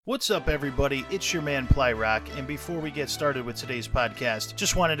What's up, everybody? It's your man Plyrock, and before we get started with today's podcast,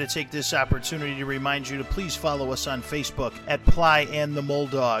 just wanted to take this opportunity to remind you to please follow us on Facebook at Ply and the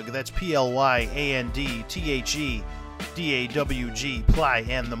Moldog. That's PLYANDTHEDAWG, Ply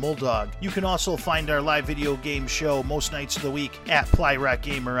and the Moldog. You can also find our live video game show most nights of the week at Plyrock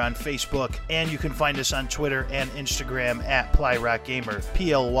Gamer on Facebook, and you can find us on Twitter and Instagram at Plyrock Gamer,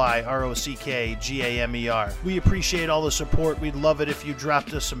 PLYROCKGAMER. We appreciate all the support. We'd love it if you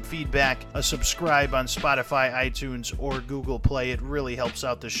dropped us some feedback, a subscribe on Spotify, iTunes, or Google Play. It really helps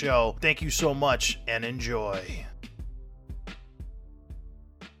out the show. Thank you so much, and enjoy.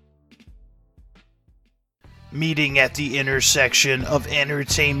 Meeting at the intersection of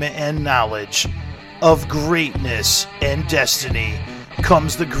entertainment and knowledge, of greatness and destiny,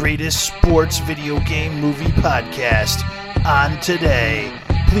 comes the greatest sports video game movie podcast on today.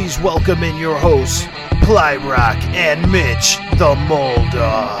 Please welcome in your hosts, Plyrock and Mitch the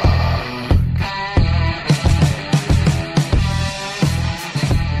Moldog.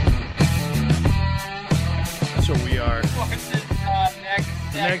 So we are...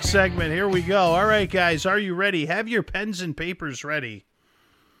 Next segment, here we go. All right, guys, are you ready? Have your pens and papers ready.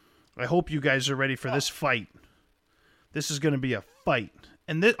 I hope you guys are ready for this fight. This is going to be a fight.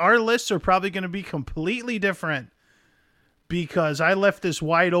 And our lists are probably going to be completely different because I left this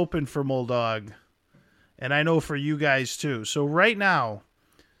wide open for Moldog. And I know for you guys too. So right now,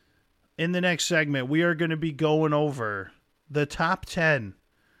 in the next segment, we are going to be going over the top 10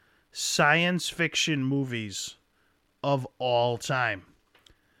 science fiction movies of all time.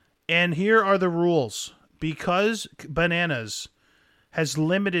 And here are the rules. Because Bananas has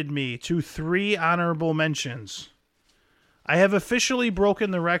limited me to 3 honorable mentions, I have officially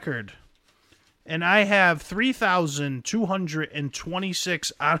broken the record. And I have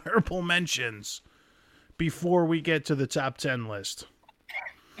 3,226 honorable mentions before we get to the top 10 list.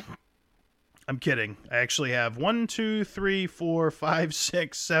 I'm kidding. I actually have 1, 2, 3, 4, 5,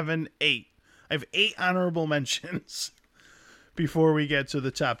 6, 7, 8. I have 8 honorable mentions before we get to the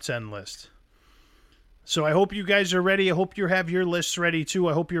top 10 list. So I hope you guys are ready. I hope you have your lists ready too.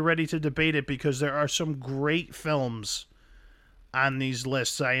 I hope you're ready to debate it because there are some great films on these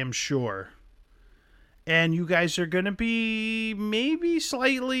lists, I am sure. And you guys are going to be maybe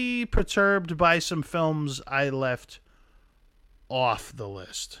slightly perturbed by some films I left off the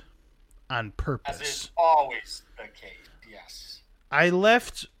list on purpose. As is always the case, yes. I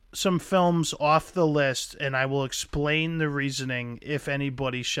left some films off the list, and I will explain the reasoning if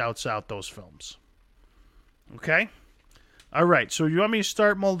anybody shouts out those films. Okay? All right, so you want me to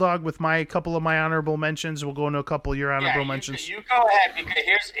start, Moldog, with a couple of my honorable mentions? We'll go into a couple of your honorable mentions. You go ahead,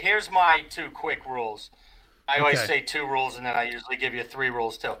 because here's my 2 quick rules. I always say 2 rules, and then I usually give you 3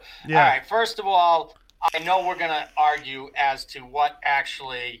 rules, too. Yeah. All right, first of all, I know we're going to argue as to what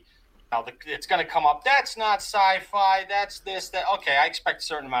actually... it's going to come up. That's not sci-fi. That's this, that. Okay, I expect a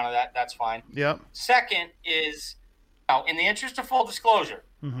certain amount of that. That's fine. Yep. Second is, in the interest of full disclosure,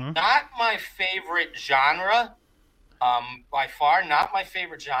 not my favorite genre, by far, not my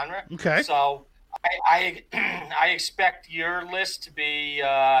favorite genre. Okay. So I expect your list to be,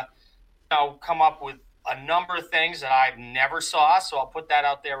 come up with a number of things that I've never saw. So I'll put that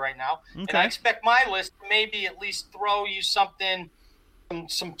out there right now. Okay. And I expect my list to maybe at least throw you something.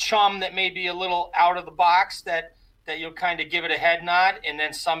 Some chum that may be a little out of the box that you'll kind of give it a head nod, and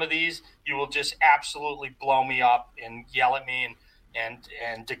then some of these you will just absolutely blow me up and yell at me and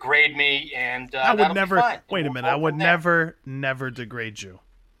degrade me, and I would never wait a minute. I would never degrade you.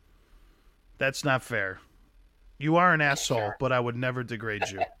 That's not fair. You are an asshole, but I would never degrade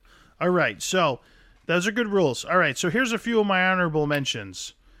you. All right, so those are good rules. All right, so here's a few of my honorable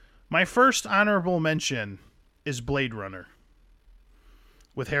mentions. My first honorable mention is Blade Runner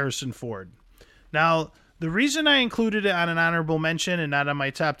with Harrison Ford. Now, the reason I included it on an honorable mention and not on my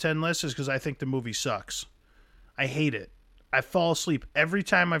top 10 list is because I think the movie sucks. I hate it. I fall asleep every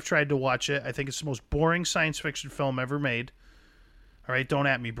time I've tried to watch it. I think it's the most boring science fiction film ever made. All right, don't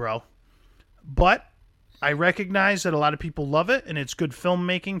at me, bro. But I recognize that a lot of people love it, and it's good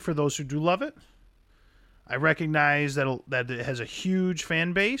filmmaking for those who do love it. I recognize that it has a huge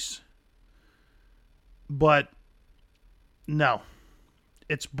fan base. But no.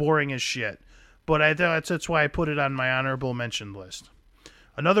 It's boring as shit. But that's why I put it on my honorable mention list.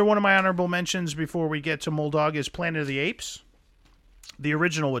 Another one of my honorable mentions before we get to Moldog is Planet of the Apes. The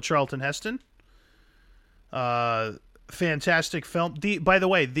original with Charlton Heston. Fantastic film. By the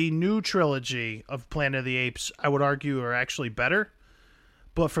way, the new trilogy of Planet of the Apes, I would argue, are actually better.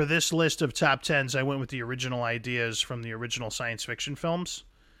 But for this list of top 10s, I went with the original ideas from the original science fiction films.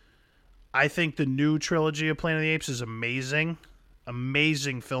 I think the new trilogy of Planet of the Apes is amazing.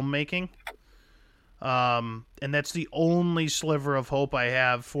 amazing filmmaking. And that's the only sliver of hope I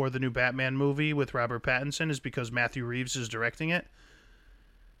have for the new Batman movie with Robert Pattinson, is because Matthew Reeves is directing it,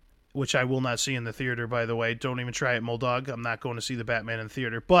 which I will not see in the theater, by the way. Don't even try it, Moldog. I'm not going to see the Batman in the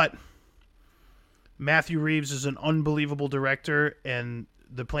theater. But Matthew Reeves is an unbelievable director, and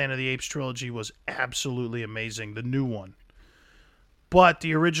the Planet of the Apes trilogy was absolutely amazing, the new one. But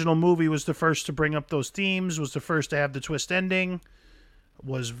the original movie was the first to bring up those themes, was the first to have the twist ending,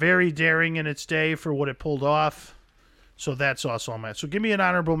 was very daring in its day for what it pulled off. So that's also on my... So give me an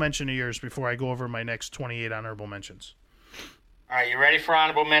honorable mention of yours before I go over my next 28 honorable mentions. All right, you ready for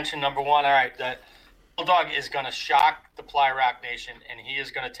honorable mention number one? All right, that Bulldog is going to shock the Ply Rock Nation, and he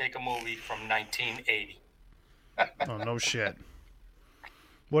is going to take a movie from 1980. Oh, no shit.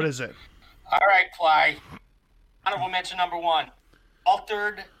 What is it? All right, Ply. Honorable mention number one,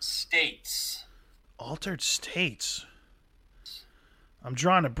 Altered States. Altered States? I'm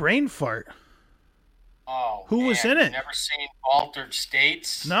drawing a brain fart. Oh, Who was in it? Never seen Altered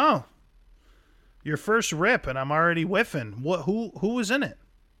States? No. Your first rip, and I'm already whiffing. What? Who was in it?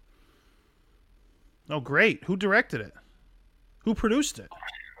 Oh, great. Who directed it? Who produced it?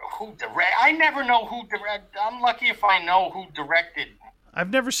 I never know who directed. I'm lucky if I know who directed.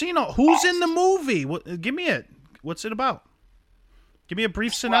 I've never seen it. Who's in the movie? Give me it. What's it about? Give me a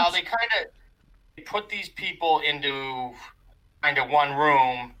brief synopsis. Well, they put these people into kind of one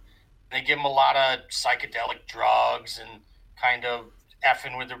room. They give them a lot of psychedelic drugs and kind of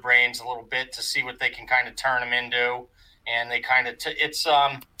effing with their brains a little bit to see what they can kind of turn them into. And they kind of it's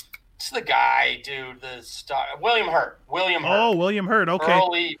the guy, dude, the star, William Hurt. Oh, William Hurt. Okay.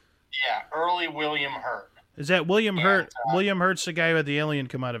 Early William Hurt. Is that William Hurt? William Hurt's the guy who had the alien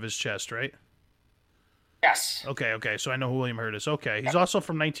come out of his chest, right? Yes. Okay. So I know who William Hurt is. Okay. He's also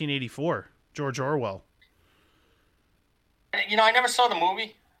from 1984. George Orwell. You know, I never saw the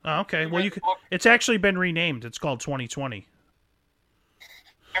movie. Oh, okay. Well, it's actually been renamed. It's called 2020.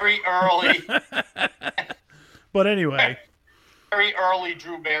 Very early. But anyway. Very early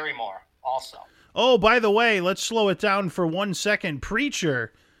Drew Barrymore also. Oh, by the way, let's slow it down for 1 second.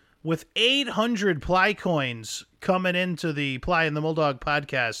 Preacher with 800 Ply coins coming into the Ply and the Bulldog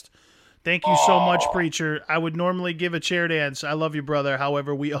podcast. Thank you so much, Preacher. I would normally give a chair dance. I love you, brother.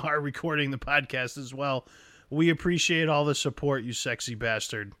 However, we are recording the podcast as well. We appreciate all the support, you sexy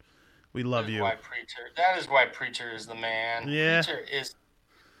bastard. We love you. That is why Preacher is the man. Yeah. Preacher is...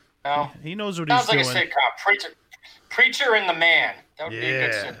 No. He knows what he's doing. Sounds like a sitcom. Preacher and the Man. That would be a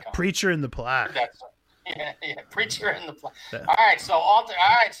good sitcom. Preacher in the Ply. Yeah. Preacher in the Ply. All right, so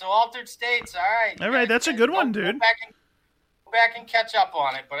Altered States. All right, that's a good one, dude. Go back and catch up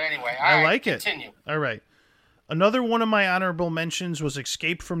on it. But anyway, I like it. Continue. All right. Another one of my honorable mentions was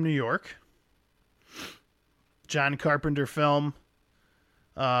Escape from New York. John Carpenter film.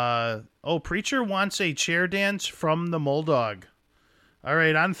 Preacher wants a chair dance from the Moldog. All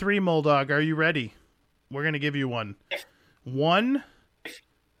right, on 3, Moldog. Are you ready? We're going to give you one. 1.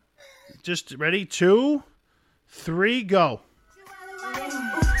 Just ready? 2, 3, go. If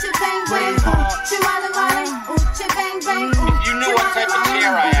you knew what type of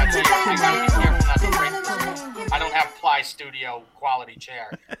chair I had, you gotta be careful not to break. I don't have Ply Studio quality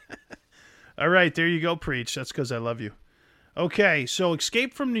chair. All right, there you go, Preach. That's because I love you. Okay, so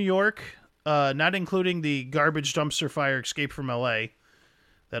Escape from New York, not including the garbage dumpster fire Escape from L.A.,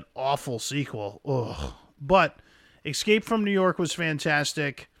 that awful sequel. Ugh. But Escape from New York was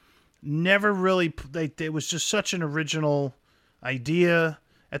fantastic. Never really... It was just such an original idea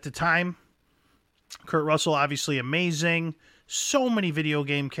at the time. Kurt Russell, obviously amazing. So many video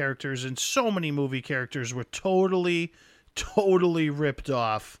game characters and so many movie characters were totally ripped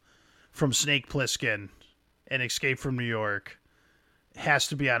off from Snake Plissken and Escape from New York. Has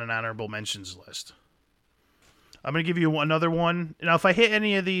to be on an honorable mentions list. I'm going to give you another one. Now, if I hit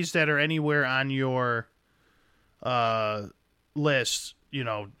any of these that are anywhere on your list,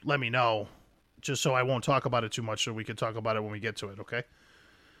 let me know. Just so I won't talk about it too much so we can talk about it when we get to it, okay?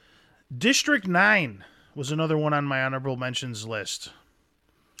 District 9 was another one on my honorable mentions list.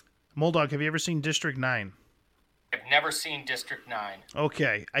 Moldog, have you ever seen District 9? I've never seen District 9.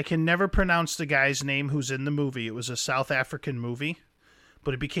 Okay. I can never pronounce the guy's name who's in the movie. It was a South African movie,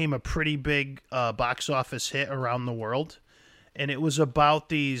 but it became a pretty big box office hit around the world. And it was about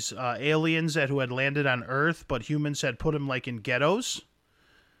these aliens who had landed on Earth, but humans had put them like in ghettos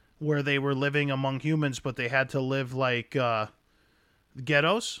where they were living among humans, but they had to live like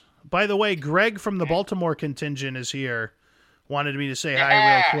ghettos. By the way, Greg from the Baltimore contingent is here. Wanted me to say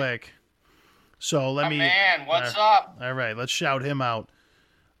hi real quick. So let me... man, what's up? All right, let's shout him out.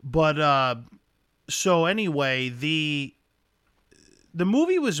 But, so anyway, the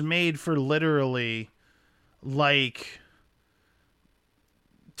movie was made for literally like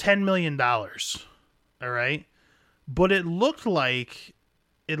 $10 million. All right. But it literally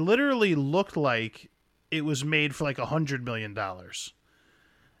looked like it was made for like $100 million.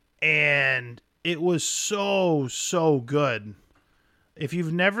 And it was so good. If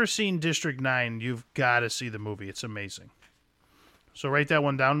you've never seen District 9, you've got to see the movie. It's amazing. So write that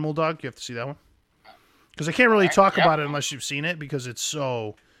one down, Mulldog. You have to see that one. Because I can't really talk about it unless you've seen it, because it's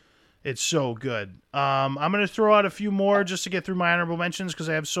so good. I'm going to throw out a few more just to get through my honorable mentions, because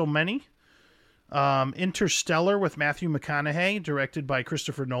I have so many. Interstellar with Matthew McConaughey, directed by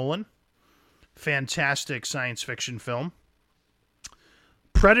Christopher Nolan. Fantastic science fiction film.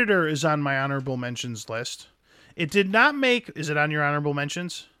 Predator is on my honorable mentions list. It did not make... Is it on your honorable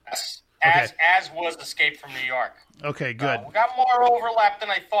mentions? Yes. Okay. As was Escape from New York. Okay, good. We got more overlap than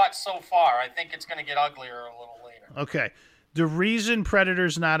I thought so far. I think it's going to get uglier a little later. Okay. The reason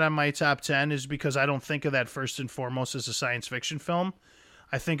Predator's not on my top 10 is because I don't think of that first and foremost as a science fiction film.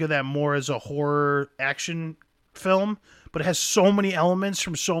 I think of that more as a horror action film, but it has so many elements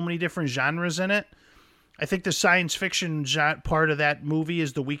from so many different genres in it. I think the science fiction part of that movie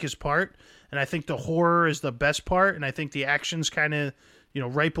is the weakest part, and I think the horror is the best part, and I think the action's kind of,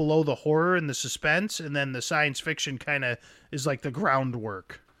 right below the horror and the suspense, and then the science fiction kind of is like the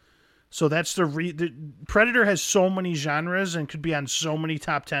groundwork. So that's the Predator has so many genres and could be on so many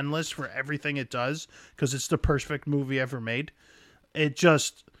top 10 lists for everything it does, because it's the perfect movie ever made. It's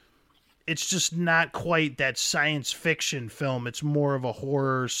just not quite that science fiction film. It's more of a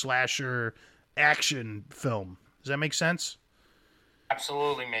horror slasher action film. Does that make sense?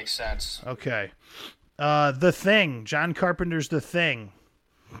 Absolutely makes sense. Okay. The Thing. John Carpenter's The Thing.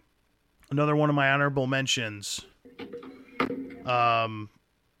 Another one of my honorable mentions.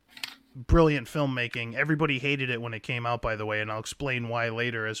 Brilliant filmmaking. Everybody hated it when it came out, by the way, and I'll explain why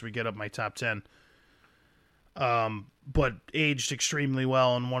later as we get up my top 10. But aged extremely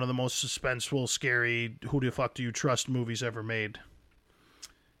well, and one of the most suspenseful, scary, who the fuck do you trust movies ever made.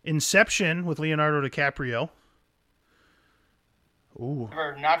 Inception with Leonardo DiCaprio. Ooh.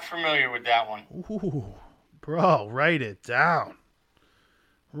 Not familiar with that one. Ooh, bro, write it down.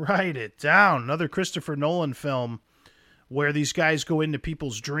 Write it down. Another Christopher Nolan film where these guys go into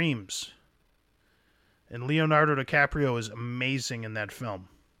people's dreams. And Leonardo DiCaprio is amazing in that film.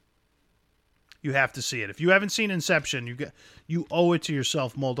 You have to see it. If you haven't seen Inception, you owe it to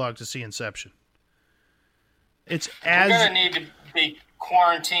yourself, Mulldog, to see Inception. It's We're going to need to be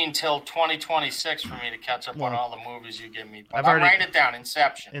quarantined till 2026 for me to catch up on all the movies you give me. But I'll write it down,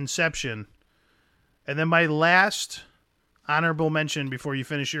 Inception. Inception. And then my last honorable mention before you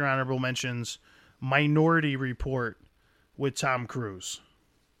finish your honorable mentions, Minority Report with Tom Cruise.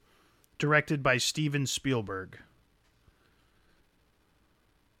 Directed by Steven Spielberg.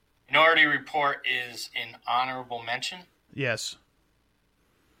 Minority Report is an honorable mention? Yes.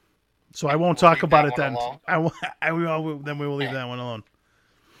 So I won't talk about it then. Then we will leave that one alone.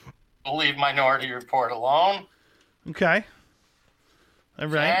 We'll leave Minority Report alone. Okay. All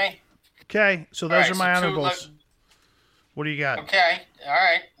right. Okay. So those are my honorables. What do you got? Okay. All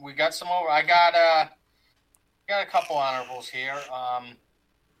right. We got some over. I got a couple honorables here.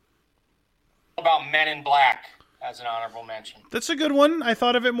 About Men in Black as an honorable mention. That's a good one. I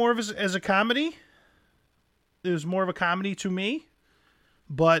thought of it more of as a comedy. It was more of a comedy to me,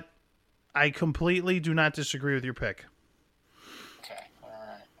 but I completely do not disagree with your pick. Okay, all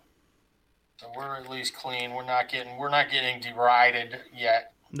right. So we're at least clean. We're not getting derided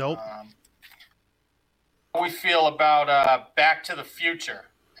yet. Nope. How do we feel about Back to the Future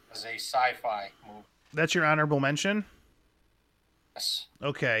as a sci-fi movie? That's your honorable mention? Yes.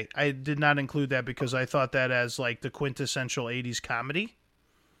 Okay, I did not include that because I thought that as like the quintessential 80s comedy.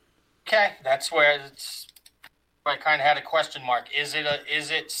 Okay, that's where I kind of had a question mark. Is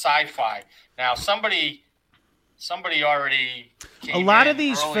it sci-fi? Now somebody already came a lot of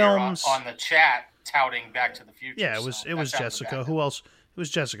these films on the chat touting Back to the Future. Yeah, it was Jessica. Who else? It was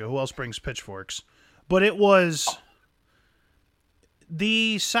Jessica. Who else brings pitchforks? But it was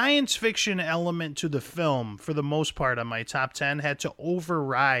the science fiction element to the film, for the most part, on my top 10 had to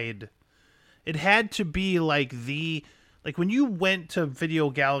override. It had to be like when you went to Video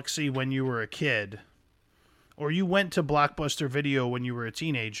Galaxy when you were a kid, or you went to Blockbuster Video when you were a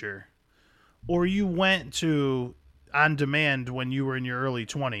teenager, or you went to On Demand when you were in your early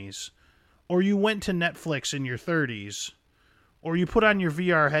 20s, or you went to Netflix in your 30s, or you put on your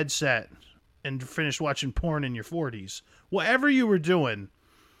VR headset and finished watching porn in your 40s. Whatever you were doing,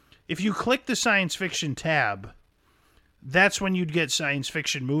 if you click the science fiction tab, that's when you'd get science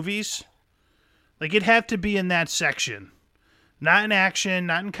fiction movies. Like, it'd have to be in that section. Not in action,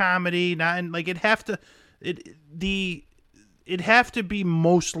 not in comedy, not in it'd have to be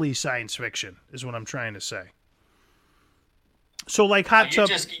mostly science fiction, is what I'm trying to say. So like Hot Tub.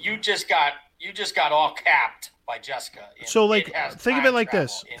 You just got all capped by Jessica. So like think of it like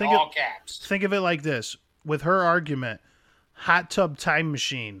this. Think of it like this. With her argument, Hot Tub Time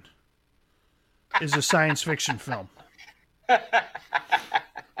Machine is a science fiction film.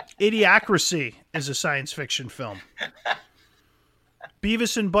 Idiocracy is a science fiction film.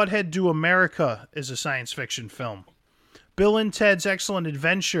 Beavis and Butthead Do America is a science fiction film. Bill and Ted's Excellent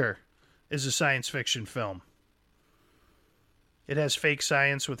Adventure is a science fiction film. It has fake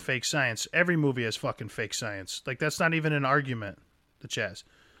science with fake science. Every movie has fucking fake science. Like, that's not even an argument, the Chaz.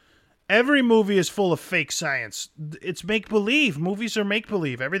 Every movie is full of fake science. It's make-believe. Movies are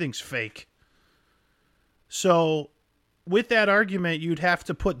make-believe. Everything's fake. So, with that argument, you'd have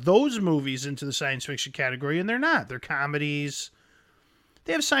to put those movies into the science fiction category, and they're not. They're comedies.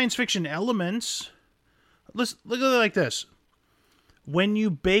 They have science fiction elements. Let's look at it like this. When you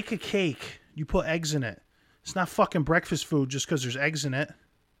bake a cake, you put eggs in it. It's not fucking breakfast food just because there's eggs in it.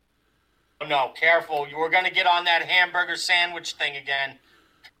 No, careful. You were going to get on that hamburger sandwich thing again.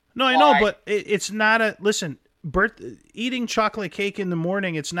 No, I know, but it's not a... Listen, eating chocolate cake in the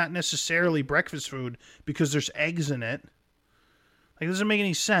morning, it's not necessarily breakfast food because there's eggs in it. Like, it doesn't make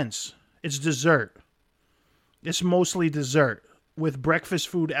any sense. It's dessert. It's mostly dessert with breakfast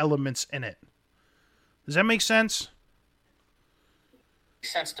food elements in it. Does that make sense?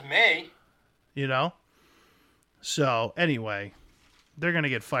 Makes sense to me. You know? So, anyway, they're going to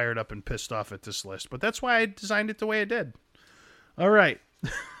get fired up and pissed off at this list. But that's why I designed it the way I did. All right.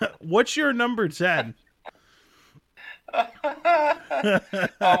 What's your number 10? My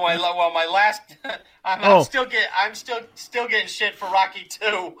last. I'm still getting shit for Rocky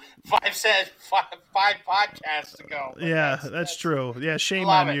 2. Five podcasts ago. Yeah, that's true. Yeah, shame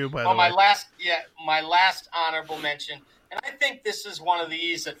on you. By the way, my last honorable mention, and I think this is one of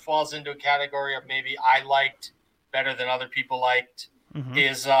these that falls into a category of maybe I liked better than other people liked,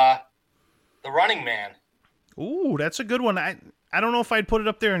 is The Running Man. Ooh, that's a good one. I don't know if I'd put it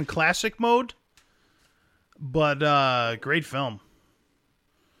up there in classic mode, but great film.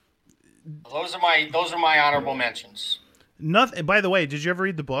 Those are my honorable mentions. Nothing. By the way, did you ever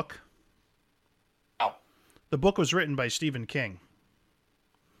read the book? No. The book was written by Stephen King.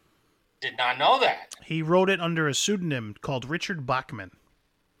 Did not know that. He wrote it under a pseudonym called Richard Bachman.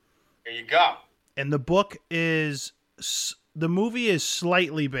 There you go. And the movie is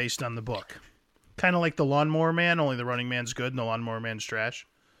slightly based on the book. Kind of like The Lawnmower Man, only The Running Man's good and The Lawnmower Man's trash.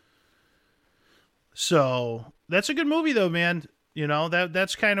 So, that's a good movie though, man. You know,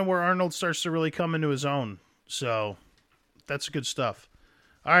 that's kind of where Arnold starts to really come into his own. So, that's good stuff.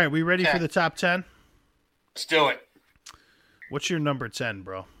 All right, we ready for the top 10? Let's do it. What's your number 10,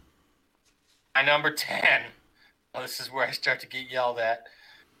 bro? My number 10. Oh, this is where I start to get yelled at.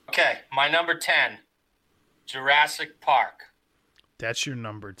 Okay, my number 10, Jurassic Park. That's your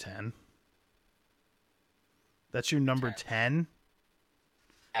number 10? That's your number 10?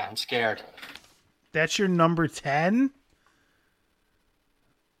 Yeah, I'm scared. That's your number 10?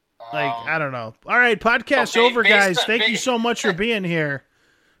 I don't know. All right, podcast over, guys. Thank you so much for being here.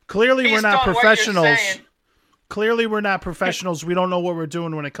 Clearly, we're not professionals. Clearly, we're not professionals. We don't know what we're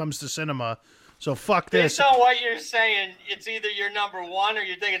doing when it comes to cinema. So fuck this. Based on what you're saying, it's either your number 1 or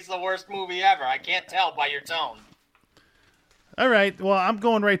you think it's the worst movie ever. I can't tell by your tone. All right. Well, I'm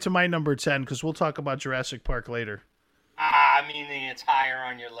going right to my number 10 because we'll talk about Jurassic Park later. Meaning it's higher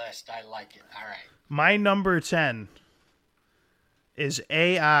on your list. I like it. All right. My number 10 is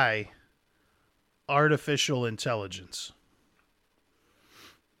AI, artificial intelligence.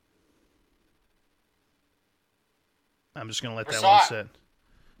 I'm just going to let that one sit.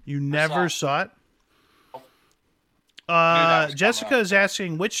 You never saw it? Jessica is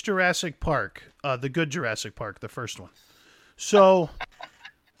asking which Jurassic Park, the good Jurassic Park, the first one. So,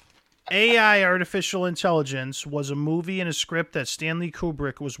 AI, artificial intelligence, was a movie and a script that Stanley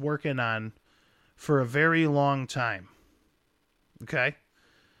Kubrick was working on for a very long time. Okay?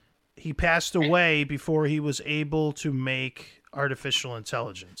 He passed away before he was able to make artificial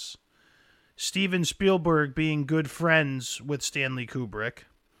intelligence. Steven Spielberg, being good friends with Stanley Kubrick,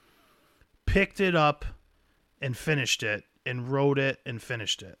 picked it up and finished it, and wrote it and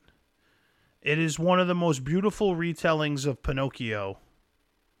finished it. It is one of the most beautiful retellings of Pinocchio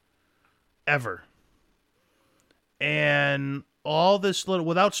ever. And all this little,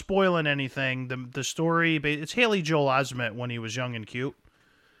 without spoiling anything, the story, it's Haley Joel Osment when he was young and cute.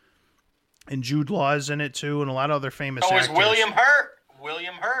 And Jude Law is in it too, and a lot of other famous actors. William Hurt?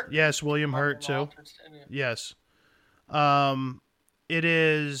 William Hurt? Yes, William Hurt too. Yes. It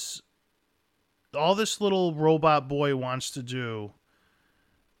is all this little robot boy wants to do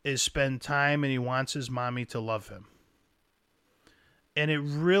is spend time, and he wants his mommy to love him. And it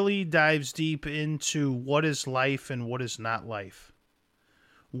really dives deep into what is life and what is not life.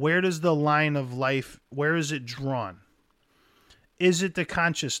 Where does the line of life, where is it drawn? Is it the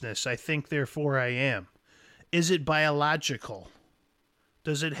consciousness, I think, therefore I am? Is it biological?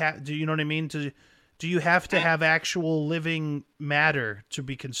 Does it have, do you know what I mean? Do you have to have actual living matter to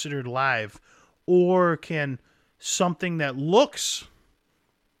be considered live? Or can something that looks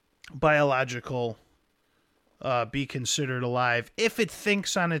biological be considered alive if it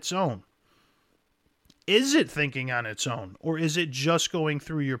thinks on its own? Is it thinking on its own, or is it just going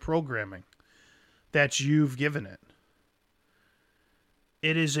through your programming that you've given it?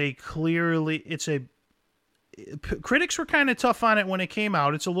 It is critics were kind of tough on it when it came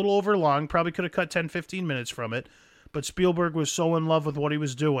out. It's a little overlong, probably could have cut 10, 15 minutes from it, but Spielberg was so in love with what he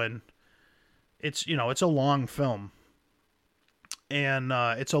was doing. It's a long film. And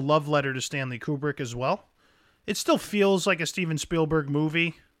it's a love letter to Stanley Kubrick as well. It still feels like a Steven Spielberg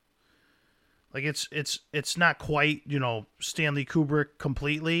movie. Like it's not quite, Stanley Kubrick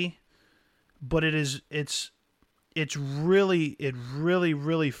completely, but it's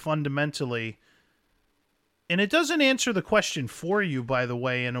really fundamentally, and it doesn't answer the question for you, by the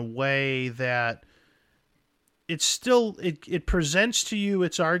way, in a way that it's still, it presents to you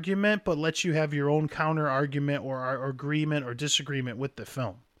its argument, but lets you have your own counter argument or agreement or disagreement with the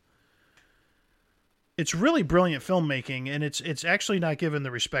film. It's really brilliant filmmaking, and it's actually not given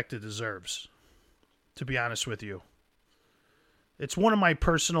the respect it deserves, to be honest with you. It's one of my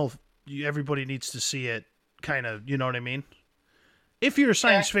personal, everybody needs to see it kind of, you know what I mean? If you're a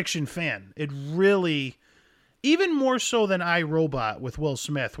science fiction fan, it really, even more so than I, Robot with Will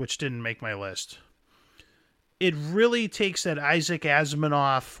Smith, which didn't make my list, it really takes that Isaac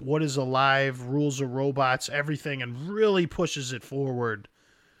Asimov, what is alive, rules of robots, everything, and really pushes it forward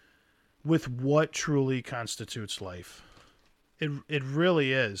with what truly constitutes life. It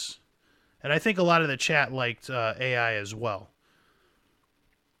really is. And I think a lot of the chat liked AI as well.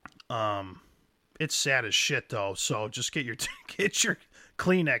 It's sad as shit, though, so just get your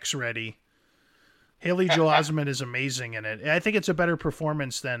Kleenex ready. Haley Joel Osment is amazing in it. I think it's a better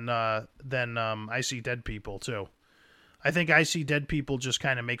performance than I See Dead People, too. I think I See Dead People just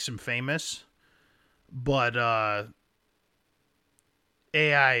kind of makes him famous. But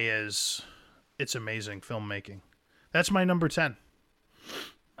AI it's amazing filmmaking. That's my number 10.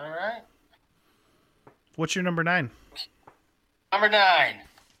 All right. What's your number 9? Number 9,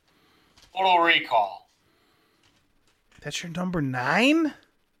 Total Recall. That's your number 9?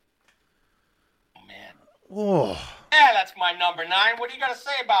 Oh. Yeah, that's my number 9. What do you got to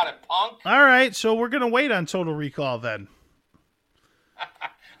say about it, punk? All right, so we're going to wait on Total Recall then.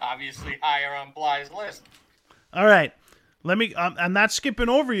 Obviously higher on Bly's list. All right. Let me I'm not skipping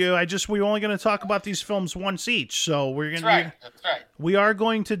over you. We're only going to talk about these films once each. So we're going to That's right. We are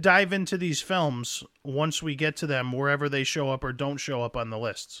going to dive into these films once we get to them, wherever they show up or don't show up on the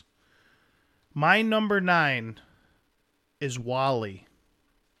lists. My number 9 is WALL-E.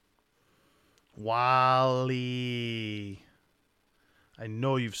 WALL-E. I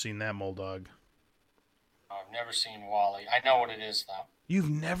know you've seen that, Moldog. I've never seen WALL-E. I know what it is, though. You've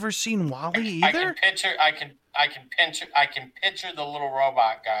never seen WALL-E either? I can picture the little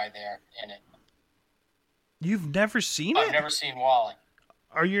robot guy there in it. You've never seen it? I've never seen WALL-E.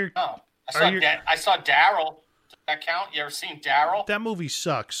 No. I saw Daryl. Does that count? You ever seen Daryl? That movie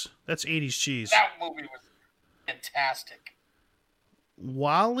sucks. That's 80s cheese. That movie was fantastic.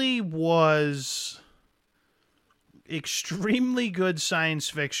 WALL-E was extremely good science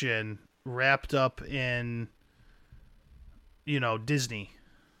fiction wrapped up in, Disney.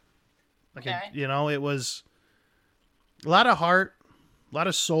 It was a lot of heart, a lot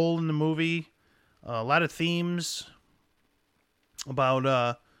of soul in the movie, a lot of themes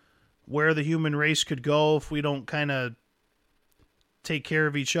about where the human race could go if we don't kind of take care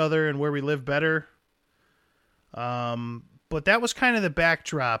of each other and where we live better. But that was kind of the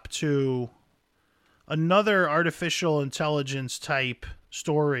backdrop to another artificial intelligence type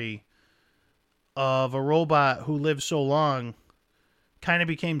story of a robot who lived so long, kind of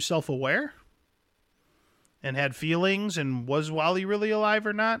became self-aware and had feelings, and was WALL-E really alive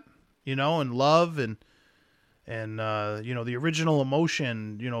or not? And love and the original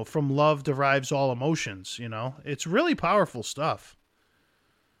emotion, from love derives all emotions, It's really powerful stuff.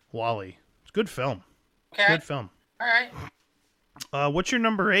 WALL-E. It's a good film. Okay. Good film. All right. What's your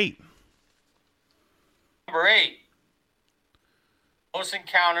number 8? Number 8. Close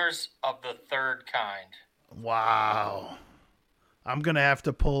Encounters of the Third Kind. Wow. I'm going to have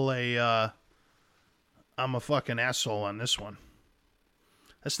to pull a, I'm a fucking asshole on this one.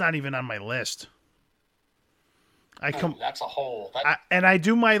 That's not even on my list. That's a hole. And I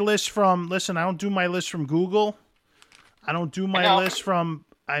do my list from, listen, I don't do my list from Google. I don't do my list from,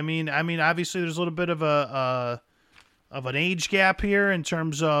 I mean, obviously there's a little bit of of an age gap here in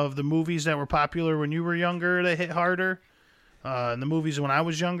terms of the movies that were popular when you were younger that hit harder. And the movies when I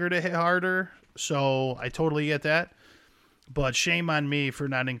was younger to hit harder. So I totally get that. But shame on me for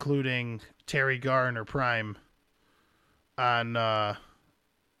not including Terry Garr and her prime on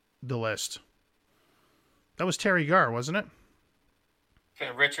the list. That was Terry Garr, wasn't it?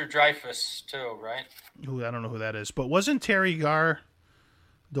 Richard Dreyfuss, too, right? I don't know who that is. But wasn't Terry Garr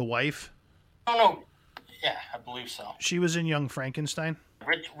the wife? I don't know. Yeah, I believe so. She was in Young Frankenstein?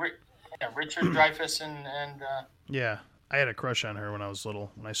 Richard Dreyfuss and Yeah, I had a crush on her when I was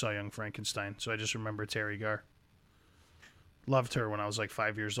little, when I saw Young Frankenstein. So I just remember Terry Garr. Loved her when I was like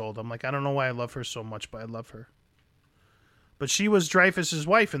 5 years old. I'm like, I don't know why I love her so much, but I love her. But she was Dreyfuss's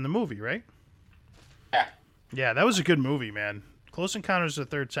wife in the movie, right? Yeah. Yeah, that was a good movie, man. Close Encounters of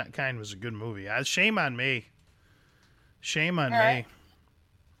the Third Kind was a good movie. Shame on me. Shame on me.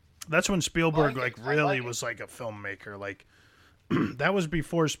 That's when Spielberg really was like a filmmaker. Like that was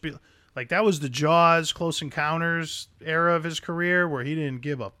before that was the Jaws, Close Encounters era of his career where he didn't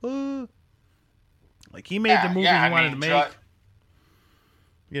give up. Like he made the movie he wanted to make.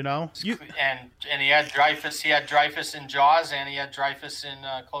 You know, and he had Dreyfuss. He had Dreyfuss in Jaws, and he had Dreyfuss in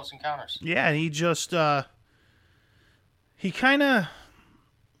Close Encounters. Yeah, and he just he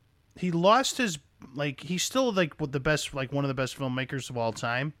lost his he's still like one of the best filmmakers of all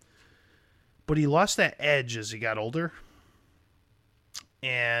time, but he lost that edge as he got older,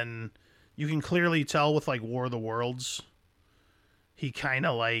 and you can clearly tell with like War of the Worlds, he kind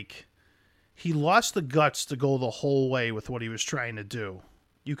of he lost the guts to go the whole way with what he was trying to do.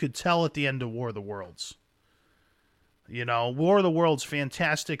 You could tell at the end of War of the Worlds. You know, War of the Worlds,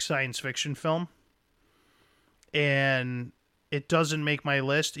 fantastic science fiction film. And it doesn't make my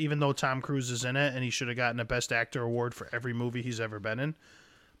list, even though Tom Cruise is in it, and he should have gotten a Best Actor award for every movie he's ever been in.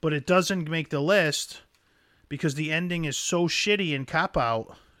 But it doesn't make the list because the ending is so shitty and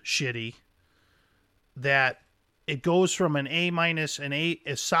cop-out shitty that it goes from an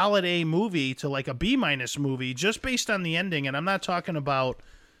a solid A movie to like a B- movie just based on the ending. And I'm not talking about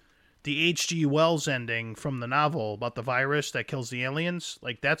the H.G. Wells ending from the novel about the virus that kills the aliens.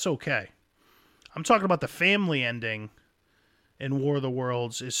 Like, that's okay. I'm talking about the family ending in War of the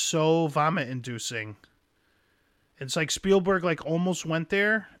Worlds is so vomit-inducing. It's like Spielberg almost went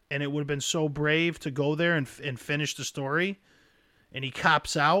there, and it would have been so brave to go there and finish the story. And he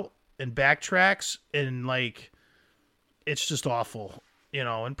cops out and backtracks, and it's just awful, you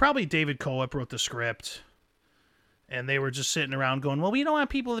know. And probably David Coep wrote the script, and they were just sitting around going, well, we don't want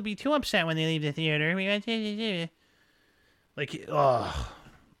people to be too upset when they leave the theater.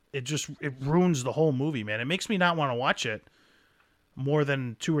 It ruins the whole movie, man. It makes me not want to watch it more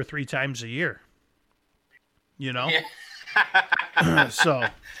than 2 or 3 times a year, you know? Yeah. So.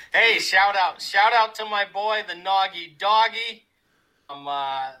 Hey, shout out to my boy, the Noggy Doggy.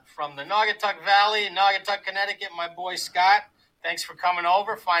 From the Naugatuck Valley, Naugatuck, Connecticut, my boy Scott. Thanks for coming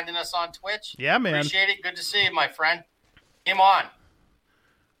over, finding us on Twitch. Yeah, man. Appreciate it. Good to see you, my friend. Game on.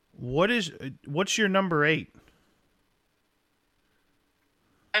 What's your number 8?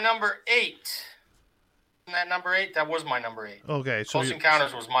 My number 8. Isn't that number 8? That was my number 8. Okay, so Close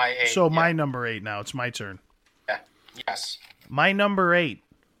Encounters was my 8. So my number 8 now. It's my turn. Yeah. Yes. My number 8,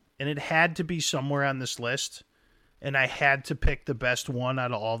 and it had to be somewhere on this list. And I had to pick the best one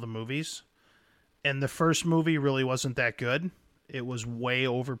out of all the movies. And the first movie really wasn't that good. It was way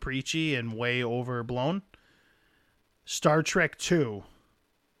over preachy and way overblown. Star Trek II,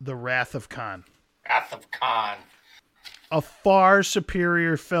 The Wrath of Khan. Wrath of Khan. A far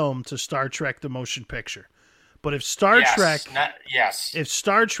superior film to Star Trek the Motion Picture. But if Star Trek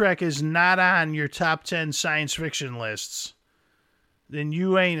is not on your top 10 science fiction lists, then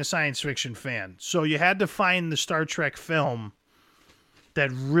you ain't a science fiction fan. So you had to find the Star Trek film that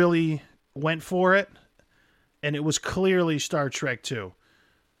really went for it, and it was clearly Star Trek 2.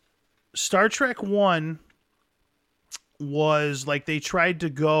 Star Trek 1 was they tried to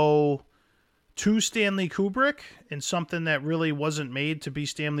go to Stanley Kubrick in something that really wasn't made to be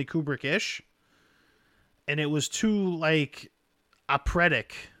Stanley Kubrick-ish. And it was too,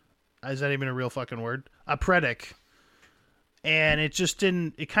 operatic. Is that even a real fucking word? Operatic. And it just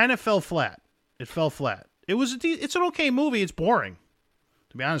didn't. It kind of fell flat. It fell flat. It's an okay movie. It's boring,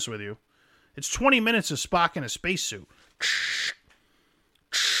 to be honest with you. It's 20 minutes of Spock in a spacesuit.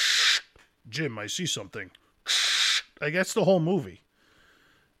 Jim, I see something. Like, that's the whole movie.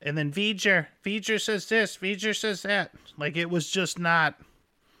 And then V'ger says this, V'ger says that. Like, it was just not.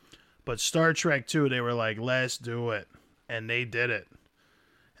 But Star Trek 2, they were like, let's do it. And they did it.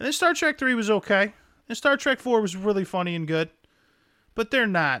 And then Star Trek 3 was okay. And Star Trek 4 was really funny and good. But they're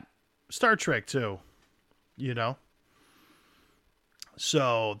not Star Trek 2, you know?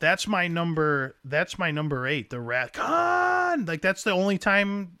 So that's my number 8, the Rat Con. Like, that's the only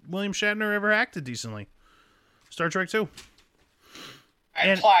time William Shatner ever acted decently. Star Trek 2.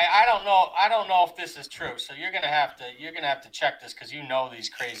 And I don't know if this is true. So you're gonna have to check this because you know these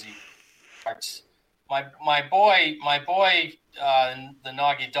crazy parts. My boy, the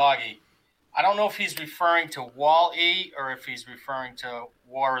Noggy Doggy. I don't know if he's referring to Wall-E or if he's referring to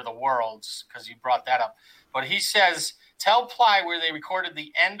War of the Worlds because you brought that up. But he says, tell Ply where they recorded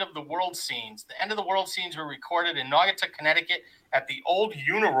the end of the world scenes. The end of the world scenes were recorded in Naugatuck, Connecticut, at the old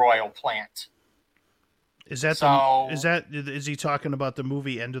Uniroyal plant. Is he talking about the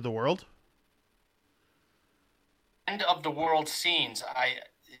movie End of the World? End of the world scenes.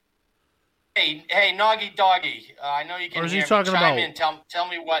 Hey, Noggy Doggy. I know you can hear me. Chime in. Tell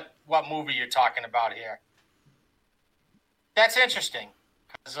me what movie you're talking about here. That's interesting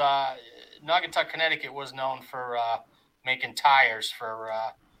because Naugatuck, Connecticut was known for making tires for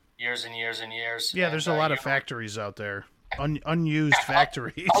years and years and years. Yeah, there's a lot of factories out there. Unused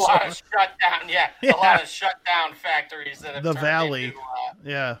factories. A lot of shutdown, a lot of shutdown factories that have the turned valley. Into,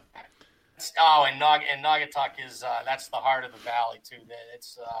 yeah. Oh, and Naugatuck is that's the heart of the valley too.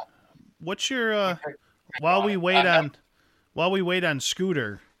 It's. What's your while we wait on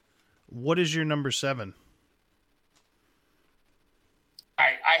Scooter? What is your number 7?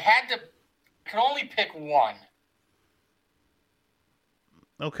 I could only pick one.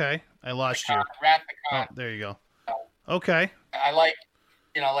 Okay, I lost you. Wrath Oh, there you go. Okay. I like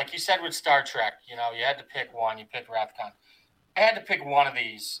you said with Star Trek, you had to pick one. You picked Wrathcon. I had to pick one of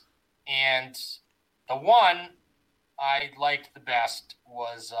these, and the one I liked the best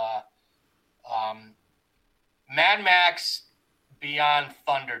was Mad Max Beyond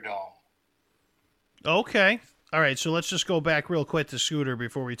Thunderdome. Okay. All right, so let's just go back real quick to Scooter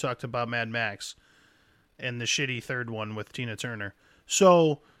before we talked about Mad Max and the shitty third one with Tina Turner.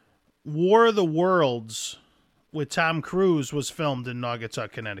 So, War of the Worlds with Tom Cruise was filmed in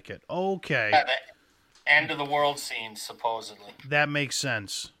Naugatuck, Connecticut. Okay. Yeah, the end of the world scene, supposedly. That makes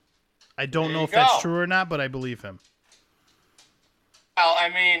sense. I don't know if that's true or not, but I believe him. Well, I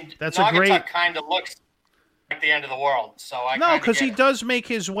mean, that's Naugatuck kind of looks like the end of the world. So no, because he does make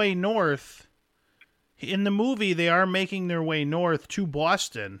his way north. In the movie, they are making their way north to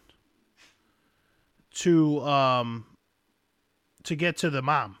Boston to get to the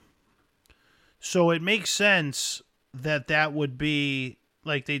mom. So it makes sense that would be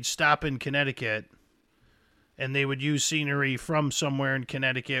like they'd stop in Connecticut and they would use scenery from somewhere in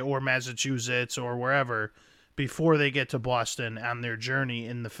Connecticut or Massachusetts or wherever before they get to Boston on their journey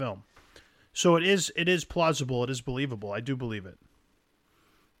in the film. So it is plausible. It is believable. I do believe it.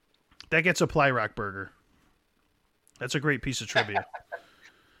 That gets a Ply Rock burger. That's a great piece of trivia.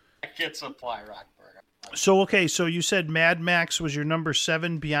 It gets a Ply Rock burger. So, okay, so you said Mad Max was your number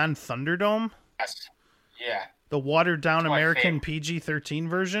 7 Beyond Thunderdome? Yes. Yeah. The watered-down American PG-13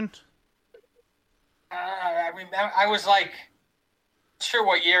 version? I remember. I was like, not sure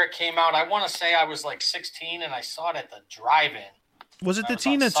what year it came out. I want to say I was like 16, and I saw it at the drive-in. Was it the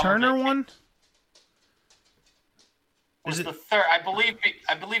Tina Turner one? Was it the third? I believe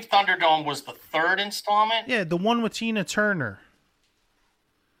Thunderdome was the third installment. Yeah, the one with Tina Turner.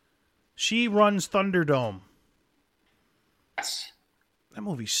 She runs Thunderdome. Yes. That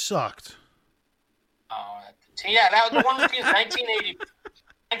movie sucked. Oh, yeah, that was the one with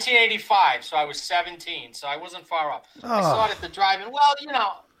 1985. So I was 17, so I wasn't far off. Oh. I saw it at the drive-in. Well,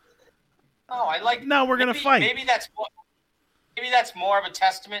 I like. Now we're gonna fight. Maybe that's more of a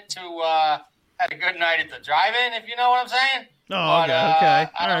testament to had a good night at the drive-in, if you know what I'm saying. Oh, okay.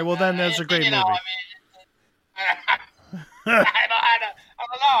 All right. Well, then that's a great movie. I don't know.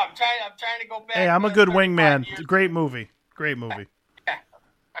 I'm trying to go back. Hey, I'm a good wingman. Great movie. Great movie. Yeah.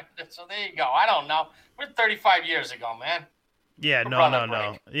 So there you go. I don't know. We're 35 years ago, man. Yeah.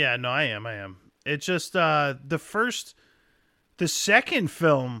 No. Yeah. No. I am. It's just the second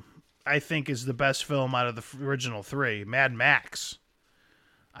film I think is the best film out of the original 3. Mad Max.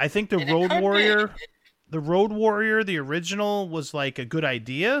 I think the Road Warrior, the original, was like a good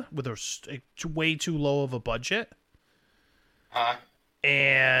idea with a way too low of a budget.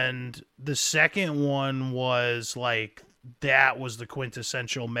 And the second one was like, that was the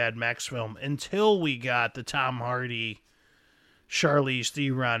quintessential Mad Max film until we got the Tom Hardy, Charlize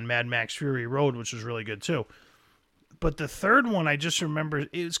Theron, Mad Max Fury Road, which was really good too. But the third one, I just remember,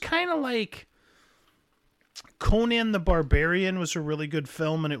 it was kind of like Conan the Barbarian was a really good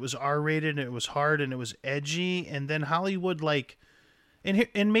film, and it was R-rated, and it was hard, and it was edgy. And then Hollywood, like,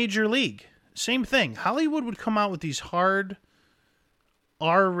 in Major League, same thing. Hollywood would come out with these hard,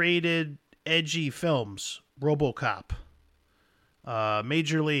 R-rated, edgy films. RoboCop,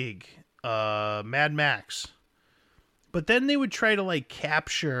 Major League, Mad Max. But then they would try to, like,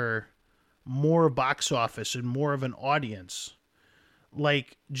 capture more box office and more of an audience.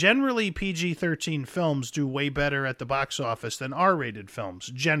 Like, generally PG-13 films do way better at the box office than R-rated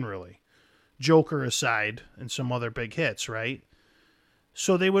films, generally. Joker aside, and some other big hits, right?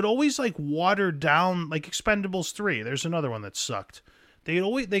 So they would always, like, water down, like Expendables 3. There's another one that sucked. They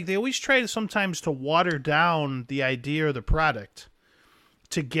always try to sometimes to water down the idea or the product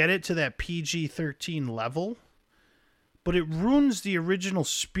to get it to that PG-13 level, but it ruins the original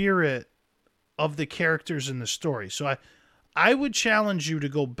spirit of the characters in the story. So I would challenge you to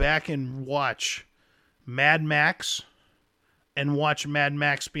go back and watch Mad Max and watch Mad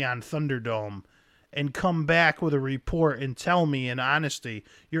Max Beyond Thunderdome and come back with a report and tell me in honesty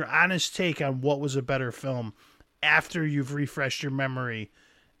your honest take on what was a better film after you've refreshed your memory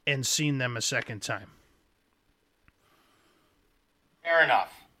and seen them a second time. Fair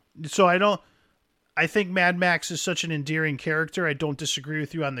enough. So I think Mad Max is such an endearing character. I don't disagree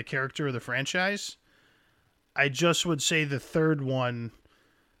with you on the character of the franchise. I just would say the third one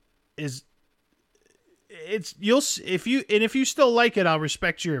is if you still like it, I'll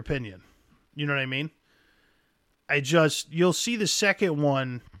respect your opinion. You know what I mean? You'll see the second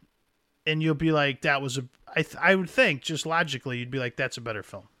one and you'll be like, that was I would think just logically you'd be like, that's a better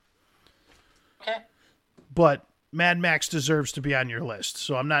film. Okay. But Mad Max deserves to be on your list,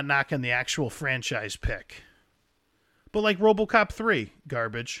 so I'm not knocking the actual franchise pick. But like RoboCop 3,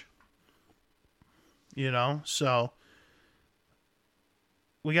 garbage. You know, so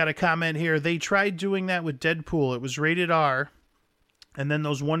we got a comment here. They tried doing that with Deadpool. It was rated R, and then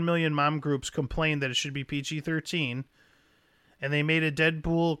those 1 million mom groups complained that it should be PG-13, and they made a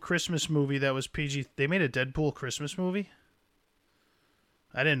Deadpool Christmas movie that was PG. They made a Deadpool Christmas movie?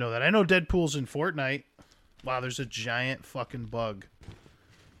 I didn't know that. I know Deadpool's in Fortnite. Wow, there's a giant fucking bug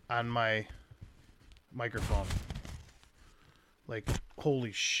on my microphone. Like,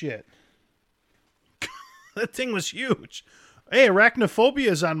 holy shit. That thing was huge. Hey, arachnophobia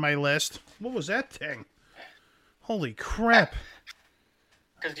is on my list. What was that thing? Holy crap.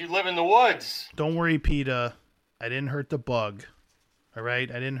 Because you live in the woods. Don't worry, PETA. I didn't hurt the bug. All right?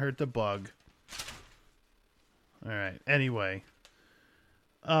 I didn't hurt the bug. All right. Anyway.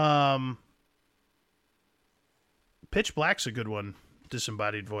 Pitch Black's a good one.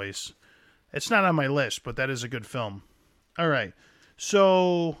 Disembodied voice. It's not on my list, but that is a good film. All right.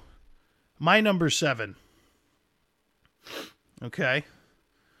 So, my number 7. Okay.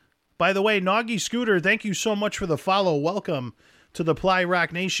 By the way, Noggy Scooter, thank you so much for the follow. Welcome to the Ply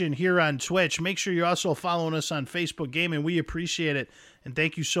Rock Nation here on Twitch. Make sure you're also following us on Facebook Gaming. We appreciate it. And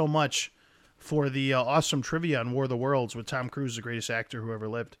thank you so much for the awesome trivia on War of the Worlds with Tom Cruise, the greatest actor who ever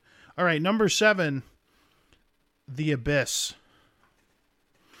lived. All right, number 7, The Abyss.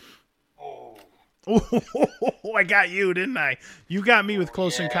 Oh, I got you, didn't I? You got me with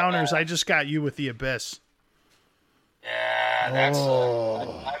Close Encounters. I just got you with The Abyss. Yeah, that's man.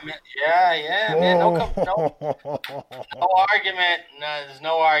 No argument. No, there's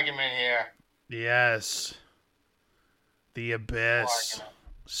no argument here. Yes, The Abyss,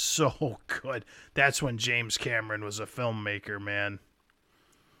 so good. That's when James Cameron was a filmmaker, man.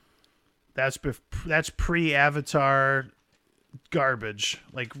 That's pre-Avatar garbage.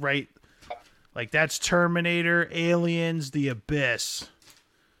 Like that's Terminator, Aliens, The Abyss.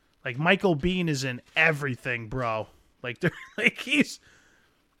 Like Michael Biehn is in everything, bro. He's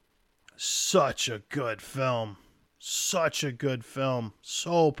such a good film. Such a good film.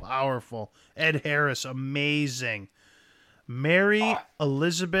 So powerful. Ed Harris, amazing. Mary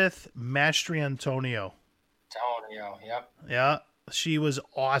Elizabeth Mastriantonio. Yep. Yeah, she was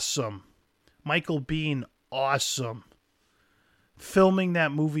awesome. Michael Biehn, awesome. Filming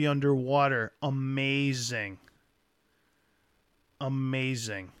that movie underwater, amazing.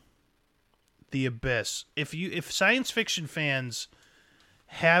 Amazing. The Abyss. If science fiction fans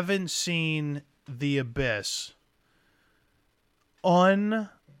haven't seen The Abyss,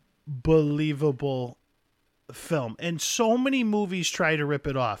 unbelievable film. And so many movies try to rip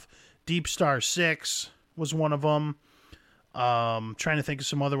it off. Deep Star 6 was one of them. Trying to think of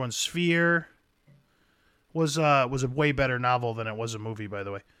some other ones. Sphere was a way better novel than it was a movie, by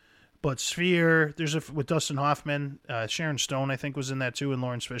the way. But Sphere, with Dustin Hoffman, Sharon Stone, I think, was in that too, and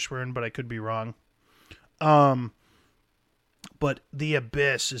Lawrence Fishburne, but I could be wrong. But The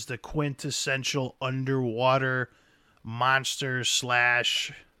Abyss is the quintessential underwater monster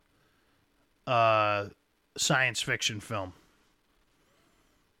slash science fiction film.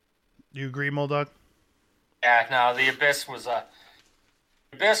 Do you agree, Moldog? Yeah, no, The Abyss was a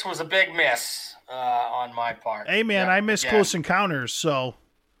big miss on my part. Hey, man, I miss Close Encounters, so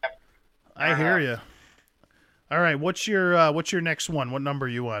I hear you. All right, what's your next one? What number are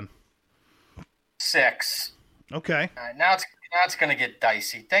you on? 6. Okay. All right, now it's going to get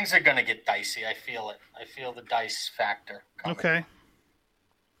dicey. Things are going to get dicey. I feel it. I feel the dice factor coming. Okay.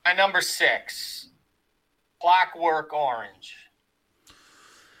 My number 6, Clockwork Orange.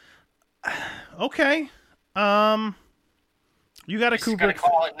 Okay. You got a Just Kubrick. gonna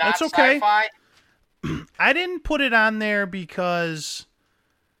call it not That's okay. sci-fi. I didn't put it on there because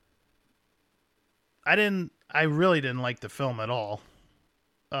I really didn't like the film at all.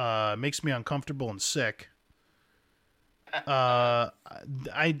 It makes me uncomfortable and sick. I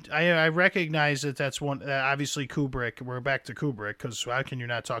recognize that that's one. Obviously, Kubrick. We're back to Kubrick because how can you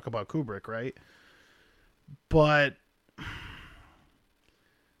not talk about Kubrick, right? But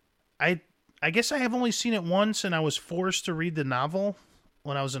I guess I have only seen it once, and I was forced to read the novel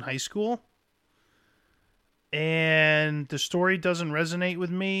when I was in high school. And the story doesn't resonate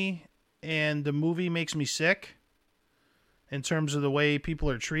with me, and the movie makes me sick in terms of the way people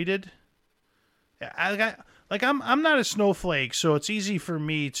are treated. I'm not a snowflake, so it's easy for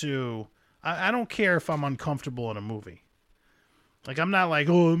me to. I don't care if I'm uncomfortable in a movie. Like, I'm not like,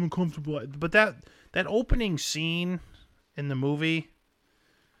 oh, I'm uncomfortable. But that opening scene in the movie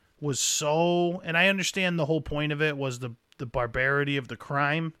was so, and I understand the whole point of it was the barbarity of the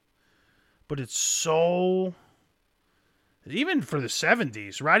crime, but it's so, even for the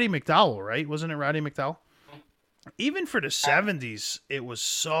 70s, Roddy McDowall, right? Wasn't it Roddy McDowall? Even for the 70s, it was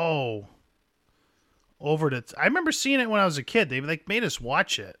so over the, I remember seeing it when I was a kid. They like made us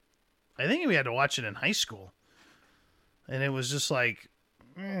watch it. I think we had to watch it in high school. And it was just like,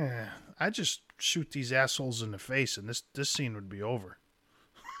 I just shoot these assholes in the face and this scene would be over.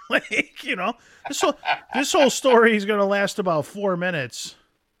 Like, you know, this whole story is going to last about 4 minutes.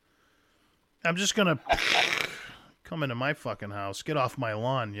 I'm just going to come into my fucking house, get off my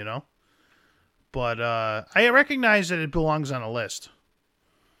lawn, you know? But I recognize that it belongs on a list.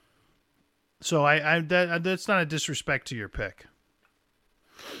 So that's not a disrespect to your pick.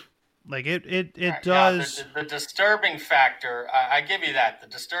 Like it does. The disturbing factor, I give you that. The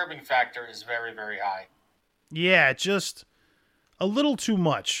disturbing factor is very, very high. Yeah, just a little too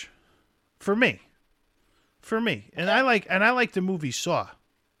much for me. And I like the movie Saw.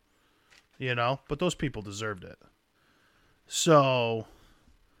 You know, but those people deserved it. So,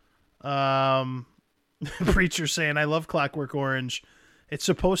 Preacher saying, I love Clockwork Orange. It's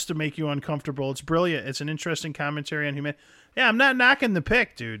supposed to make you uncomfortable. It's brilliant. It's an interesting commentary on humanity. Yeah, I'm not knocking the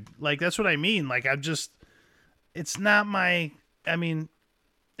pick, dude. Like, that's what I mean. Like, it's not my, I mean,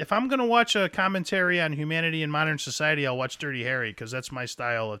 if I'm going to watch a commentary on humanity in modern society, I'll watch Dirty Harry because that's my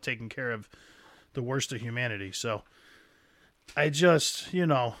style of taking care of the worst of humanity. So, I just, you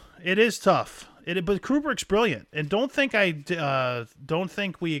know, it is tough. But Kubrick's brilliant. And don't think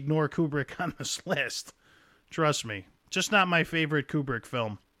we ignore Kubrick on this list. Trust me. Just not my favorite Kubrick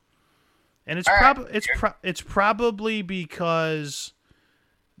film. And it's probably because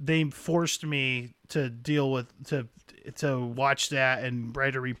they forced me to deal with to watch that and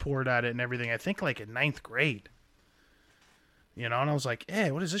write a report on it and everything. I think like in 9th grade. You know, and I was like,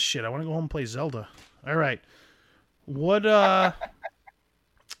 "Hey, what is this shit? I want to go home and play Zelda." All right. What You're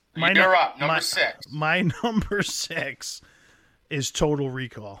up, number 6. My number 6 is Total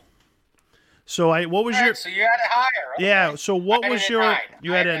Recall. So what was your? So you had it higher. Okay. Yeah. So what was your? 9.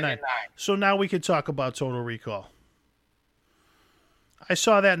 You had it at 9. So now we could talk about Total Recall. I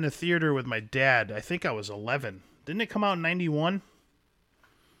saw that in the theater with my dad. I think I was 11. Didn't it come out in 91?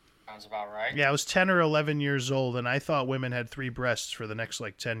 Sounds about right. Yeah, I was 10 or 11 years old, and I thought women had 3 breasts for the next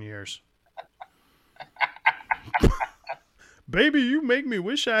like 10 years. Baby, you make me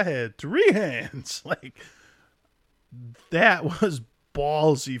wish I had 3 hands. Like, that was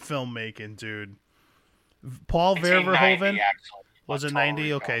ballsy filmmaking, dude. Paul Verhoeven. Was it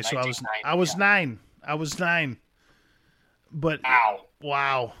 90? Okay, so I was 9. I was 9. But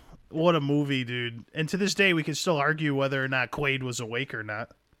wow, what a movie, dude! And to this day, we can still argue whether or not Quaid was awake or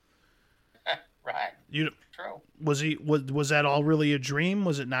not. Right. True. Was that all really a dream?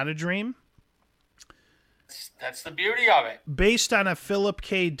 Was it not a dream? That's the beauty of it. Based on a Philip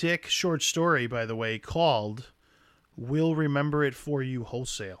K. Dick short story, by the way, called "We'll Remember It For You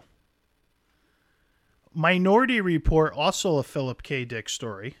Wholesale." Minority Report, also a Philip K. Dick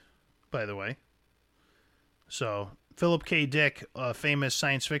story, by the way. So Philip K. Dick, a famous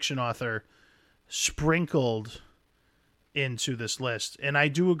science fiction author, sprinkled into this list. And I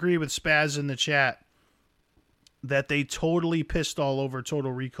do agree with Spaz in the chat that they totally pissed all over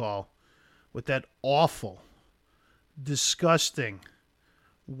Total Recall with that awful, disgusting,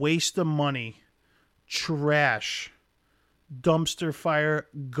 waste of money, trash, dumpster fire,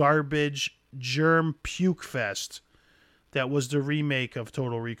 garbage, germ puke fest that was the remake of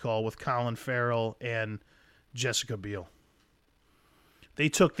Total Recall with Colin Farrell and Jessica Biel. They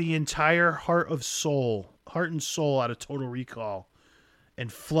took the entire heart and soul out of Total Recall and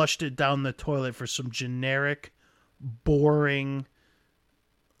flushed it down the toilet for some generic, boring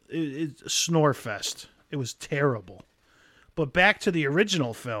snore fest. It was terrible. But back to the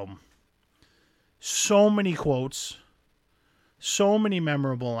original film. So many quotes, so many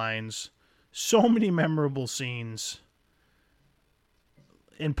memorable lines, so many memorable scenes.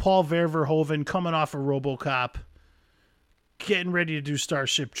 And Paul Verhoeven coming off of RoboCop, getting ready to do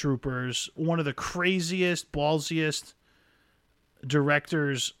Starship Troopers, one of the craziest, ballsiest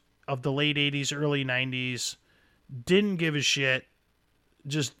directors of the late 80s, early 90s, didn't give a shit.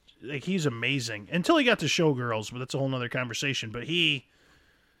 Just, like, he's amazing. Until he got to Showgirls, but that's a whole nother conversation. But he...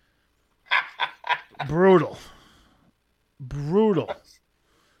 Brutal.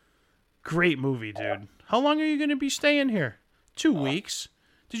 Great movie, dude. How long are you going to be staying here? 2 weeks.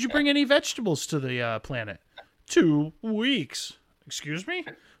 Did you bring any vegetables to the planet? 2 weeks. Excuse me?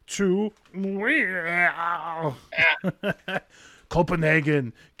 2 weeks.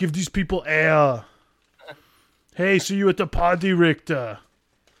 Copenhagen, give these people air. Hey, see you at the party, Richter.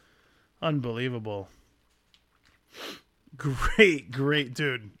 Unbelievable. Great,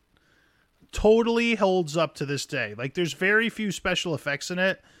 dude. Totally holds up to this day. Like, there's very few special effects in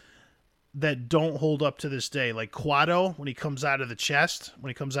it that don't hold up to this day. Like Quado, when he comes out of the chest, when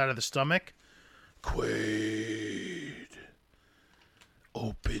he comes out of the stomach. Quaid,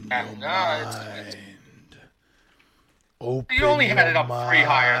 open your mind. Open you only had it up mind. 3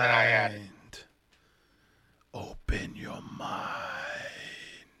 higher than I had it. Open your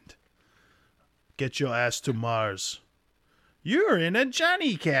mind. Get your ass to Mars. You're in a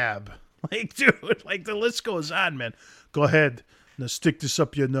Johnny cab. Like, dude, like, the list goes on, man. Go ahead. Now stick this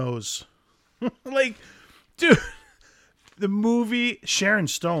up your nose. Like, dude, the movie, Sharon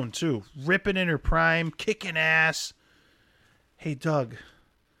Stone, too. Ripping in her prime, kicking ass. Hey, Doug,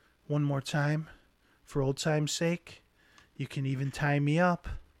 one more time, for old time's sake. You can even tie me up.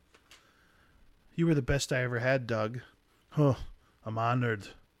 You were the best I ever had, Doug. Huh, I'm honored.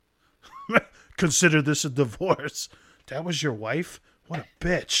 Consider this a divorce. That was your wife? What a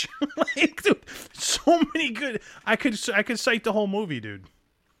bitch. Like, dude, so many good. I could cite the whole movie, dude.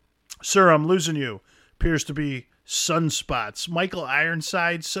 Sir, I'm losing you. Appears to be sunspots. Michael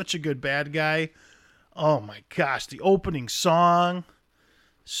Ironside, such a good bad guy. Oh my gosh, the opening song,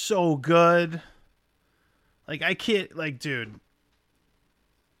 so good. Like, I can't, like, dude,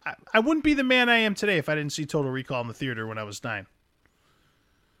 I wouldn't be the man I am today if I didn't see Total Recall in the theater when I was 9.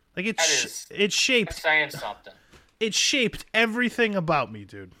 Like, it shaped. That's saying something. It shaped everything about me,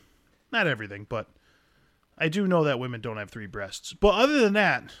 dude. Not everything, but I do know that women don't have 3 breasts. But other than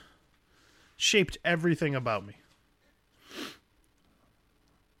that, shaped everything about me.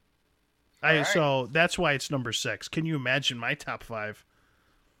 Right. So that's why it's number 6. Can you imagine my top 5?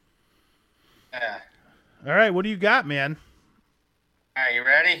 Yeah. All right, what do you got, man? All right, you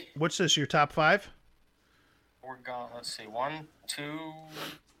ready? What's this, your top 5? We're going, let's see, 1, 2,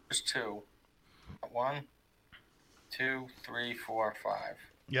 there's 2. 1, 2, 3, 4, 5.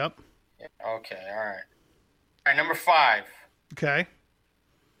 Yep. Yeah, okay, all right. All right, number 5. Okay.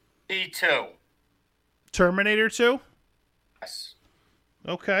 T2. Terminator 2? Yes.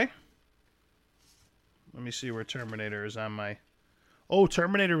 Okay. Let me see where Terminator is on my... Oh,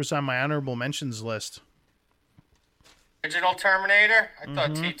 Terminator was on my honorable mentions list. Original Terminator? I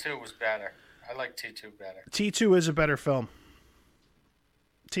thought T2 was better. I like T2 better. T2 is a better film.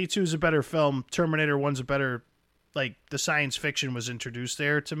 T2 is a better film. Terminator 1's a better... Like, the science fiction was introduced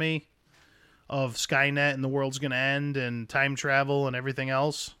there to me. Of Skynet and the world's going to end and time travel and everything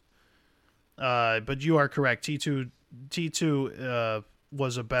else. But you are correct. T2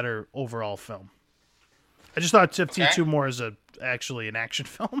 was a better overall film. I just thought T2 more as actually an action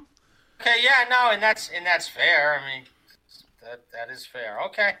film. Okay, yeah, no, and that's fair. I mean, that is fair.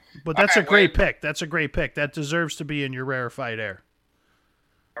 Okay. But that's a great pick. That's a great pick. That deserves to be in your rarefied air.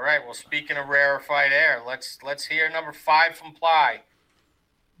 All right. Well, speaking of rarefied air, let's hear number 5 from Ply.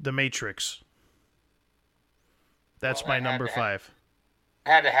 The Matrix. That's my number 5.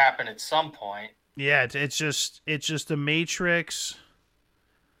 Had to happen at some point. Yeah, it's just The Matrix.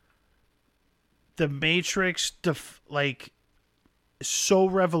 The Matrix, like, so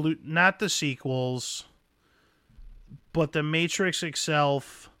not the sequels, but the Matrix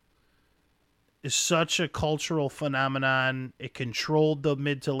itself is such a cultural phenomenon. It controlled the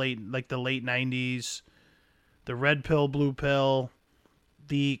mid to late, like the late 90s, the red pill, blue pill,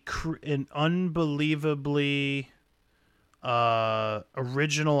 an unbelievably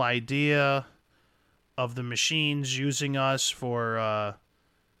original idea of the machines using us for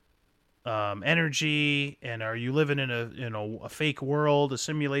energy, and are you living in a fake world, a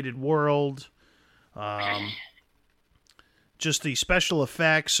simulated world? Just the special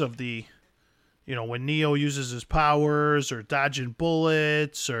effects of the, when Neo uses his powers or dodging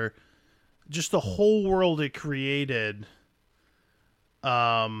bullets, or just the whole world it created.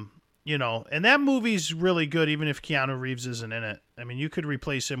 And that movie's really good, even if Keanu Reeves isn't in it. I mean, you could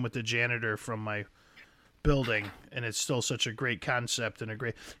replace him with the janitor from my building, and it's still such a great concept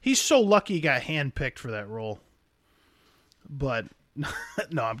and he's so lucky he got handpicked for that role. But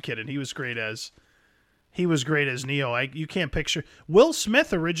no, I'm kidding. He was great as Neo. You can't picture. Will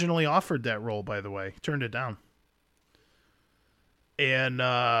Smith originally offered that role, by the way. Turned it down. And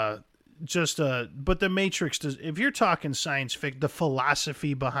but the Matrix does. If you're talking science fiction, the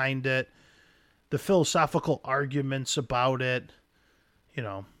philosophy behind it, the philosophical arguments about it,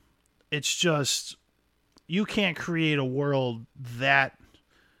 it's just, you can't create a world that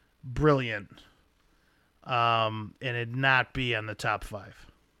brilliant and it not be on the top 5.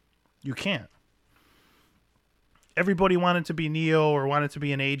 You can't. Everybody wanted to be Neo or wanted to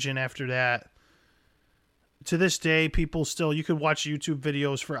be an agent after that. To this day, people still, you could watch YouTube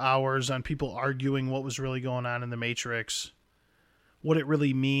videos for hours on people arguing what was really going on in the Matrix, what it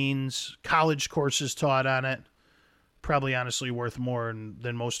really means, college courses taught on it. Probably honestly worth more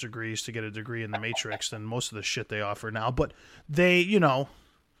than most degrees to get a degree in the Matrix than most of the shit they offer now. But they, yeah,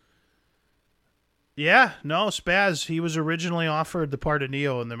 no, Spaz, he was originally offered the part of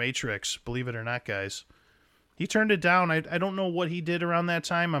Neo in the Matrix, believe it or not, guys. He turned it down. I don't know what he did around that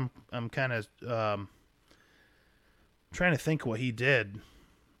time. I'm kind of trying to think what he did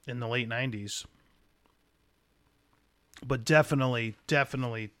in the late 90s. But definitely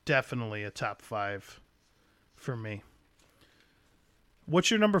a top 5 for me.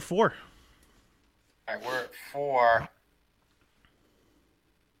 What's your number 4? All right, we're at 4.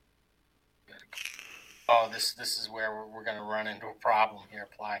 Oh, this is where we're going to run into a problem here,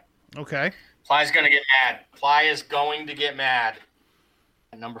 Ply. Okay. Ply's going to get mad. Ply is going to get mad.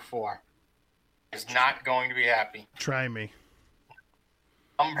 At number 4. Is not going to be happy. Try me.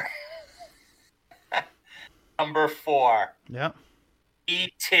 Number 4. Yep.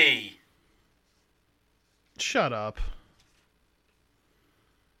 E.T. Shut up.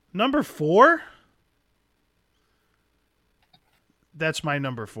 Number 4? That's my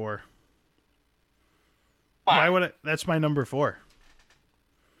number 4. Why would I? That's my number 4.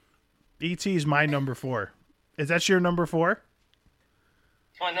 E.T. is my number 4. Is that your number 4?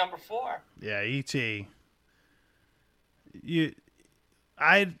 It's my number 4. Yeah, E.T.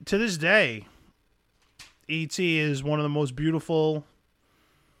 To this day, E.T. is one of the most beautiful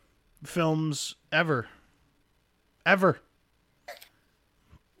films ever. Ever.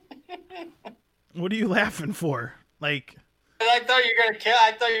 What are you laughing for? Like, I thought you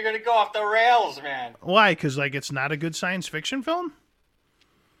were gonna go off the rails, man. Why? Because it's not a good science fiction film.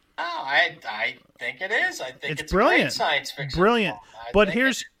 No, I think it is. I think it's brilliant. A great science fiction. Brilliant. Film. But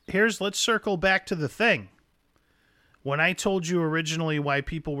here's let's circle back to The Thing. When I told you originally why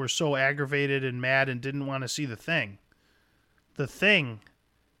people were so aggravated and mad and didn't want to see The Thing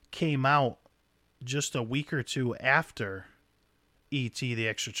came out just a week or two after E.T. the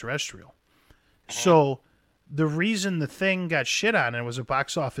Extraterrestrial. So the reason The Thing got shit on and was a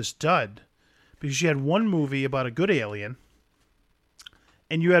box office dud, because you had one movie about a good alien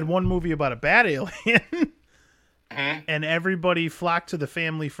and you had one movie about a bad alien and everybody flocked to the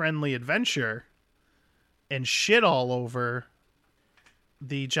family-friendly adventure and shit all over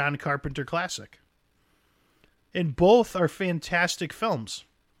the John Carpenter classic. And both are fantastic films.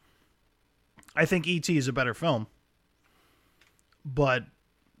 I think E.T. is a better film. But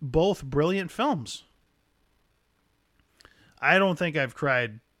both brilliant films. I don't think I've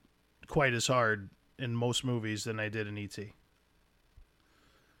cried quite as hard in most movies than I did in E.T.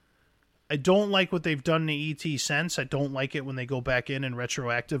 I don't like what they've done to E.T. since. I don't like it when they go back in and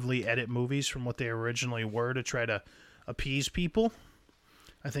retroactively edit movies from what they originally were to try to appease people.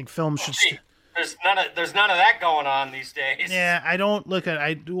 I think films should... There's none of that going on these days. Yeah, I don't look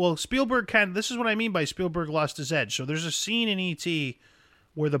at... Spielberg this is what I mean by Spielberg lost his edge. So there's a scene in E.T.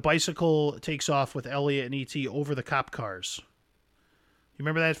 where the bicycle takes off with Elliot and E.T. over the cop cars. You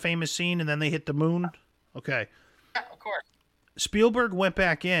remember that famous scene, and then they hit the moon? Okay. Yeah, of course. Spielberg went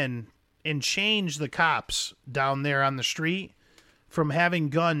back in and changed the cops down there on the street from having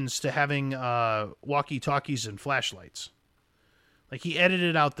guns to having walkie-talkies and flashlights. Like, he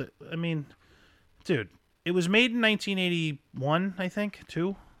edited out dude, it was made in 1981, I think,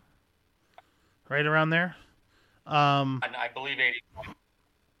 too. Right around there. I believe 81.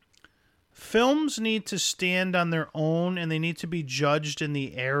 Films need to stand on their own, and they need to be judged in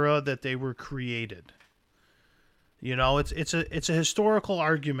the era that they were created. You know, it's a historical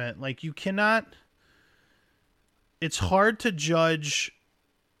argument. Like, you cannot. It's hard to judge.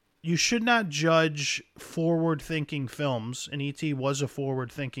 You should not judge forward-thinking films, and E.T. was a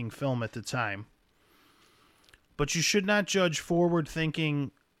forward-thinking film at the time. But you should not judge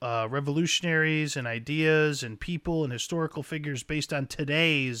forward-thinking revolutionaries and ideas and people and historical figures based on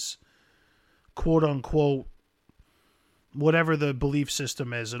today's quote-unquote whatever the belief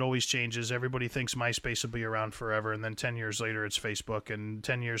system is. It always changes. Everybody thinks MySpace will be around forever, and then 10 years later it's Facebook, and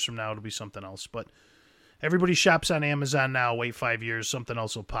 10 years from now it'll be something else. But everybody shops on Amazon now. Wait 5 years, something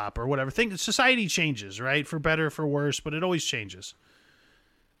else will pop or whatever. Society changes, right? For better, for worse, but it always changes.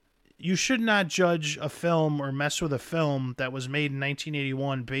 You should not judge a film or mess with a film that was made in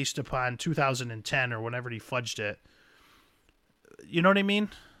 1981 based upon 2010 or whenever he fudged it. You know what I mean?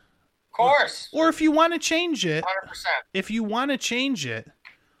 Of course. Or if you want to change it, 100%.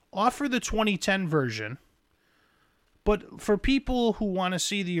 Offer the 2010 version. But for people who want to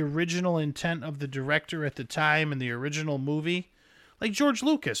see the original intent of the director at the time and the original movie, like George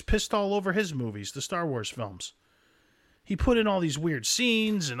Lucas pissed all over his movies, the Star Wars films. He put in all these weird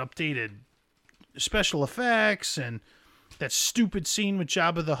scenes and updated special effects, and that stupid scene with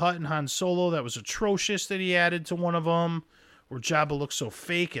Jabba the Hutt and Han Solo that was atrocious that he added to one of them, where Jabba looks so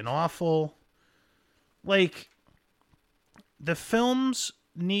fake and awful. Like, the films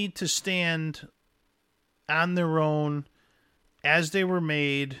need to stand on their own as they were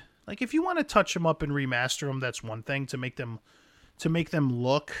made. Like, if you want to touch them up and remaster them, that's one thing. To make them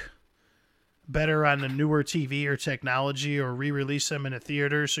look better on a newer TV or technology, or re-release them in a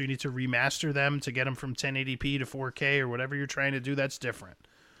theater, so you need to remaster them to get them from 1080p to 4K or whatever you're trying to do, that's different.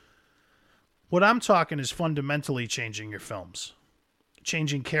 What I'm talking is fundamentally changing your films.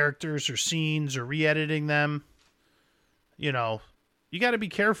 Changing characters or scenes or re-editing them. You know, you got to be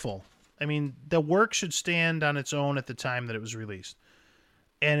careful. I mean, the work should stand on its own at the time that it was released.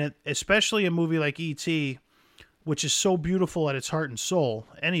 And especially a movie like E.T., which is so beautiful at its heart and soul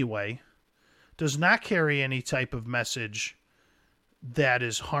anyway, does not carry any type of message that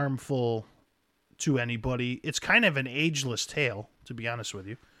is harmful to anybody. It's kind of an ageless tale, to be honest with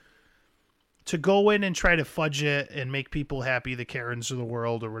you. To go in and try to fudge it and make people happy, the Karens of the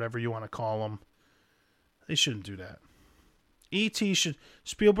world, or whatever you want to call them, they shouldn't do that.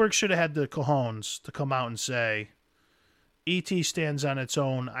 Spielberg should have had the cojones to come out and say, E.T. stands on its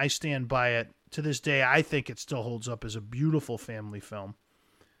own. I stand by it. To this day, I think it still holds up as a beautiful family film.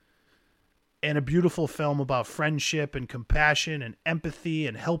 And a beautiful film about friendship and compassion and empathy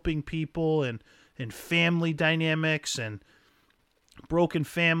and helping people and family dynamics and broken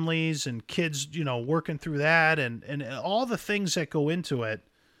families and kids, you know, working through that and all the things that go into it.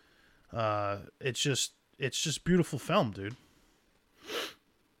 It's just beautiful film, dude.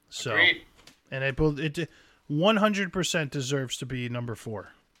 So, Agreed. and it 100% deserves to be number 4.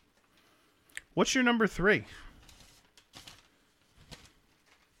 What's your number 3?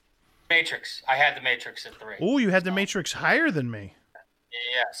 Matrix. I had the Matrix at 3. Oh, you had the Matrix higher than me.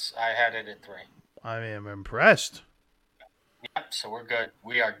 Yes, I had it at 3. I am impressed. Yep, so we're good.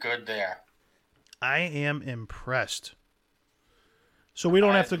 We are good there. I am impressed. So we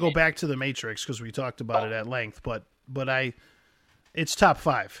don't have to go back to the Matrix because we talked about it at length, but it's top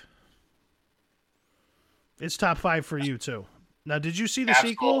 5. It's top 5 for you too. Now, did you see the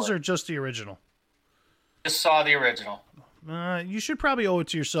sequels or just the original? Just saw the original. You should probably owe it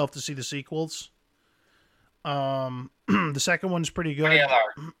to yourself to see the sequels. The second one's pretty good.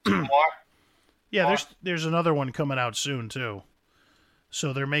 Yeah, there's another one coming out soon too.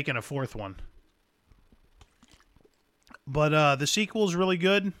 So they're making a 4th one. But the sequel's really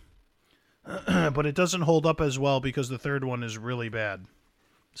good. But it doesn't hold up as well because the 3rd one is really bad.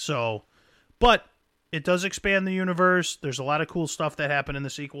 So, but it does expand the universe. There's a lot of cool stuff that happened in the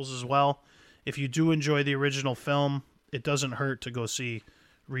sequels as well. If you do enjoy the original film, it doesn't hurt to go see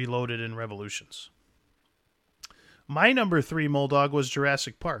Reloaded and Revolutions. My number 3, Moldog, was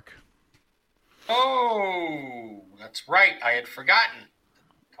Jurassic Park. Oh, that's right. I had forgotten.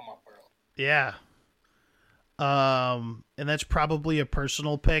 Come up early. Yeah. And that's probably a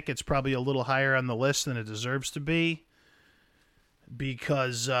personal pick. It's probably a little higher on the list than it deserves to be.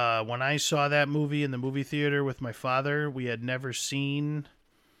 because when I saw that movie in the movie theater with my father, we had never seen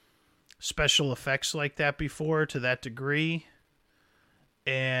special effects like that before to that degree.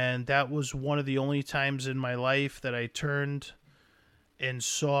 And that was one of the only times in my life that I turned and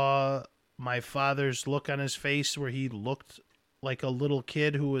saw my father's look on his face where he looked like a little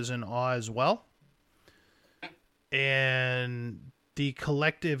kid who was in awe as well. And the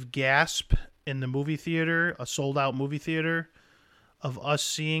collective gasp in the movie theater, a sold-out movie theater, of us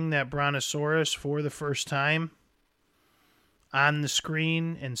seeing that Brontosaurus for the first time on the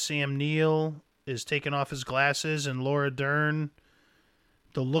screen, and Sam Neill is taking off his glasses, and Laura Dern,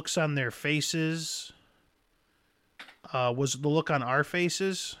 the looks on their faces was the look on our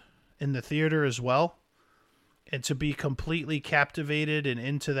faces in the theater as well. And to be completely captivated and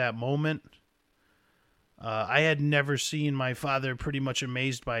into that moment, I had never seen my father pretty much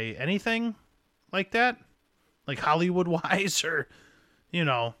amazed by anything like that, like Hollywood-wise, or, you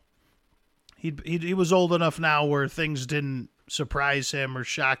know, he was old enough now where things didn't surprise him or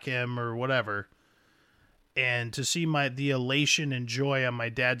shock him or whatever. And to see the elation and joy on my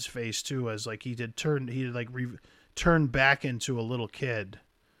dad's face too, as like he turned back into a little kid,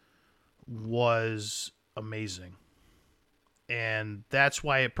 was amazing. And that's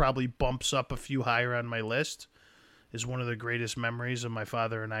why it probably bumps up a few higher on my list. Is one of the greatest memories of my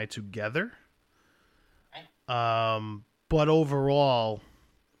father and I together. But overall,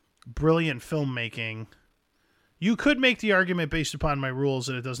 brilliant filmmaking. You could make the argument based upon my rules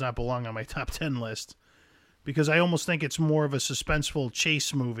that it does not belong on my top 10 list, because I almost think it's more of a suspenseful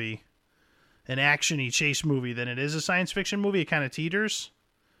chase movie, an action-y chase movie, than it is a science fiction movie. It kind of teeters.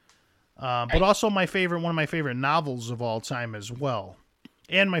 But also one of my favorite novels of all time as well.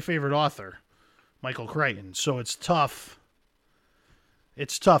 And my favorite author, Michael Crichton. So it's tough.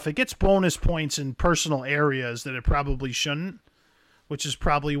 It's tough. It gets bonus points in personal areas that it probably shouldn't, which is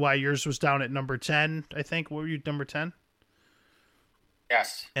probably why yours was down at number 10, I think. What were you, number 10?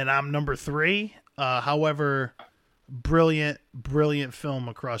 Yes. And I'm number 3. However, brilliant film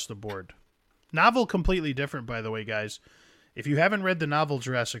across the board. Novel completely different, by the way, guys. If you haven't read the novel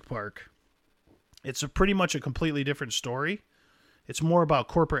Jurassic Park, it's pretty much a completely different story. It's more about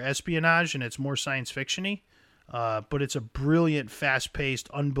corporate espionage, and it's more science fiction-y. But it's a brilliant, fast-paced,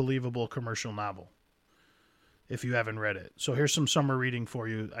 unbelievable commercial novel, if you haven't read it. So here's some summer reading for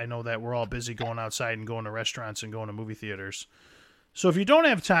you. I know that we're all busy going outside and going to restaurants and going to movie theaters. So if you don't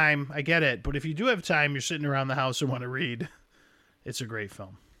have time, I get it. But if you do have time, you're sitting around the house and want to read, it's a great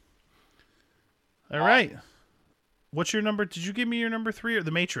film. All right. What's your number? Did you give me your number 3 or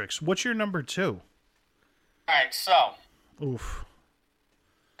The Matrix? What's your number 2? All right, so. Oof.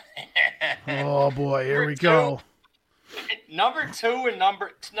 Oh boy, here we go. Number 2 and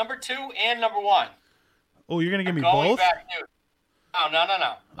number 1. Oh, you're gonna give me both?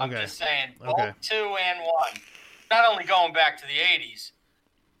 No. I'm just saying both 2 and 1. Not only going back to the 80s,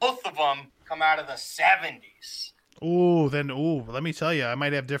 both of them come out of the 70s. Let me tell you, I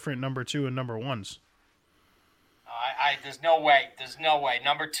might have different number 2 and number 1s. There's no way.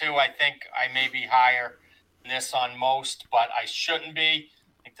 Number 2, I think I may be higher than this on most, but I shouldn't be.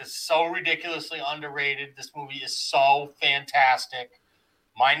 I think this is so ridiculously underrated. This movie is so fantastic.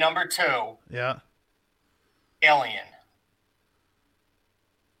 My number 2. Yeah. Alien.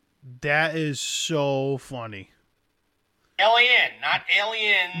 That is so funny. Alien, not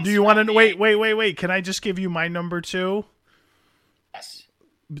aliens. Do you want to wait? Can I just give you my number 2? Yes.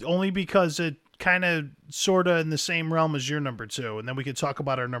 Only because it kind of sort of in the same realm as your number 2, and then we could talk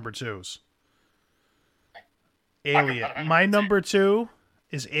about our number 2s. Alien. My number 2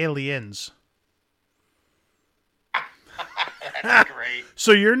 is Aliens. That's great.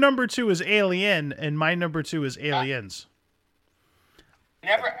 So your number 2 is Alien, and my number 2 is Aliens.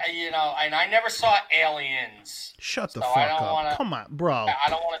 And I never saw Aliens. Shut the fuck up. Come on, bro. I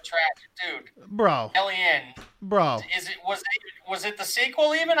don't want to trash it, dude. Bro. Alien. Bro. Was it the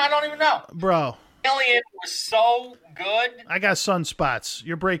sequel even? I don't even know. Bro. Alien was so good. I got sunspots.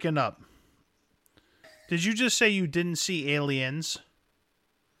 You're breaking up. Did you just say you didn't see Aliens?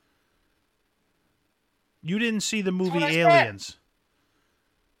 You didn't see the movie Aliens.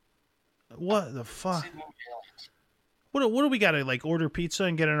 What the fuck? What do we gotta like order pizza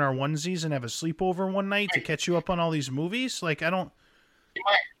and get in our onesies and have a sleepover one night to catch you up on all these movies? Like I don't.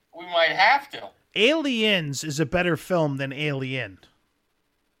 We might have to. Aliens is a better film than Alien.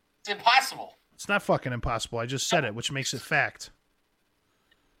 It's impossible. It's not fucking impossible. I just said it, which makes it fact.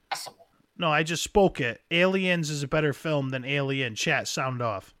 Impossible. No, I just spoke it. Aliens is a better film than Alien. Chat, sound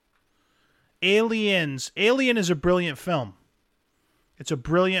off. Alien is a brilliant film. It's a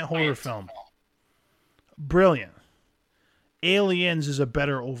brilliant horror film. Brilliant. Aliens is a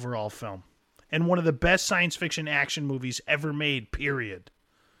better overall film. And one of the best science fiction action movies ever made, period.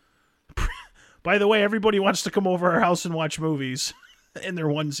 By the way, everybody wants to come over our house and watch movies in their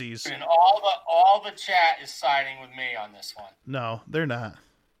onesies. And all the chat is siding with me on this one. No, they're not.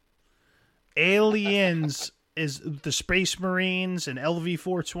 Aliens is the Space Marines and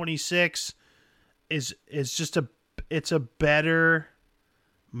LV-426 is just it's a better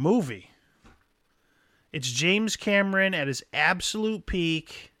movie. It's James Cameron at his absolute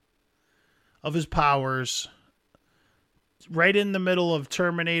peak of his powers, right in the middle of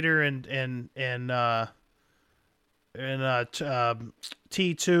Terminator and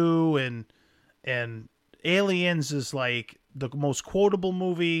T2 and Aliens is like the most quotable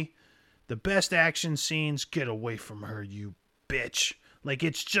movie, the best action scenes. Get away from her, you bitch. Like,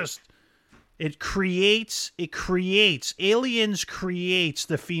 it's just, Aliens creates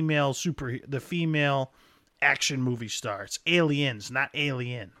the female action movie star. It's Aliens, not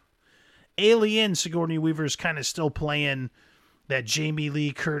Alien. Alien, Sigourney Weaver's kind of still playing that Jamie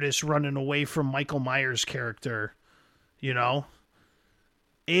Lee Curtis running away from Michael Myers character, you know?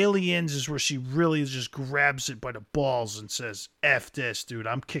 Aliens is where she really just grabs it by the balls and says, F this, dude,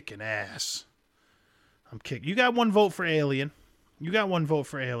 I'm kicking ass. You got one vote for Alien.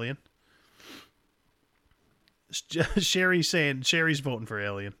 Sherry's saying Sherry's voting for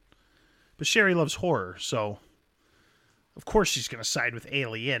Alien. But Sherry loves horror, so of course she's going to side with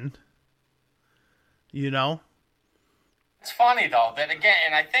Alien. You know? It's funny, though, that again,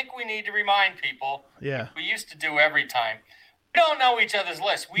 and I think we need to remind people, yeah, we used to do every time, we don't know each other's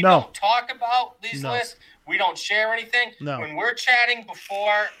lists. We don't talk about these lists. We don't share anything. No. When we're chatting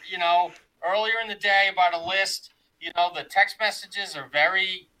before, earlier in the day about a list, the text messages are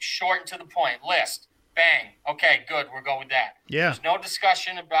very short and to the point. List. Bang. Okay, good. We'll go with that. Yeah. There's no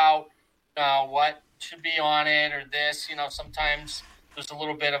discussion about what should be on it or this. Sometimes there's a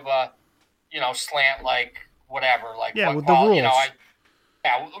little bit of a, slant, like whatever. Like, yeah, with the rules.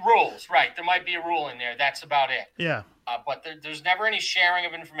 Rules, right. There might be a rule in there. That's about it. Yeah. But there's never any sharing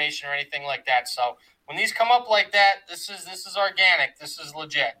of information or anything like that. So when these come up like that, this is organic. This is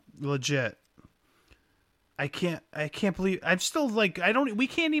legit. Legit. I can't believe I'm still like we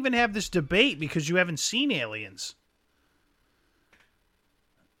can't even have this debate because you haven't seen Aliens.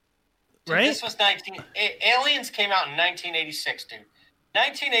 Right? This was Aliens came out in 1986, dude.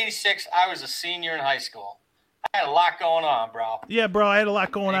 1986, I was a senior in high school. I had a lot going on, bro. Yeah, bro, I had a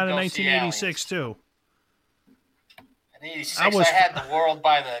lot going on in 1986 too. In 86, I had the world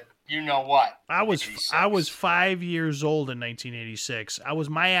by the you-know-what. I was 5 years old in 1986.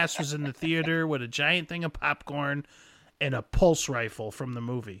 My ass was in the theater with a giant thing of popcorn and a pulse rifle from the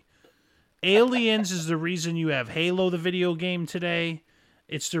movie. Aliens is the reason you have Halo, the video game, today.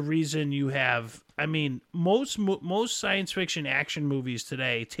 It's the reason you have... most science fiction action movies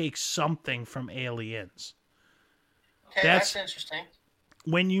today take something from Aliens. Okay, that's interesting.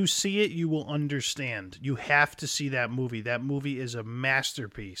 When you see it, you will understand. You have to see that movie. That movie is a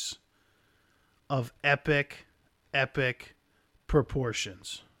masterpiece of epic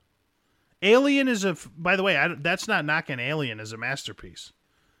proportions. Alien is by the way, that's not knocking Alien as a masterpiece.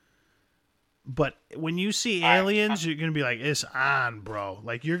 But when you see Aliens, you're going to be like, it's on, bro.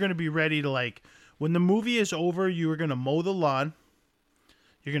 Like, you're going to be ready to, like, when the movie is over, you are going to mow the lawn.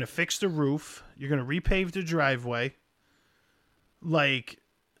 You're going to fix the roof. You're going to repave the driveway. Like,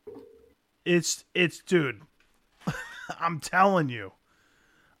 it's dude, I'm telling you,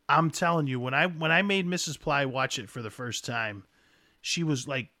 when I made Mrs. Ply watch it for the first time, she was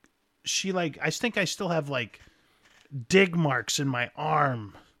like, I think I still have like dig marks in my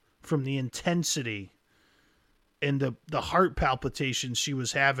arm from the intensity and the heart palpitations she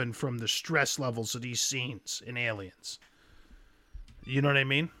was having from the stress levels of these scenes in Aliens. You know what I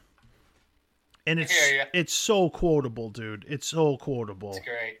mean? And it's so quotable, dude. It's so quotable. It's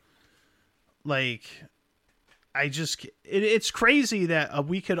great. Like, it's crazy that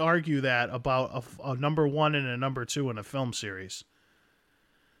we could argue that about a number one and a number two in a film series.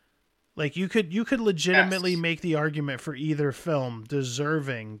 Like, you could legitimately make the argument for either film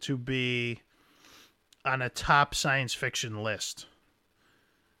deserving to be on a top science fiction list.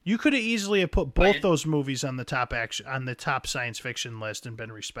 You could have easily have put both those movies on the top science fiction list and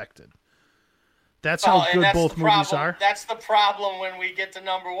been respected. That's how good both movies are. That's the problem when we get to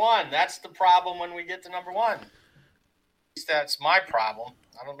number one. That's my problem.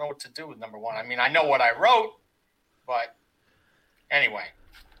 I don't know what to do with number one. I know what I wrote, but anyway.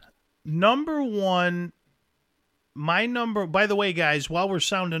 Number one, by the way, guys, while we're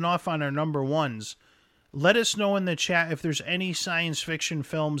sounding off on our number ones, Let us know in the chat if there's any science fiction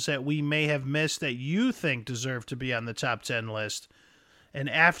films that we may have missed that you think deserve to be on the top 10 list. And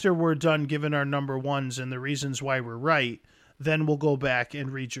after we're done giving our number ones and the reasons why we're right, then we'll go back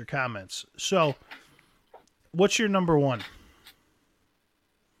and read your comments. So, what's your number one?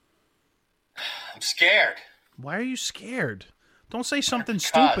 I'm scared. Why are you scared? Don't say something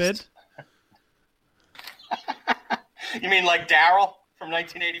stupid. You mean like Daryl from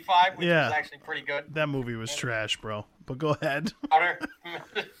 1985, which was actually pretty good? That movie was trash, bro. But go ahead. Powder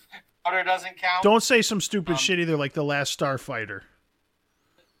doesn't count? Don't say some stupid shit either, like The Last Starfighter.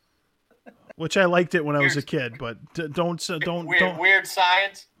 Which I liked it when I was a kid, but don't. Weird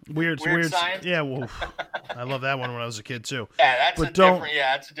Science? Weird Science? Yeah, well, I love that one when I was a kid, too. Yeah, that's a different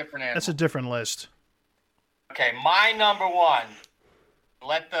animal. That's a different list. Okay, my number one.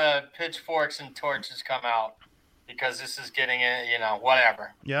 Let the pitchforks and torches come out, because this is getting it,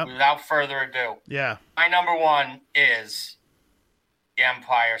 whatever. Yeah. Without further ado. Yeah. My number one is The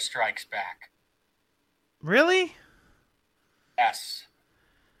Empire Strikes Back. Really? Yes.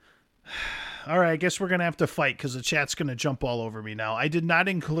 All right, I guess we're going to have to fight because the chat's going to jump all over me now. I did not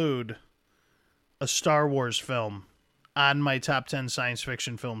include a Star Wars film on my top 10 science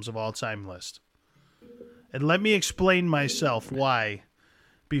fiction films of all time list. And let me explain myself why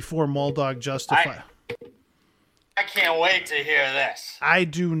before Moldog justify. I can't wait to hear this. I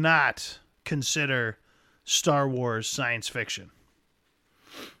do not consider Star Wars science fiction.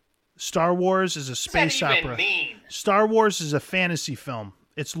 Star Wars is a space opera. Star Wars is a fantasy film.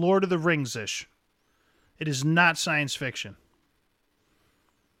 It's Lord of the Rings-ish. It is not science fiction.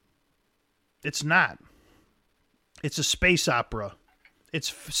 It's not. It's a space opera. It's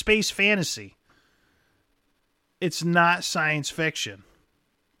space fantasy. It's not science fiction.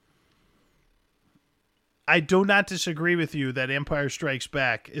 I do not disagree with you that Empire Strikes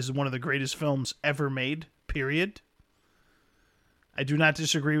Back is one of the greatest films ever made, period. I do not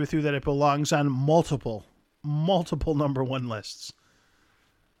disagree with you that it belongs on multiple number one lists.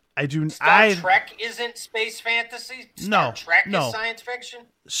 Star Trek isn't space fantasy? Star Trek is science fiction?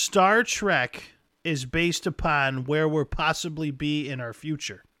 Star Trek is based upon where we'll possibly be in our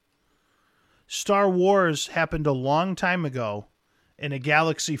future. Star Wars happened a long time ago in a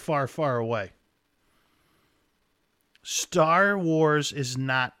galaxy far, far away. Star Wars is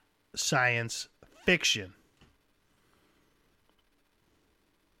not science fiction.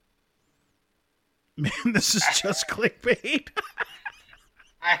 Man, this is just clickbait.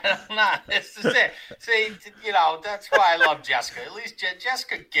 I'm not. This is it. See, that's why I love Jessica. At least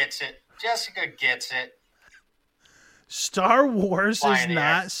Jessica gets it. Jessica gets it. Star Wars is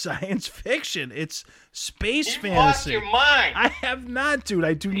not science fiction. It's space fantasy. You've lost your mind. I have not, dude.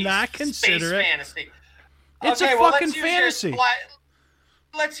 I do not consider it. Fantasy. It's a fucking fantasy.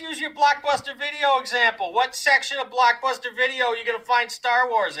 Let's use your Blockbuster Video example. What section of Blockbuster Video are you going to find Star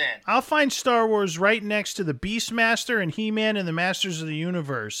Wars in? I'll find Star Wars right next to the Beastmaster and He-Man and the Masters of the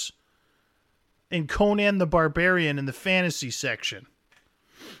Universe. And Conan the Barbarian in the fantasy section.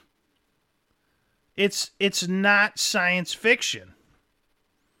 It's not science fiction.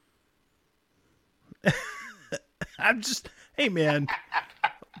 Hey man,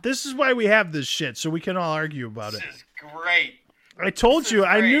 this is why we have this shit, so we can all argue about it. This is great. I told you,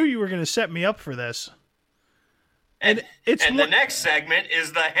 I knew you were going to set me up for this. And the next segment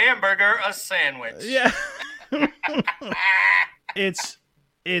is the hamburger a sandwich. Yeah.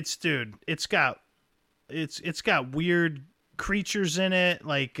 Dude, it's got weird creatures in it,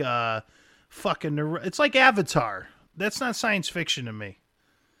 like it's like Avatar. That's not science fiction to me.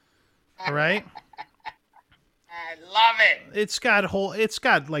 All right? I love it. It's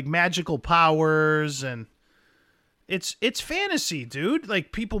got like magical powers and it's fantasy, dude.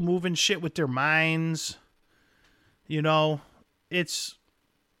 Like people moving shit with their minds. It's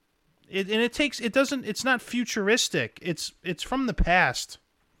not futuristic. It's from the past.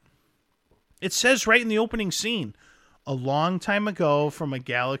 It says right in the opening scene, a long time ago from a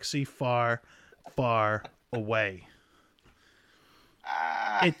galaxy far, far away.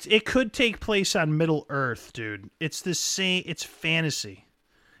 It could take place on Middle Earth, dude. It's the same. It's fantasy.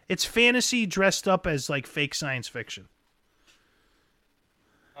 It's fantasy dressed up as like fake science fiction.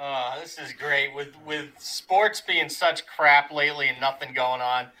 This is great. With sports being such crap lately and nothing going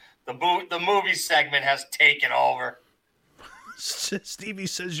on, the movie segment has taken over. Stevie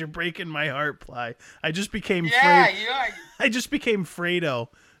says you're breaking my heart, Ply. I just became I just became Fredo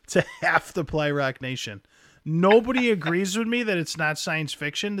to half the Ply Rock Nation. Nobody agrees with me that it's not science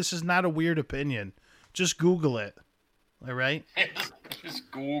fiction. This is not a weird opinion. Just Google it. All right?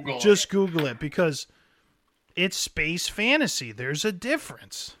 Just Google it because it's space fantasy. There's a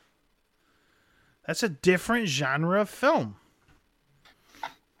difference. That's a different genre of film.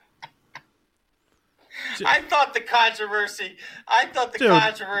 I thought the controversy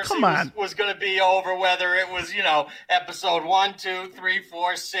was going to be over whether it was, episode 1, 2, 3,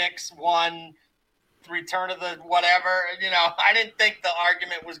 4, 6, 1, Return of the whatever. I didn't think the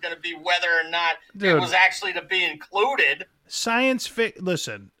argument was going to be whether or not it was actually to be included.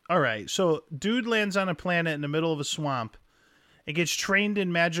 Listen, all right. So, dude lands on a planet in the middle of a swamp and gets trained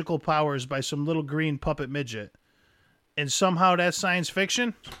in magical powers by some little green puppet midget. And somehow that's science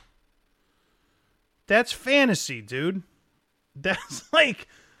fiction? That's fantasy, dude. That's like,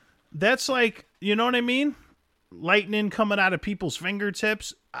 you know what I mean? Lightning coming out of people's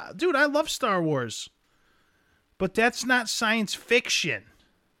fingertips. Dude, I love Star Wars. But that's not science fiction.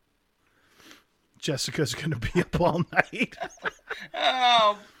 Jessica's going to be up all night.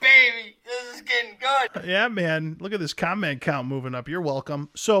 Oh, baby. This is getting good. Yeah, man. Look at this comment count moving up. You're welcome.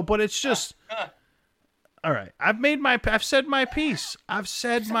 So, but it's just... All right. I've said my piece. That's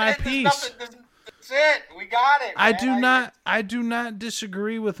it. We got it. Man. I do not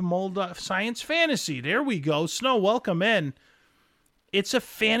disagree with Molda science fantasy. There we go. Snow, welcome in. It's a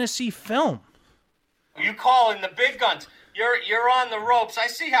fantasy film. You call in the big guns. You're on the ropes. I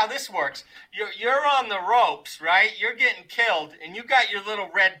see how this works. You're on the ropes, right? You're getting killed, and you got your little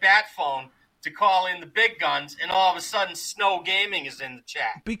red bat phone to call in the big guns, and all of a sudden, Snow Gaming is in the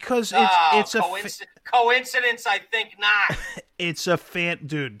chat. Because it's a coincidence. I think not. It's a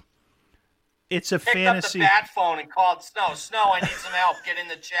dude. It's a Picked fantasy. Up the bat phone and called Snow. Snow, I need some help. Get in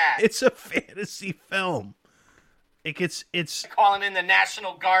the chat. It's a fantasy film. It's calling in the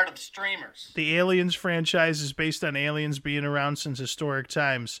National Guard of streamers. The Aliens franchise is based on aliens being around since historic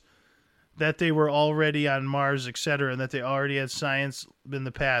times, that they were already on Mars, etc., and that they already had science in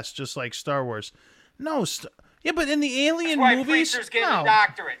the past, just like Star Wars. No, yeah, but in the alien movies, movies, Preacher's getting a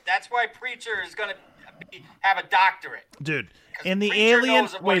doctorate. That's why Preacher is going to have a doctorate, dude. In the alien,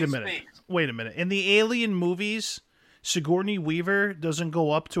 wait a minute. In the alien movies, Sigourney Weaver doesn't go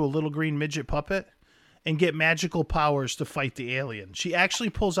up to a little green midget puppet and get magical powers to fight the alien. She actually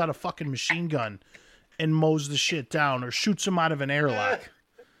pulls out a fucking machine gun and mows the shit down or shoots him out of an airlock.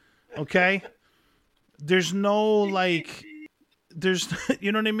 Okay? There's no, you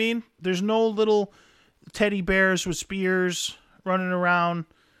know what I mean? There's no little teddy bears with spears running around.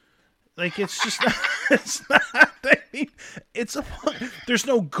 Like, it's just not, it's not, I mean, there's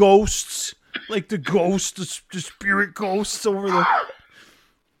no ghosts. Like the spirit ghosts over the...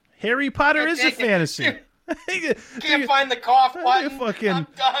 Harry Potter is a fantasy. Can't find the cough button. Fucking I'm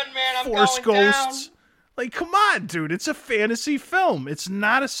done, man. I'm Force going ghosts. Down. Like, come on, dude. It's a fantasy film. It's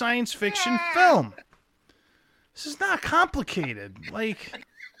not a science fiction film. This is not complicated. Like,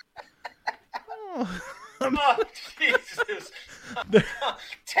 oh Jesus.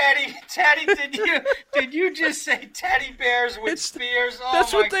 Teddy, did you just say teddy bears with spears? Oh,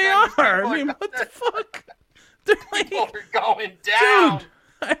 that's what they are. I mean, what the fuck? They're like, we're going down. Dude,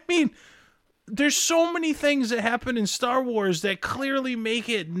 I mean, there's so many things that happen in Star Wars that clearly make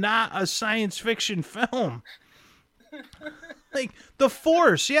it not a science fiction film. Like, the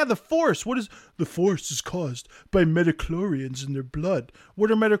Force. Yeah, the Force. What is... The Force is caused by midichlorians in their blood. What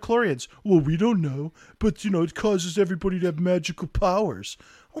are midichlorians? Well, we don't know. But, it causes everybody to have magical powers.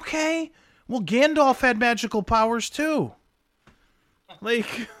 Okay. Well, Gandalf had magical powers, too.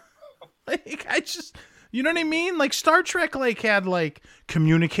 Like, I just... You know what I mean? Like, Star Trek, had,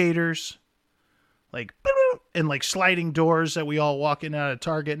 communicators. And, sliding doors that we all walk in and out of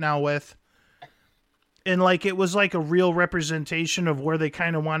Target now with. And, it was, a real representation of where they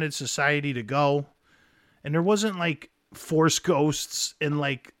kind of wanted society to go. And there wasn't, Force ghosts and,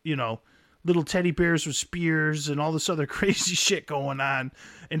 little teddy bears with spears and all this other crazy shit going on.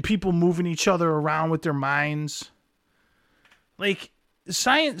 And people moving each other around with their minds.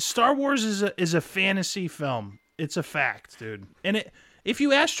 Star Wars is a fantasy film. It's a fact, dude. And if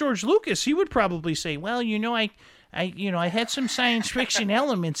you ask George Lucas, he would probably say, "Well, I had some science fiction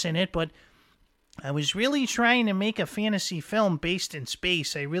elements in it, but I was really trying to make a fantasy film based in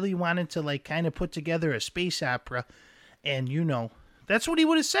space. I really wanted to kind of put together a space opera, and that's what he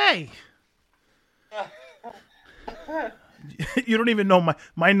would say." You don't even know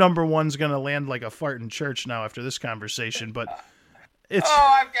my number one's gonna land like a fart in church now after this conversation, but. We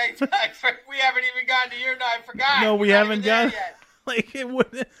haven't even gotten to your. No, I forgot. No, we haven't got. It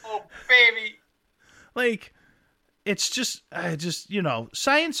wouldn't. Oh, baby. It's just,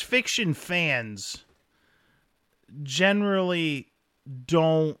 science fiction fans generally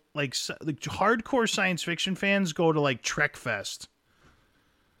don't hardcore science fiction fans go to Trek Fest.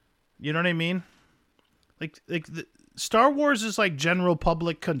 You know what I mean? Star Wars is like general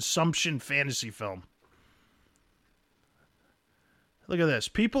public consumption fantasy film. Look at this.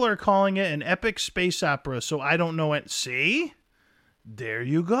 People are calling it an epic space opera, so I don't know it. See? There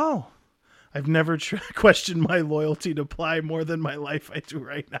you go. I've never questioned my loyalty to Ply more than my life I do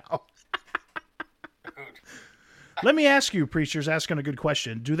right now. Let me ask you, Preacher's asking a good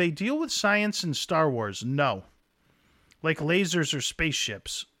question. Do they deal with science in Star Wars? No. Like lasers or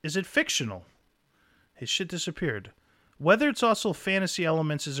spaceships. Is it fictional? His shit disappeared. Whether it's also fantasy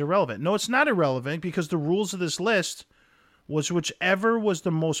elements is irrelevant. No, it's not irrelevant because the rules of this list was whichever was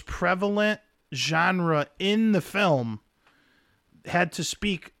the most prevalent genre in the film had to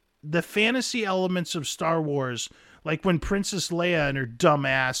speak the fantasy elements of Star Wars, like when Princess Leia and her dumb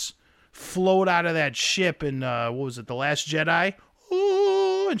ass float out of that ship in, what was it, The Last Jedi?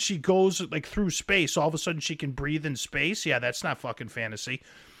 Ooh, and she goes like through space. All of a sudden she can breathe in space. Yeah, that's not fucking fantasy.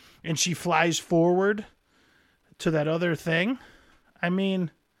 And she flies forward to that other thing. I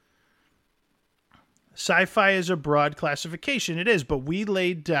mean, sci-fi is a broad classification. It is, but we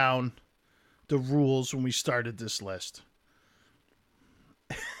laid down the rules when we started this list.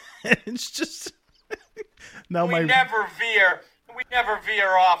 It's just now we never veer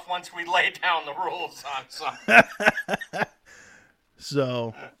off once we lay down the rules on something.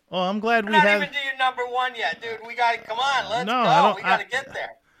 So, I'm glad We're not even to your number one yet, dude. We got to come on. Let's go. We got to get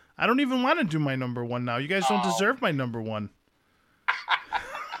there. I don't even want to do my number one now. You guys don't deserve my number one.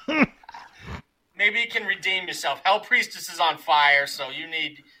 Maybe you can redeem yourself. Hell Priestess is on fire, so you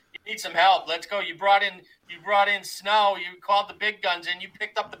need some help. Let's go. You brought in Snow. You called the big guns in. You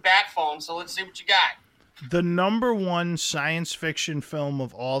picked up the bat phone. So let's see what you got. The number one science fiction film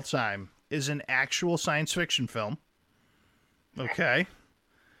of all time is an actual science fiction film. Okay.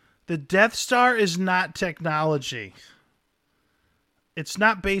 The Death Star is not technology. It's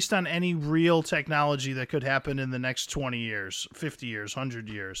not based on any real technology that could happen in the next 20 years, 50 years, 100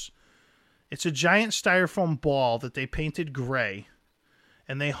 years. It's a giant styrofoam ball that they painted gray,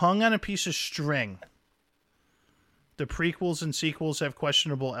 and they hung on a piece of string. The prequels and sequels have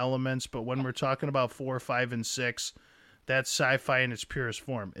questionable elements, but when we're talking about 4, 5, and 6, that's sci-fi in its purest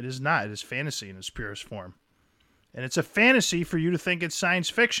form. It is not. It is fantasy in its purest form. And it's a fantasy for you to think it's science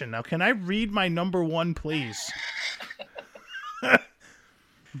fiction. Now, can I read my number one, please?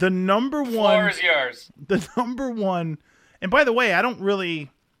 The number one... Floor is yours. The number one... And by the way, I don't really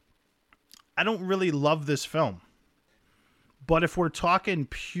love this film. But if we're talking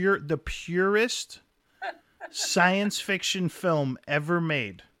the purest science fiction film ever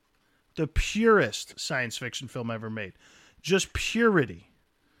made, the purest science fiction film ever made, just purity,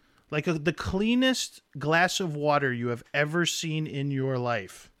 like the cleanest glass of water you have ever seen in your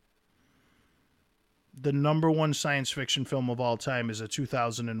life, the number one science fiction film of all time is a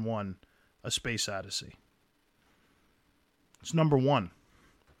 2001 A Space Odyssey. It's number one.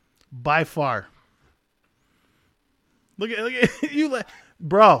 By far. Look at you,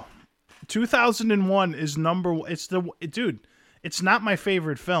 bro. 2001 is number one. It's not my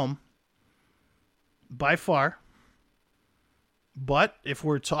favorite film by far. But if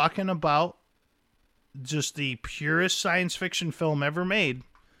we're talking about just the purest science fiction film ever made,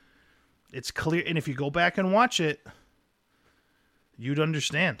 it's clear. And if you go back and watch it, you'd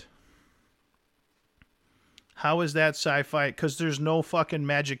understand. How is that sci-fi? Because there's no fucking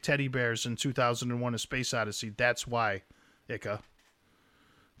magic teddy bears in 2001 A Space Odyssey. That's why, Ika.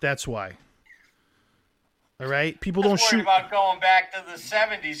 That's why. All right? People don't shoot about going back to the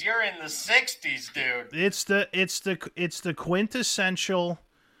 70s. You're in the 60s, dude. It's the quintessential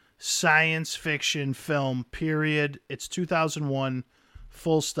science fiction film, period. It's 2001,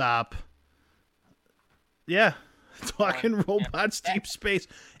 full stop. Yeah. Talking robots, deep space,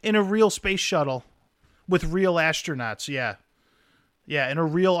 in a real space shuttle. With real astronauts, yeah. Yeah, and a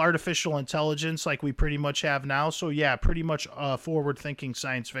real artificial intelligence like we pretty much have now. So, yeah, pretty much forward-thinking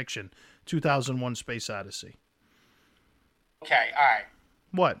science fiction. 2001 Space Odyssey. Okay, all right.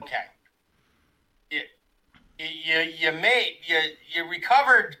 What? Okay. You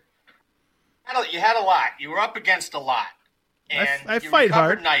recovered. You had a lot. You were up against a lot. And I fight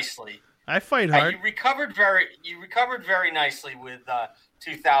hard. Nicely. I fight hard. You recovered very nicely with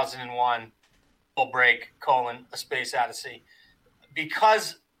 2001 Break, A Space Odyssey,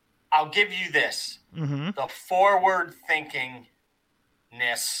 because I'll give you this, the forward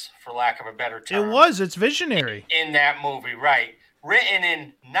thinkingness, for lack of a better term. It's visionary. In that movie, right. Written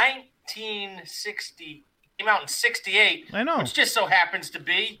in 1960, came out in 68. I know. Which just so happens to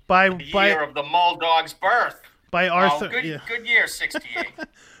be the year of the Moldog's birth. By Arthur. Good year, 68.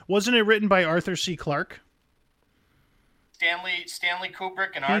 Wasn't it written by Arthur C. Clarke? Stanley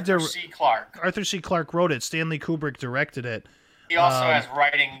Kubrick and He Arthur dir- C. Clarke. Arthur C. Clarke wrote it. Stanley Kubrick directed it. He also has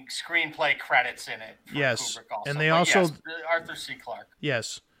writing screenplay credits in it. Yes, Kubrick also. and they But also yes, Arthur C. Clarke.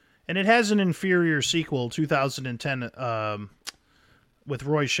 Yes, and it has an inferior sequel, 2010, with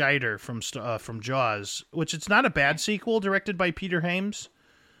Roy Scheider from Jaws, which it's not a bad sequel, directed by Peter Hames,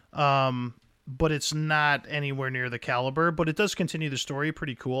 but it's not anywhere near the caliber. But it does continue the story,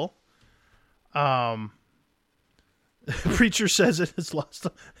 pretty cool. Preacher says it has lost.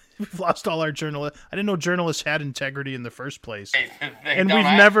 We've lost all our journalists. I didn't know journalists had integrity in the first place, and we've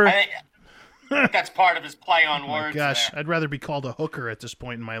never. I think that's part of his play on words. Gosh, there. I'd rather be called a hooker at this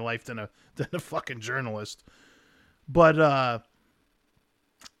point in my life than a fucking journalist. But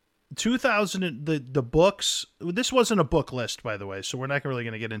 2000 the books. This wasn't a book list, by the way, so we're not really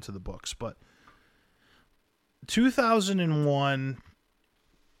going to get into the books. But 2001.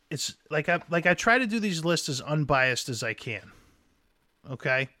 It's like I try to do these lists as unbiased as I can.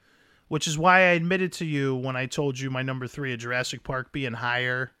 Okay? Which is why I admitted to you when I told you my number 3 at Jurassic Park being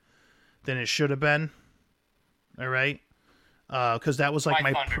higher than it should have been. All right? Because that was like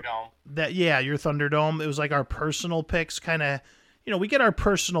my Thunderdome. Your Thunderdome. It was like our personal picks, kind of. We get our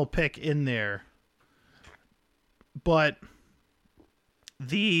personal pick in there. But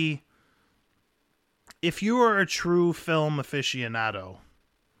if you are a true film aficionado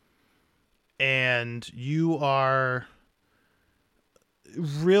and you are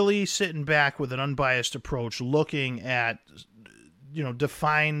really sitting back with an unbiased approach, looking at,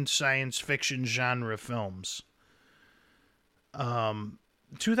 defined science fiction genre films,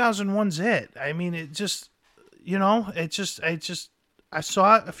 2001's it. I mean, it just, I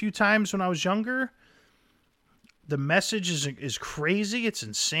saw it a few times when I was younger. The message is crazy. It's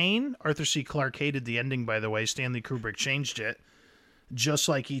insane. Arthur C. Clarke hated the ending, by the way. Stanley Kubrick changed it, just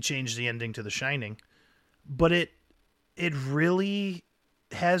like he changed the ending to The Shining. But it really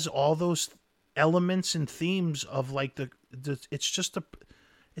has all those elements and themes of like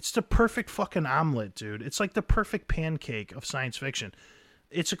it's the perfect fucking omelet, dude. It's like the perfect pancake of science fiction.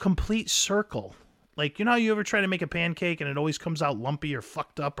 It's a complete circle. Like, how you ever try to make a pancake and it always comes out lumpy or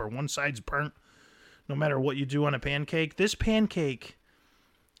fucked up or one side's burnt, no matter what you do on a pancake? This pancake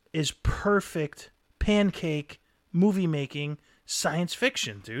is perfect pancake movie making science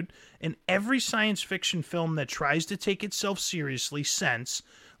fiction, dude. And every science fiction film that tries to take itself seriously since,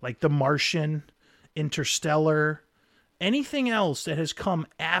 like The Martian, Interstellar, anything else that has come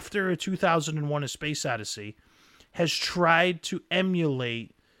after a 2001 A Space Odyssey, has tried to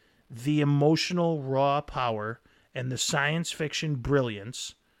emulate the emotional raw power and the science fiction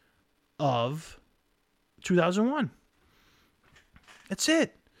brilliance of 2001. That's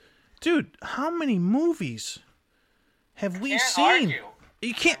it. Dude, how many movies have we seen? Argue.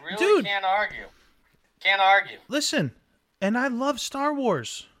 You can't, I really dude. Can't argue. Can't argue. Listen, and I love Star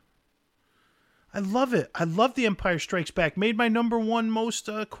Wars. I love it. I love The Empire Strikes Back. Made my number 1 most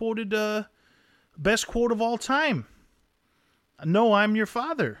quoted, best quote of all time. No, I'm your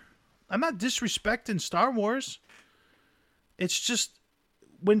father. I'm not disrespecting Star Wars. It's just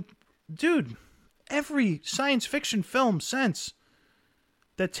dude, every science fiction film since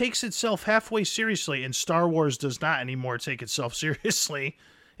that takes itself halfway seriously, and Star Wars does not anymore take itself seriously.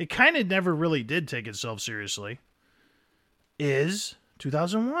 It kind of never really did take itself seriously. Is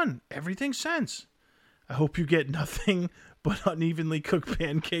 2001. Everything since. I hope you get nothing but unevenly cooked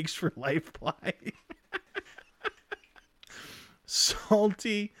pancakes for life pie.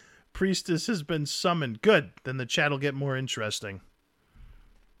 Salty Priestess has been summoned. Good. Then the chat will get more interesting.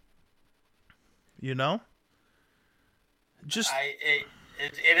 Just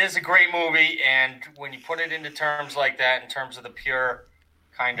it is a great movie, and when you put it into terms like that, in terms of the pure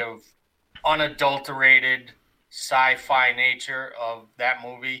kind of unadulterated sci-fi nature of that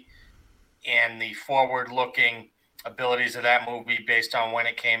movie and the forward-looking abilities of that movie based on when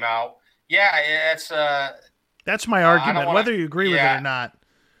it came out, that's my argument, whether you agree with it or not.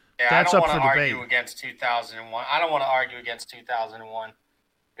 Yeah, that's up for debate. I don't want to argue against 2001. I don't want to argue against 2001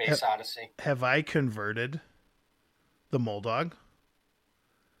 Space Odyssey. Have I converted the Moldog?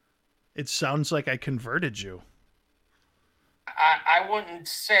 It sounds like I converted you. I wouldn't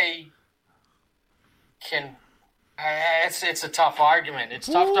say it's a tough argument. It's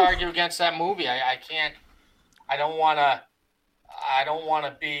tough to argue against that movie. I can't. I don't want to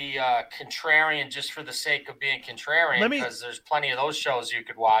be contrarian just for the sake of being contrarian, because there's plenty of those shows you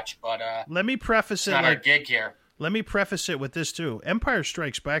could watch. But let me preface it. Not our gig here. Let me preface it with this too: Empire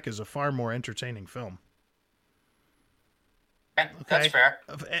Strikes Back is a far more entertaining film. Okay? That's fair.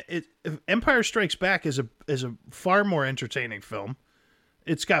 Empire Strikes Back is a far more entertaining film.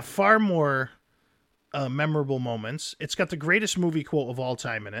 It's got far more memorable moments. It's got the greatest movie quote of all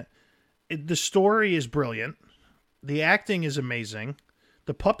time in it. The story is brilliant. The acting is amazing.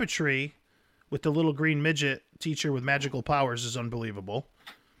 The puppetry with the little green midget teacher with magical powers is unbelievable.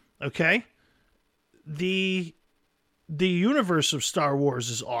 Okay? The universe of Star Wars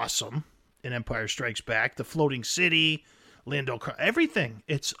is awesome in Empire Strikes Back. The floating city, everything.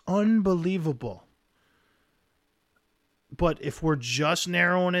 It's unbelievable. But if we're just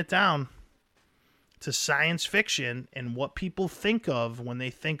narrowing it down to science fiction and what people think of when they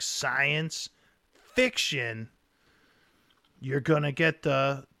think science fiction, you're going to get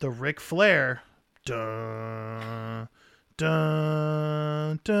the Ric Flair. Dun,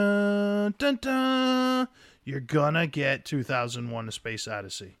 dun, dun, dun, dun. You're going to get 2001: A Space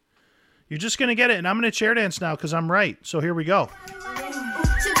Odyssey. You're just going to get it, and I'm going to chair dance now because I'm right. So here we go.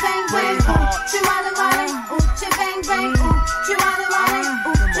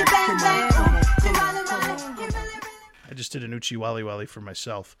 I just did an Uchi Wally Wally for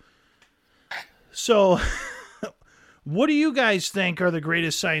myself. So, what do you guys think are the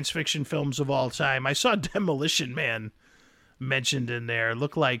greatest science fiction films of all time? I saw Demolition Man mentioned in there.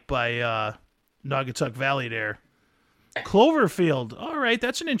 Looked like by Naugatuck Valley there. Cloverfield. All right,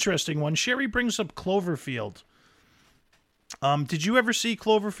 that's an interesting one. Sherry brings up Cloverfield. Did you ever see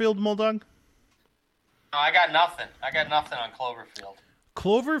Cloverfield, Muldog? No, I got nothing. I got nothing on Cloverfield.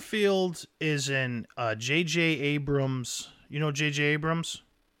 Cloverfield is in J.J. Abrams. You know J.J. Abrams?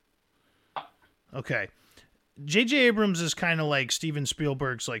 Okay. J.J. Abrams is kind of like Steven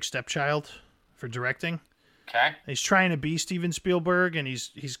Spielberg's like stepchild for directing. Okay. He's trying to be Steven Spielberg, and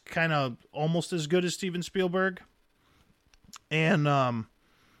he's kind of almost as good as Steven Spielberg. And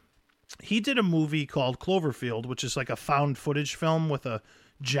he did a movie called Cloverfield, which is like a found footage film with a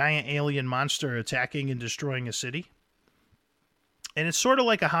giant alien monster attacking and destroying a city. And it's sort of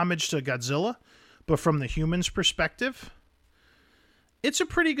like a homage to Godzilla, but from the human's perspective. It's a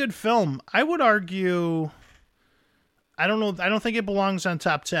pretty good film. I would argue, I don't think it belongs on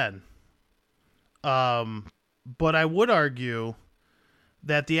top 10. But I would argue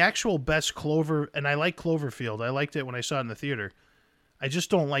that the actual best and I like Cloverfield. I liked it when I saw it in the theater. I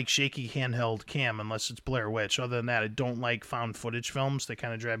just don't like shaky handheld cam unless it's Blair Witch. Other than that, I don't like found footage films. They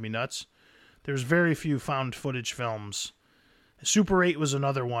kind of drive me nuts. There's very few found footage films. Super 8 was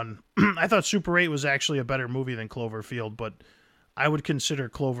another one. I thought Super 8 was actually a better movie than Cloverfield, but I would consider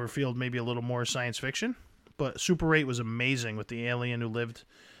Cloverfield maybe a little more science fiction. But Super 8 was amazing with the alien who lived,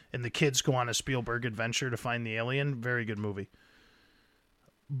 and the kids go on a Spielberg adventure to find the alien. Very good movie.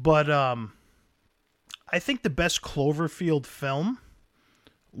 But I think the best Cloverfield film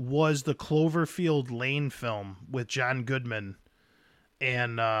was the Cloverfield Lane film with John Goodman,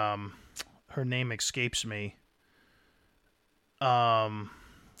 and her name escapes me.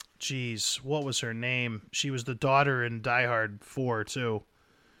 Geez, what was her name? She was the daughter in Die Hard 4 too.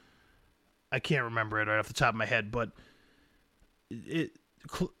 I can't remember it right off the top of my head, but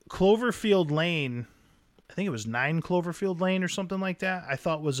Cloverfield Lane, I think it was 9 Cloverfield Lane or something like that. I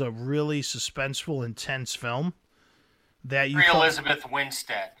thought was a really suspenseful, intense film. That you Mary Elizabeth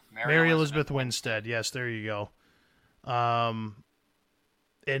Winstead. Mary Elizabeth Winstead. Yes, there you go. And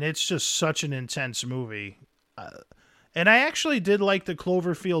it's just such an intense movie. And I actually did like the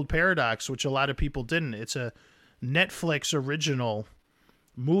Cloverfield Paradox, which a lot of people didn't. It's a Netflix original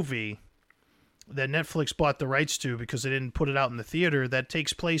movie that Netflix bought the rights to because they didn't put it out in the theater, that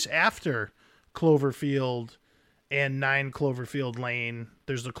takes place after Cloverfield and 9 Cloverfield Lane.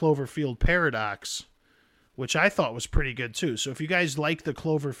 There's the Cloverfield Paradox, which I thought was pretty good too. So if you guys like the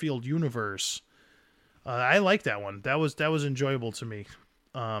Cloverfield universe, I like that one. That was enjoyable to me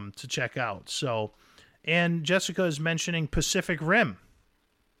to check out. So, and Jessica is mentioning Pacific Rim,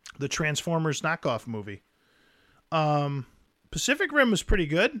 the Transformers knockoff movie. Pacific Rim was pretty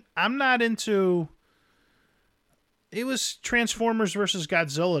good. I'm not into... It was Transformers versus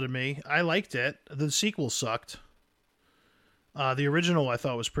Godzilla to me. I liked it. The sequel sucked. The original I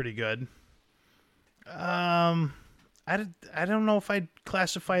thought was pretty good. I don't know if I'd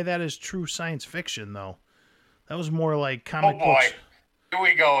classify that as true science fiction, though. That was more like comic books. Oh, boy. Here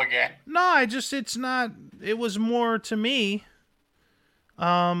we go again. No, it's not. It was more, to me,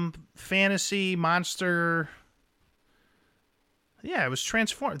 fantasy, monster... Yeah, it was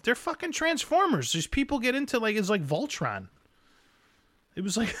They're fucking Transformers. These people get into, it's like Voltron. It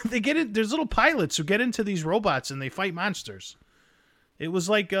was like, there's little pilots who get into these robots and they fight monsters. It was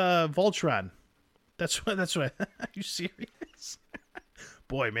like Voltron. That's what are you serious?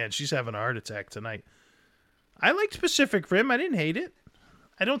 Boy, man, she's having a heart attack tonight. I liked Pacific Rim. I didn't hate it.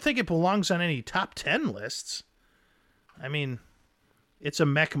 I don't think it belongs on any top 10 lists. I mean, It's a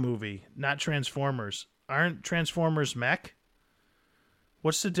mech movie, not Transformers. Aren't Transformers mech?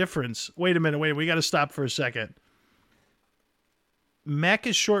 What's the difference? Wait a minute. Wait, we got to stop for a second. Mech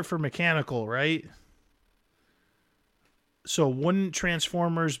is short for mechanical, right? So wouldn't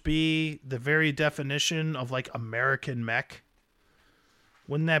Transformers be the very definition of like American mech?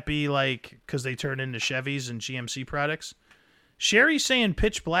 Wouldn't that be like because they turn into Chevys and GMC products? Sherry's saying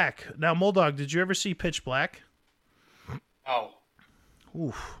Pitch Black. Now, Moldog, did you ever see Pitch Black? Oh.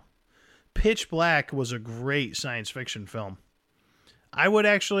 Oof. Pitch Black was a great science fiction film. I would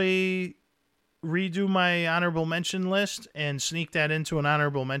actually redo my honorable mention list and sneak that into an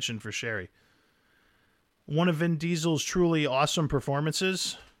honorable mention for Sherry. One of Vin Diesel's truly awesome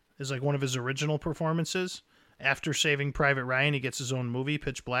performances is like one of his original performances. After Saving Private Ryan, he gets his own movie,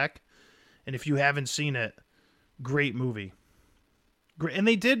 Pitch Black. And if you haven't seen it, great movie. Great. And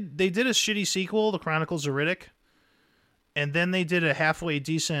they did a shitty sequel, The Chronicles of Riddick. And then they did a halfway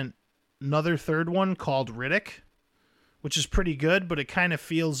decent another third one called Riddick, which is pretty good, but it kind of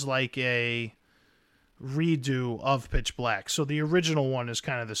feels like a redo of Pitch Black. So the original one is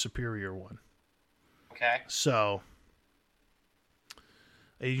kind of the superior one. Okay. So,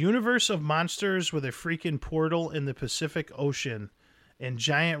 a universe of monsters with a freaking portal in the Pacific Ocean and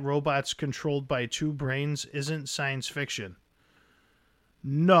giant robots controlled by two brains isn't science fiction.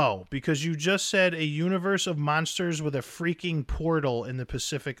 No, because you just said a universe of monsters with a freaking portal in the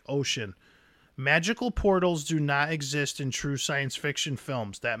Pacific Ocean. Magical portals do not exist in true science fiction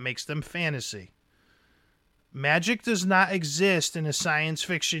films. That makes them fantasy. Magic does not exist in a science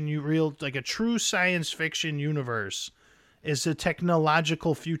fiction, like a true science fiction universe. Is a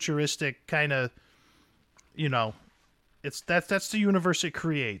technological, futuristic kind of, that's the universe it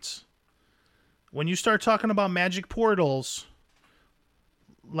creates. When you start talking about magic portals,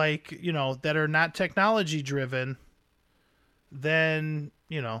 like, that are not technology driven, then,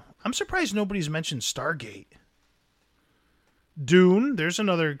 I'm surprised nobody's mentioned Stargate. Dune, there's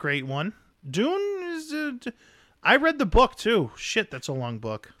another great one. Dune is... I read the book, too. Shit, that's a long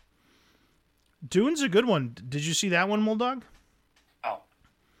book. Dune's a good one. Did you see that one, Moldog? Oh.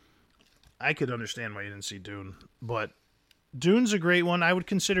 I could understand why you didn't see Dune, but Dune's a great one. I would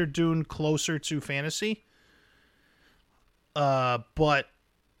consider Dune closer to fantasy. But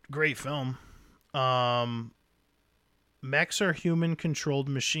great film. Mechs are human-controlled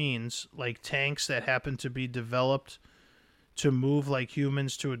machines, like tanks that happen to be developed to move like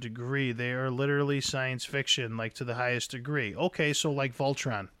humans to a degree. They are literally science fiction, like to the highest degree. Okay, so like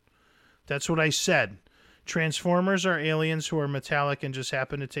Voltron. That's what I said. Transformers are aliens who are metallic and just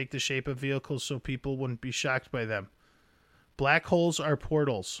happen to take the shape of vehicles so people wouldn't be shocked by them. Black holes are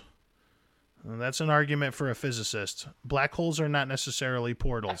portals. Well, that's an argument for a physicist. Black holes are not necessarily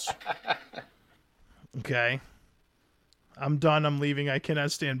portals. Okay? I'm done. I'm leaving. I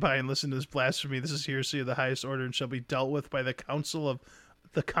cannot stand by and listen to this blasphemy. This is heresy of the highest order and shall be dealt with by the Council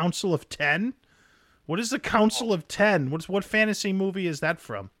of 10? What is the Council of 10? What fantasy movie is that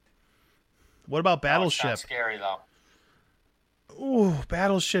from? What about Battleship? It's not scary, though. Ooh,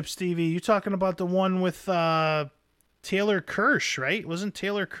 Battleship, Stevie. You talking about the one with Taylor Kirsch, right? Wasn't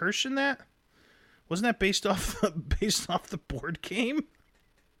Taylor Kirsch in that? Wasn't that based off the board game?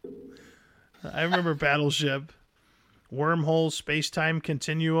 I remember Battleship. Wormhole, space-time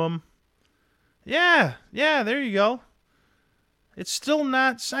continuum. Yeah, there you go. It's still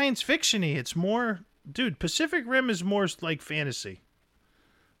not science fiction-y. It's more... Dude, Pacific Rim is more like fantasy.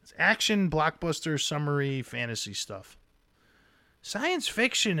 It's action, blockbuster, summary, fantasy stuff. Science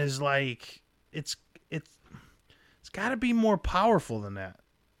fiction is like... It's got to be more powerful than that.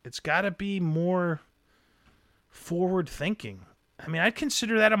 It's got to be more forward-thinking. I mean, I'd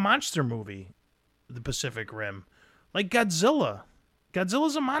consider that a monster movie, the Pacific Rim. Like Godzilla.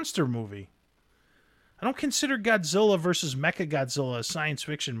 Godzilla's a monster movie. I don't consider Godzilla versus Mechagodzilla a science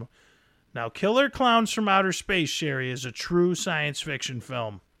fiction. Now, Killer Clowns from Outer Space, Sherry, is a true science fiction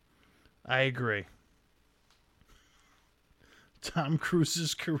film. I agree. Tom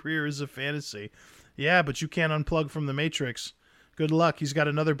Cruise's career is a fantasy. Yeah, but you can't unplug from the Matrix. Good luck. He's got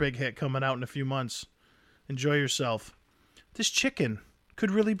another big hit coming out in a few months. Enjoy yourself. This chicken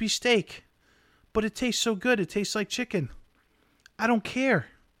could really be steak. But it tastes so good. It tastes like chicken. I don't care.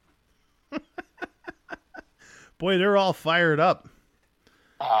 Boy, they're all fired up.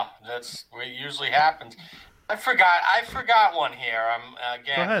 That's what usually happens. I forgot one here.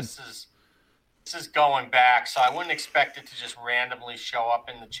 Go ahead. This is going back, so I wouldn't expect it to just randomly show up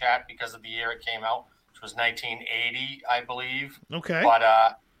in the chat because of the year it came out, which was 1980, I believe. Okay. But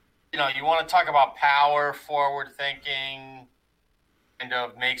you want to talk about power, forward thinking, kind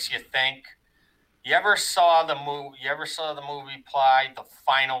of makes you think. You ever saw the movie? You ever saw the movie Ply, The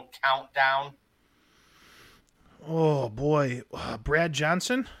Final Countdown? Oh boy, Brad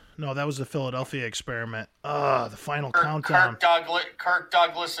Johnson? No, that was the Philadelphia Experiment. The Final Kirk, Countdown. Kirk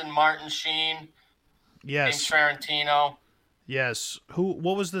Douglas and Martin Sheen. Yes. James Tarantino. Yes.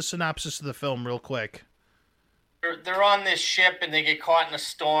 What was the synopsis of the film, real quick? They're on this ship and they get caught in a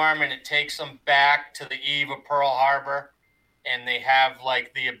storm, and it takes them back to the eve of Pearl Harbor, and they have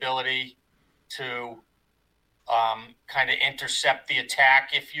like the ability to kind of intercept the attack,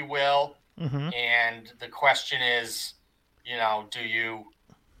 if you will. Mm-hmm. And the question is, do you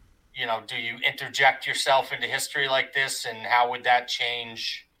interject yourself into history like this, and how would that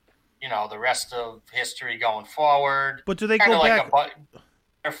change, the rest of history going forward? But do they kind go of back? like a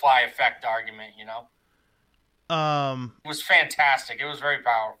butterfly effect argument, It was fantastic. It was very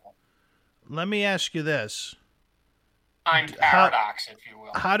powerful. Let me ask you this. Time paradox, if you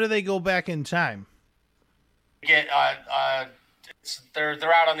will. How do they go back in time? They're out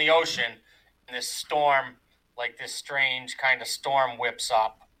on the ocean, and this storm, like this strange kind of storm, whips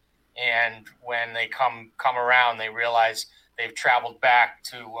up, and when they come around, they realize they've traveled back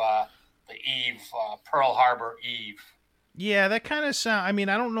to the eve, Pearl Harbor eve. Yeah, that kind of sound. I mean,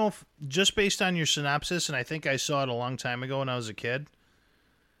 I don't know if just based on your synopsis, and I think I saw it a long time ago when I was a kid.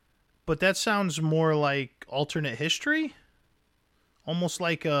 But that sounds more like alternate history, almost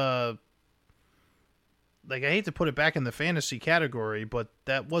like a. Like, I hate to put it back in the fantasy category, but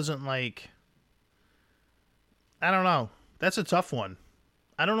that wasn't like. I don't know. That's a tough one.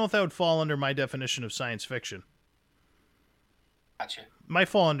 I don't know if that would fall under my definition of science fiction. Gotcha. Might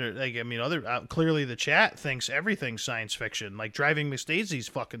fall under, like, I mean, clearly the chat thinks everything's science fiction. Like, Driving Miss Daisy's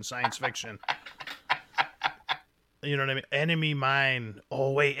fucking science fiction. You know what I mean? Enemy Mine.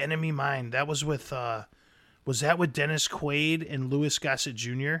 Oh, wait, Enemy Mine. That was with, was that with Dennis Quaid and Louis Gossett Jr.?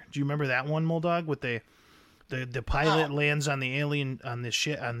 Do you remember that one, Moldog? With the pilot lands on the alien, on the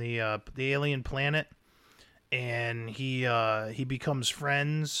shit, on the alien planet, and he becomes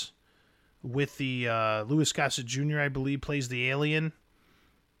friends with the Louis Gossett Jr., I believe, plays the alien.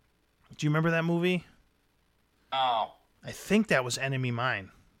 Do you remember that movie? Oh. I think that was Enemy Mine.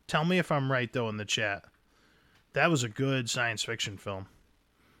 Tell me if I'm right, though, in the chat. That was a good science fiction film.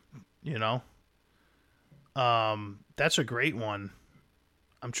 That's a great one.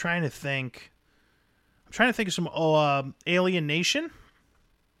 I'm trying to think of some... Alien Nation?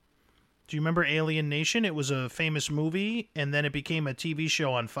 Do you remember Alien Nation? It was a famous movie, and then it became a TV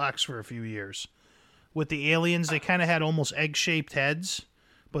show on Fox for a few years. With the aliens, they kind of had almost egg-shaped heads,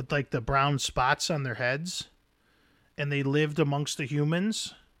 but like the brown spots on their heads. And they lived amongst the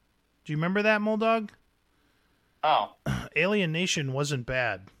humans. Do you remember that, Moldog? Oh. Alien Nation wasn't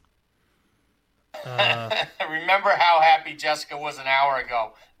bad. Remember how happy Jessica was an hour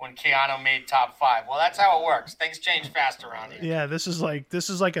ago when Keanu made top 5. Well, that's how it works. Things change fast around here. Yeah, this is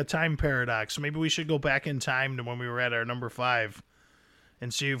like a time paradox. Maybe we should go back in time to when we were at our number 5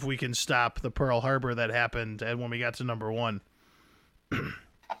 and see if we can stop the Pearl Harbor that happened and when we got to number 1.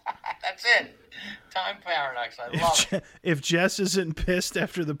 That's it. Time paradox. I love it. If Jess isn't pissed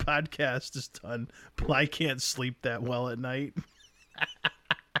after the podcast is done, Ply can't sleep that well at night.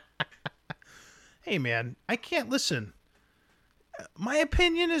 Hey, man, I can't listen. My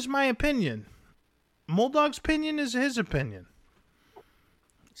opinion is my opinion. Moldog's opinion is his opinion.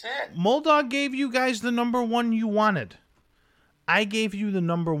 That's it. Moldog gave you guys the number 1 you wanted. I gave you the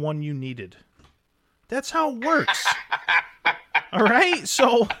number 1 you needed. That's how it works. All right?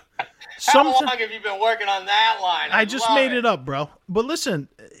 So... How long have you been working on that line? I just made it up, bro. But listen,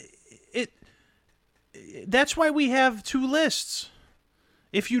 that's why we have 2 lists.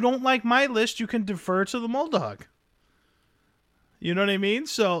 If you don't like my list, you can defer to the Moldog. You know what I mean?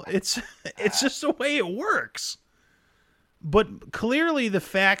 So it's just the way it works. But clearly the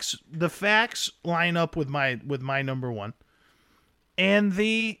facts line up with my number 1. And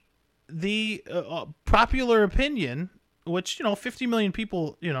the popular opinion, which 50 million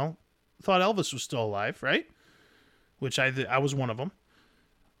people, thought Elvis was still alive, right? Which I was one of them.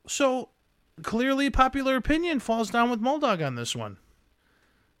 So clearly popular opinion falls down with Moldog on this one.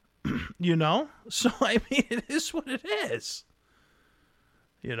 So I mean, it is what it is.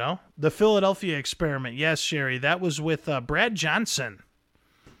 The Philadelphia Experiment. Yes, Sherry, that was with Brad Johnson.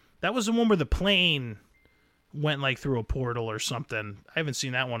 That was the one where the plane went like through a portal or something. I haven't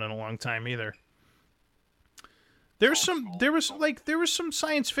seen that one in a long time either. There was some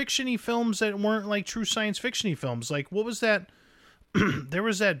science fiction-y films that weren't like true science fiction-y films. Like, what was that? There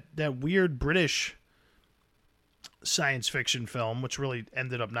was that weird British science fiction film, which really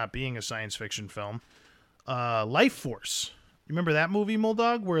ended up not being a science fiction film. Life Force. You remember that movie,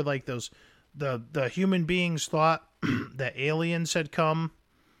 Moldog? Where like those the human beings thought that aliens had come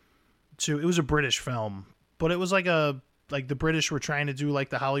to. It was a British film, but it was like the British were trying to do like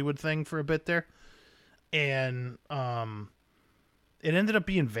the Hollywood thing for a bit there, and it ended up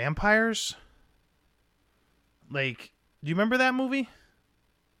being vampires. Like, do you remember that movie?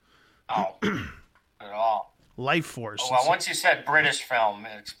 Oh, not at all. Life Force. Oh, well, once you said British film,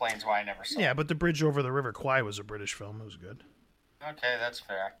 it explains why I never saw it. Yeah, but The Bridge Over the River Kwai was a British film. It was good. Okay, that's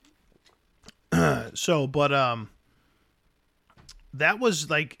fair. So, but that was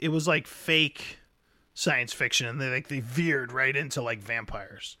like, it was like fake science fiction, and they veered right into like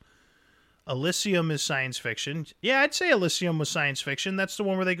vampires. Elysium is science fiction. Yeah, I'd say Elysium was science fiction. That's the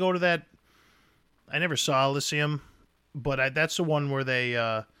one where they go to that. I never saw Elysium, but that's the one where they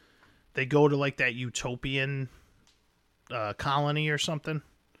go to like that utopian colony or something,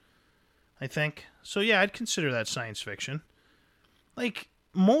 I think. So yeah, I'd consider that science fiction. Like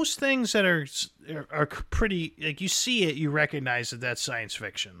most things that are pretty, like you see it, you recognize that that's science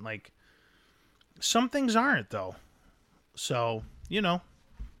fiction. Like some things aren't though. So,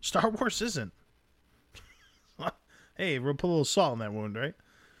 Star Wars isn't. Hey, we'll put a little salt in that wound, right?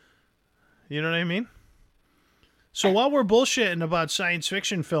 You know what I mean? So while we're bullshitting about science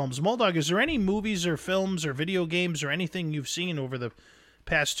fiction films, Moldog, is there any movies or films or video games or anything you've seen over the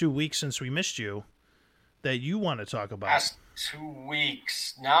past 2 weeks since we missed you that you want to talk about? Past 2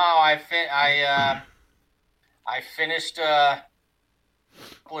 weeks. No, I finished a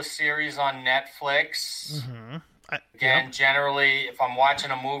couple of series on Netflix. Mm-hmm. Again, generally, if I'm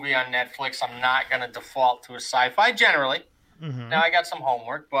watching a movie on Netflix, I'm not going to default to a sci-fi, generally. Mm-hmm. Now, I got some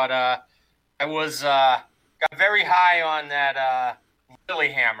homework, but I was got very high on that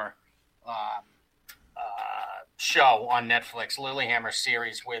Lilyhammer show on Netflix, Lilyhammer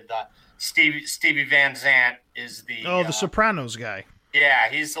series with Stevie Van Zandt is the... the Sopranos guy. Yeah,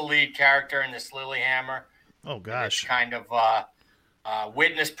 he's the lead character in this Lilyhammer. Oh, gosh. Kind of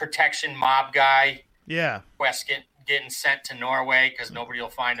witness protection mob guy. Yeah. Quest getting sent to Norway because nobody will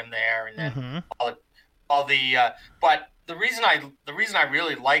find him there, and then but the reason I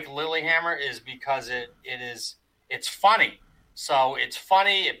really like Lilyhammer is because it's funny. So it's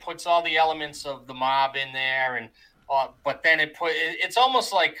funny. It puts all the elements of the mob in there, and but then it's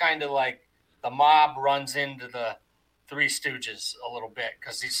almost like kind of like the mob runs into the Three Stooges a little bit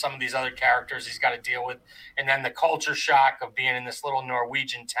because some of these other characters he's got to deal with, and then the culture shock of being in this little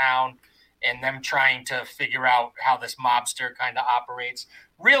Norwegian town and them trying to figure out how this mobster kind of operates.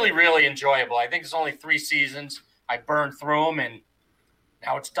 Really, really enjoyable. I think there's only 3 seasons. I burned through them, and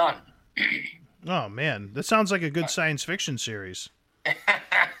now it's done. Oh, man. That sounds like a good science fiction series.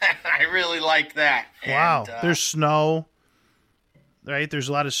 I really like that. Wow. And, there's snow, right? There's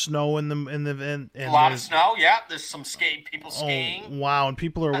a lot of snow in the a lot of snow, yeah. There's some people skiing. Oh, wow. And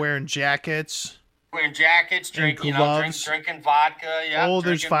people are wearing jackets. Wearing jackets, drinking vodka. Yeah. Oh,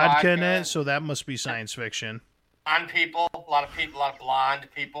 there's vodka in it, so that must be science fiction. A lot of blonde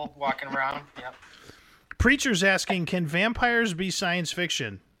people walking around. Yep. Preacher's asking, can vampires be science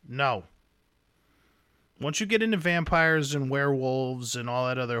fiction? No. Once you get into vampires and werewolves and all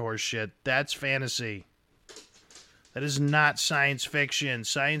that other horse shit, that's fantasy. That is not science fiction.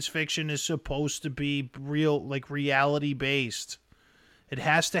 Science fiction is supposed to be real, like reality based. It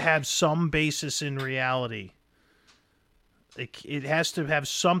has to have some basis in reality. It has to have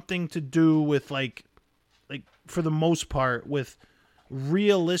something to do with like for the most part with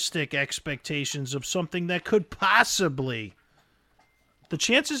realistic expectations of something that could possibly, the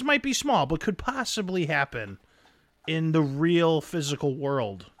chances might be small, but could possibly happen in the real physical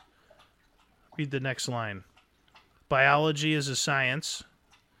world. Read the next line. Biology is a science,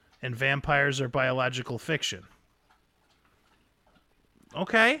 and vampires are biological fiction.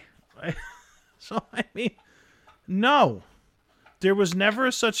 Okay. So, I mean, no. There was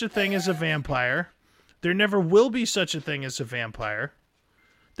never such a thing as a vampire. There never will be such a thing as a vampire.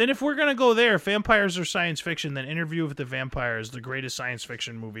 Then if we're going to go there, if vampires are science fiction, then Interview with the Vampire is the greatest science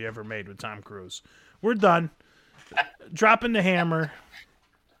fiction movie ever made with Tom Cruise. We're done. Dropping the hammer.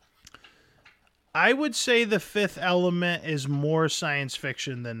 I would say The Fifth Element is more science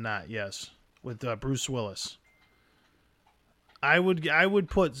fiction than not, yes, with Bruce Willis. I would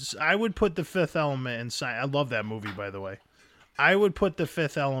put The Fifth Element in science. I love that movie, by the way. I would put The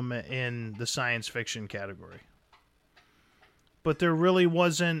Fifth Element in the science fiction category. But there really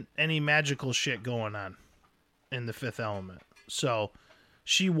wasn't any magical shit going on in The Fifth Element. So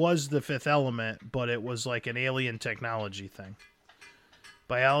she was the fifth element, but it was like an alien technology thing.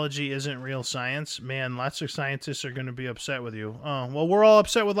 Biology isn't real science. Man, lots of scientists are going to be upset with you. Oh, well, we're all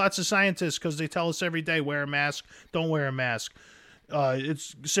upset with lots of scientists because they tell us every day, wear a mask, don't wear a mask.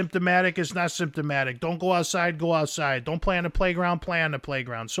 It's symptomatic. It's not symptomatic. Don't go outside. Go outside. Don't play on the playground. Play on the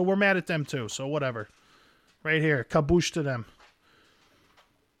playground. So we're mad at them too. So whatever. Right here, kaboosh to them.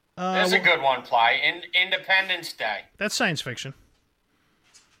 There's a good one, Ply. Independence Day. That's science fiction.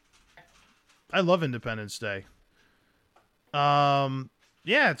 I love Independence Day.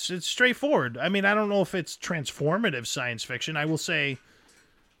 Yeah, it's straightforward. I mean, I don't know if it's transformative science fiction. I will say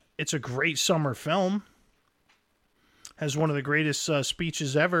it's a great summer film. Has one of the greatest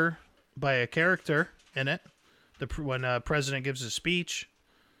speeches ever by a character in it. When president gives a speech.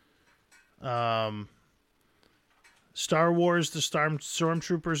 Star Wars, the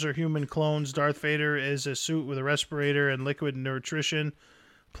stormtroopers are human clones. Darth Vader is a suit with a respirator and liquid nutrition.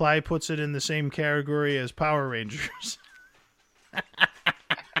 Ply puts it in the same category as Power Rangers.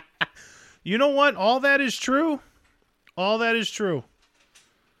 You know what? All that is true. All that is true.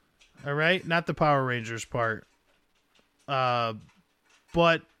 All right? Not the Power Rangers part.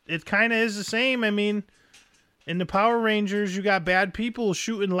 But it kind of is the same. I mean, in the Power Rangers, you got bad people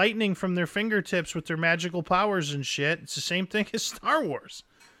shooting lightning from their fingertips with their magical powers and shit. It's the same thing as Star Wars.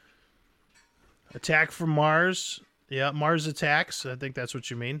 Attack from Mars. Yeah, Mars Attacks. I think that's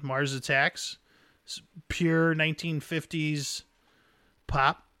what you mean. Mars Attacks. It's pure 1950s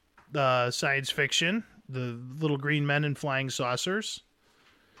pop science fiction. The little green men in flying saucers.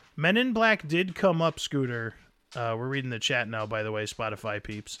 Men in Black did come up, Scooter. We're reading the chat now, by the way, Spotify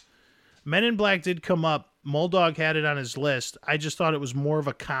peeps. Men in Black did come up. Moldog had it on his list. I just thought it was more of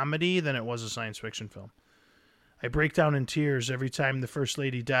a comedy than it was a science fiction film. I break down in tears every time the First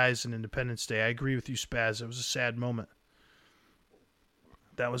Lady dies in Independence Day. I agree with you, Spaz. It was a sad moment.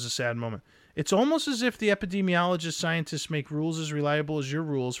 That was a sad moment. It's almost as if the epidemiologist scientists make rules as reliable as your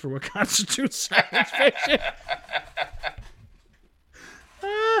rules for what constitutes science fiction.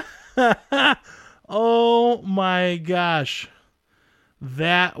 Oh my gosh.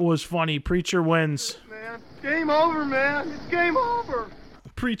 That was funny. Preacher wins. Man, game over, man. It's game over.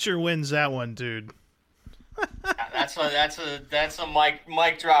 Preacher wins that one, dude. That's a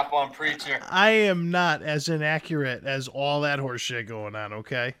mic drop on Preacher. I am not as inaccurate as all that horse shit going on,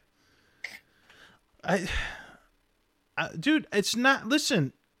 okay? Dude, it's not.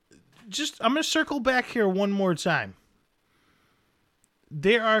 Listen, I'm gonna circle back here one more time.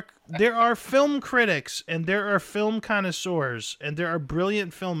 There are film critics and there are film connoisseurs and there are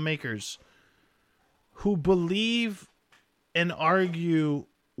brilliant filmmakers who believe and argue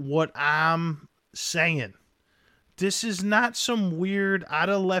what I'm saying. This is not some weird out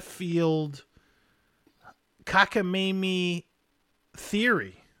of left field cockamamie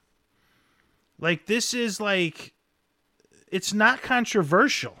theory. Like, this is like, it's not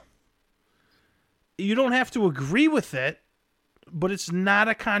controversial. You don't have to agree with it, but it's not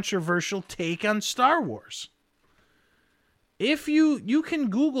a controversial take on Star Wars. If you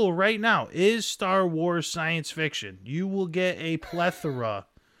can Google right now, is Star Wars science fiction? You will get a plethora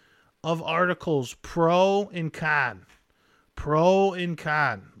of articles pro and con. Pro and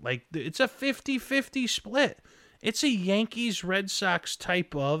con. Like, it's a 50-50 split. It's a Yankees-Red Sox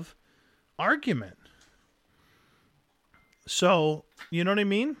type of argument. So, you know what I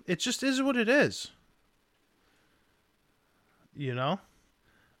mean? It just is what it is. You know?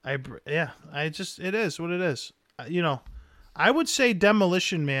 It is what it is. You know, I would say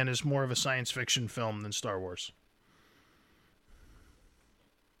Demolition Man is more of a science fiction film than Star Wars.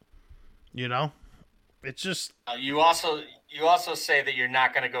 You know? It's just... You also say that you're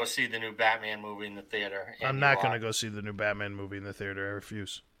not going to go see the new Batman movie in the theater. I'm not going to go see the new Batman movie in the theater. I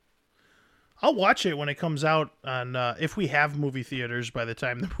refuse. I'll watch it when it comes out on... if we have movie theaters by the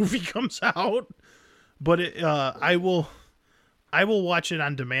time the movie comes out. But I will watch it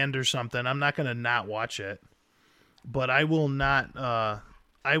on demand or something. I'm not going to not watch it. But I will not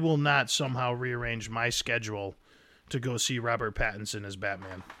somehow rearrange my schedule to go see Robert Pattinson as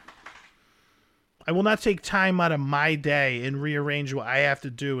Batman. I will not take time out of my day and rearrange what I have to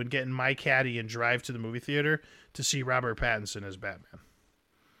do and get in my caddy and drive to the movie theater to see Robert Pattinson as Batman.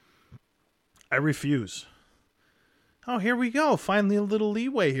 I refuse. Oh, here we go. Finally a little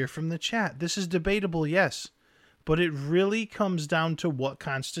leeway here from the chat. This is debatable, yes. But it really comes down to what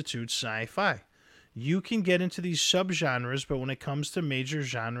constitutes sci-fi. You can get into these subgenres, but when it comes to major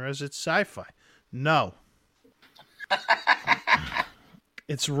genres, it's sci-fi. No.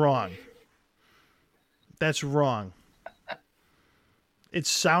 It's wrong. That's wrong. It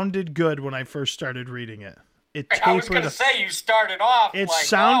sounded good when I first started reading it. I was going to say, you started off. It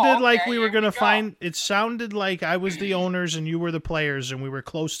sounded like we were going to find... It sounded like I was the owners and you were the players, and we were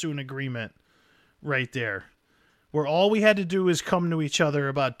close to an agreement right there. Where all we had to do is come to each other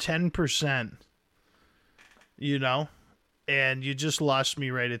about 10%. You know? and you just lost me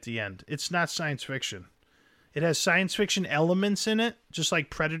right at the end. It's not science fiction. It has science fiction elements in it, just like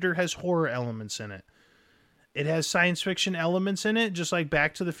Predator has horror elements in it. It has science fiction elements in it, just like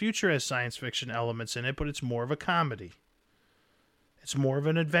Back to the Future has science fiction elements in it, but it's more of a comedy. It's more of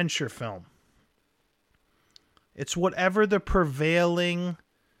an adventure film. It's whatever the prevailing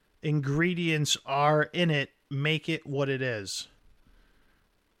ingredients are in it, make it what it is.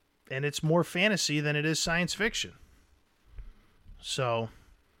 And it's more fantasy than it is science fiction. So,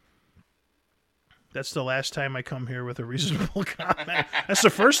 that's the last time I come here with a reasonable comment. That's the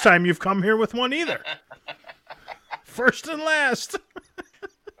first time you've come here with one either. First and last.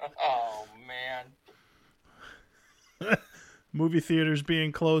 Oh, man. Movie theaters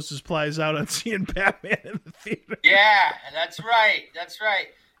being closed applies out on seeing Batman in the theater. Yeah, that's right. That's right.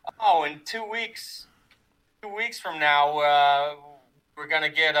 Oh, in 2 weeks from now, we're going to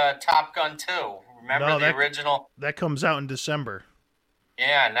get Top Gun 2. Remember the original? That comes out in December.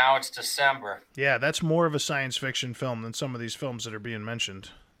 Yeah, now it's December. Yeah, that's more of a science fiction film than some of these films that are being mentioned.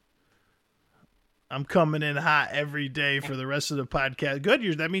 I'm coming in hot every day for the rest of the podcast.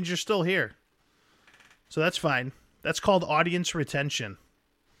 Good, that means you're still here. So that's fine. That's called audience retention.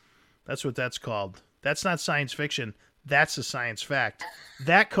 That's what that's called. That's not science fiction. That's a science fact.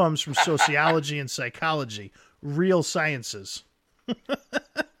 That comes from sociology and psychology. Real sciences.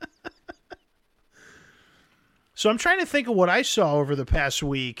 So I'm trying to think of what I saw over the past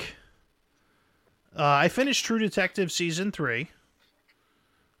week. I finished True Detective Season 3.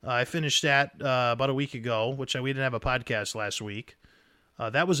 I finished that about a week ago, which we didn't have a podcast last week.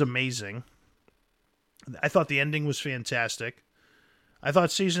 That was amazing. I thought the ending was fantastic. I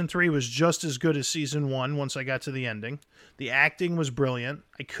thought Season 3 was just as good as Season 1 once I got to the ending. The acting was brilliant.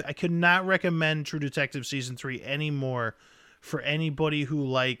 I could not recommend True Detective Season 3 anymore for anybody who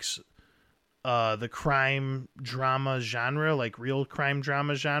likes the crime drama genre, like real crime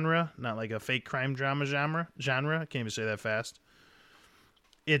drama genre, not like a fake crime drama genre. I can't even say that fast.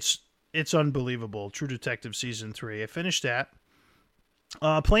 It's unbelievable. True Detective Season 3. I finished that.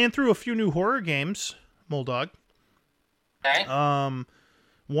 Playing through a few new horror games, Moldog. Okay.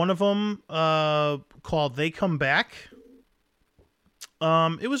 One of them called They Come Back.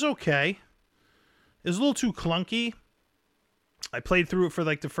 It was okay. It was a little too clunky. I played through it for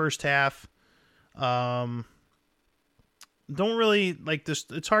like the first half. Don't really like this.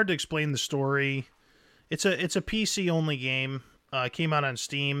 It's hard to explain the story. It's a PC only game. It came out on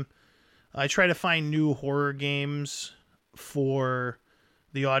Steam. I try to find new horror games for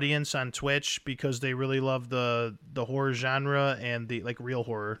the audience on Twitch because they really love the horror genre and the like real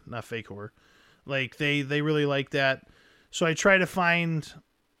horror, not fake horror. Like they really like that. So I try to find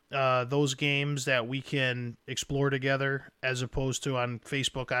those games that we can explore together as opposed to on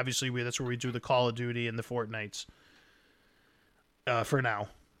Facebook. Obviously, that's where we do the Call of Duty and the Fortnites for now.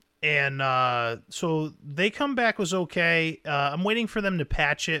 And so They Come Back was okay. I'm waiting for them to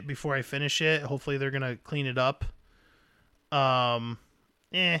patch it before I finish it. Hopefully they're going to clean it up.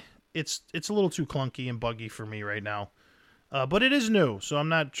 It's a little too clunky and buggy for me right now. But it is new, so I'm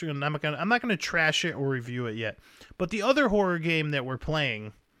not going to trash it or review it yet. But the other horror game that we're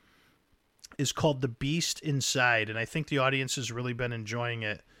playing is called The Beast Inside, and I think the audience has really been enjoying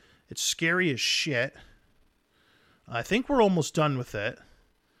it. It's scary as shit. I think we're almost done with it.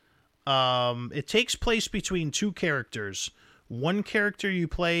 It takes place between two characters. One character you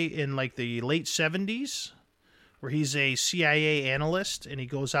play in like the late 70s, where he's a CIA analyst, and he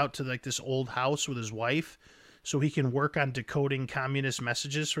goes out to like this old house with his wife so he can work on decoding communist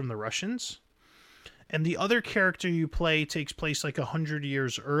messages from the Russians. And the other character you play takes place like 100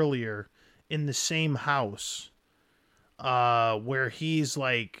 years earlier in the same house, where he's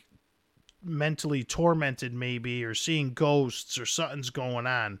like mentally tormented maybe, or seeing ghosts, or something's going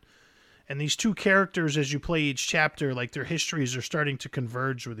on. And these two characters, as you play each chapter, like their histories are starting to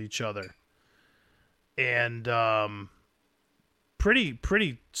converge with each other. And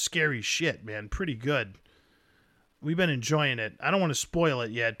pretty scary shit, man. Pretty good. We've been enjoying it. I don't want to spoil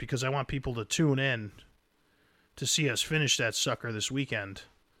it yet because I want people to tune in to see us finish that sucker this weekend.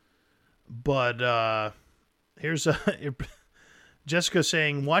 But here's Jessica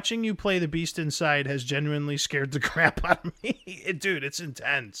saying, watching you play The Beast Inside has genuinely scared the crap out of me. Dude, it's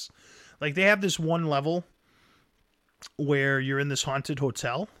intense. Like, they have this one level where you're in this haunted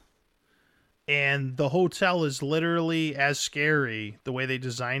hotel, and the hotel is literally as scary, the way they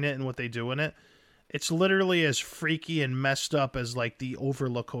design it and what they do in it. It's literally as freaky and messed up as, like, the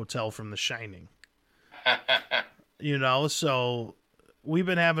Overlook Hotel from The Shining. You know, so we've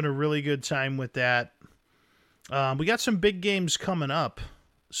been having a really good time with that. We got some big games coming up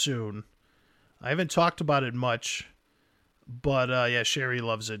soon. I haven't talked about it much. But yeah, Sherry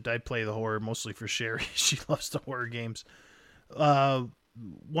loves it. I play the horror mostly for Sherry. She loves the horror games.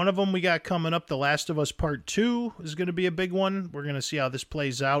 One of them we got coming up, The Last of Us Part 2 is going to be a big one. We're going to see how this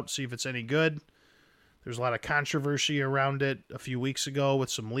plays out, see if it's any good. There's a lot of controversy around it a few weeks ago with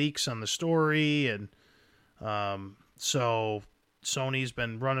some leaks on the story, and so Sony's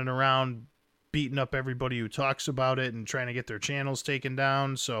been running around beating up everybody who talks about it and trying to get their channels taken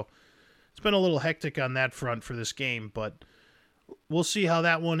down. So it's been a little hectic on that front for this game, but we'll see how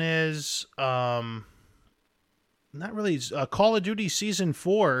that one is. Not really. Call of Duty Season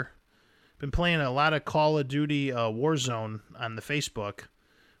 4. Been playing a lot of Call of Duty Warzone on the Facebook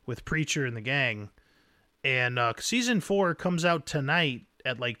with Preacher and the gang. And Season 4 comes out tonight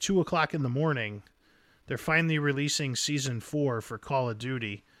at like 2 o'clock in the morning. They're finally releasing Season 4 for Call of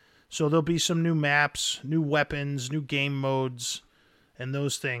Duty. So there'll be some new maps, new weapons, new game modes, and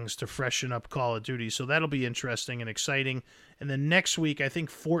those things to freshen up Call of Duty. So that'll be interesting and exciting. And then next week, I think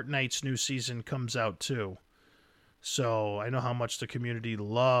Fortnite's new season comes out too. So I know how much the community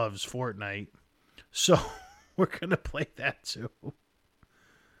loves Fortnite. So we're going to play that too.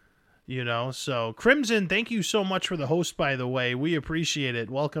 You know, so Crimson, thank you so much for the host, by the way. We appreciate it.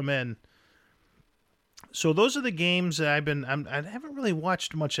 Welcome in. So those are the games that I haven't really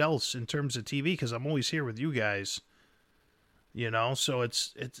watched much else in terms of TV because I'm always here with you guys. You know, so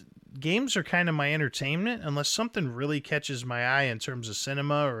it's games are kind of my entertainment unless something really catches my eye in terms of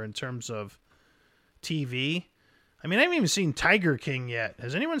cinema or in terms of TV. I mean, I haven't even seen Tiger King yet.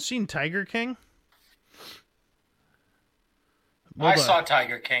 Has anyone seen Tiger King? I saw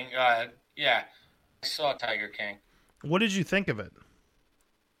Tiger King. Yeah, I saw Tiger King. What did you think of it?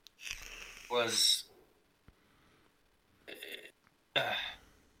 It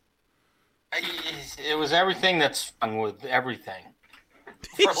was everything that's fun with everything,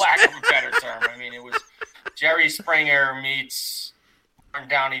 for lack of a better term. I mean, it was Jerry Springer meets Martin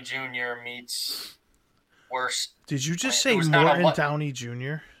Downey Jr. meets worse. Did you just say Martin Downey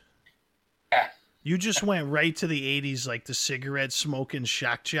Jr.? Yeah. You just went right to the 80s, like the cigarette smoking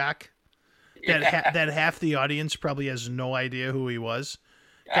shock jock. That half the audience probably has no idea who he was.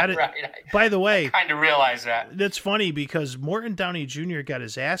 Got it. Right. By the way, I kind of realized that. That's funny because Morton Downey Jr. got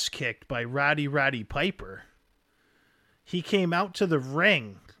his ass kicked by Roddy Piper. He came out to the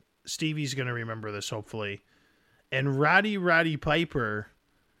ring. Stevie's going to remember this, hopefully. And Roddy Piper,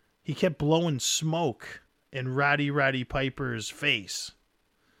 he kept blowing smoke in Roddy Piper's face.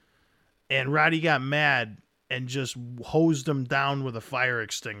 And Roddy got mad and just hosed him down with a fire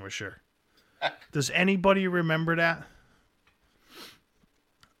extinguisher. Does anybody remember that?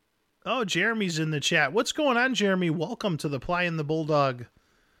 Oh, Jeremy's in the chat. What's going on, Jeremy? Welcome to the Ply and the Bulldog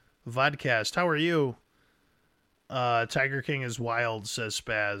vodcast. How are you? Tiger King is wild, says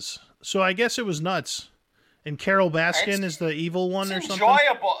Spaz. So I guess it was nuts. And Carol Baskin is the evil one or something?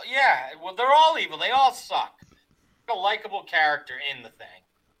 Enjoyable. Yeah. Well, they're all evil. They all suck. No likable character in the thing.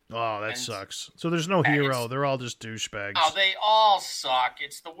 Oh, that sucks. So there's no hero. They're all just douchebags. Oh, they all suck.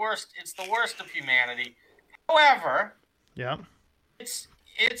 It's the worst. It's the worst of humanity. However, yeah, it's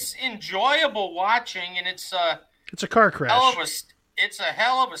enjoyable watching, and it's a car crash. It's a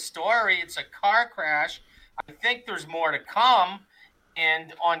hell of a story. It's a car crash. I think there's more to come.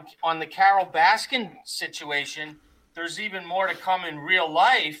 And on the Carol Baskin situation, there's even more to come in real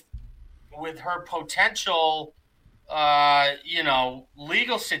life with her potential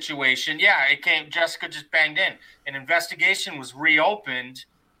legal situation. Yeah, Jessica just banged in. An investigation was reopened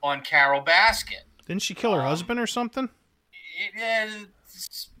on Carol Baskin. Didn't she kill her husband or something? Yeah,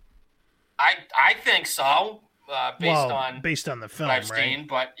 I think so. Based on the film, what I've seen,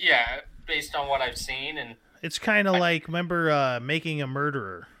 but yeah, based on what I've seen, and it's kind of like, remember Making a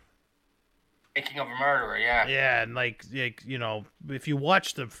Murderer? Making of a Murderer, yeah. Yeah, and like if you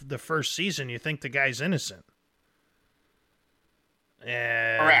watch the first season, you think the guy's innocent.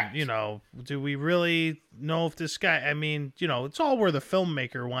 And, correct. Do we really know if this guy, I mean, it's all where the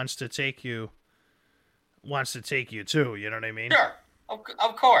filmmaker wants to take you to, you know what I mean? Sure,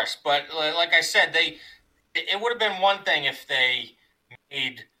 of course. But like I said, it would have been one thing if they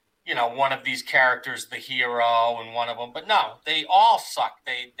made, one of these characters the hero and one of them, but no, they all suck.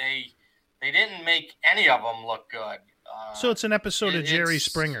 They didn't make any of them look good. So it's an episode of Jerry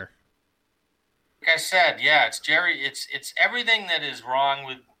Springer. Like I said, yeah, it's Jerry. It's everything that is wrong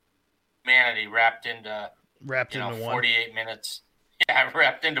with humanity wrapped into 48 minutes. Yeah,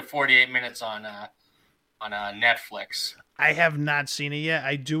 wrapped into 48 minutes on Netflix. I have not seen it yet.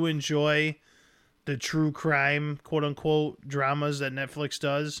 I do enjoy the true crime, quote unquote, dramas that Netflix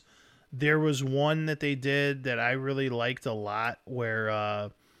does. There was one that they did that I really liked a lot, where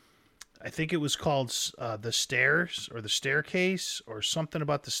I think it was called The Stairs or The Staircase or something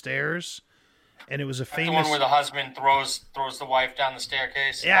about the stairs. And it was a That's famous the one where the husband throws the wife down the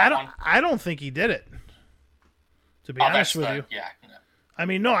staircase. Yeah, I don't think he did it. To be honest with you. Yeah. No. I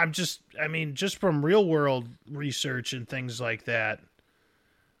mean, no, just from real world research and things like that.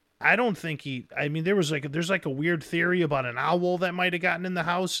 I don't think there's like a weird theory about an owl that might have gotten in the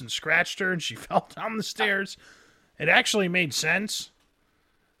house and scratched her and she fell down the stairs. It actually made sense.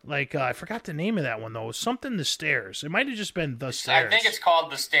 Like, I forgot the name of that one, though. It was something The Stairs. It might have just been The Stairs. I think it's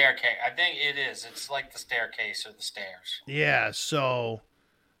called The Staircase. I think it is. It's like The Staircase or The Stairs. Yeah, so...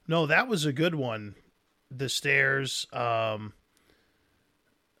 No, that was a good one. The Stairs. What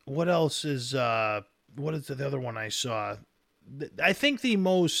else is... what is the other one I saw? I think the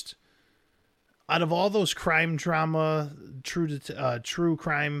most... Out of all those crime drama, true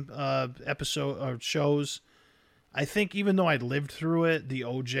crime episode or shows... I think even though I lived through it, the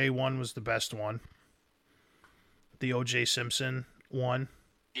OJ one was the best one. The OJ Simpson one.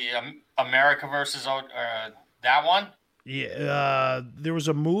 The America versus that one? Yeah, there was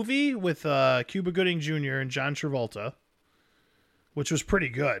a movie with Cuba Gooding Jr. and John Travolta, which was pretty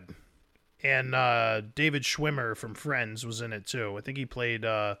good. And David Schwimmer from Friends was in it too. I think he played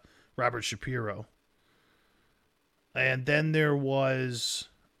Robert Shapiro. And then there was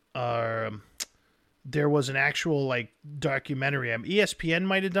an actual like documentary. ESPN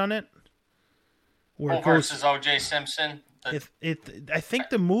might have done it. Versus O.J. Simpson. I think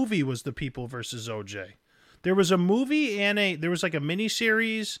the movie was The People versus O.J. There was a movie and there was like a mini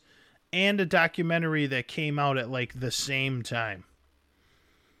series and a documentary that came out at like the same time.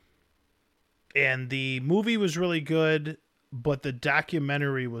 And the movie was really good, but the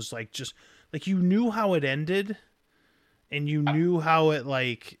documentary was like just like you knew how it ended, and you knew how it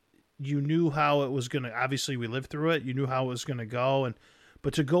like. You knew how it was going to... Obviously, we lived through it. You knew how it was going to go.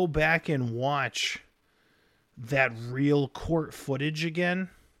 But to go back and watch that real court footage again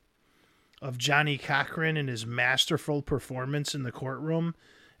of Johnny Cochran and his masterful performance in the courtroom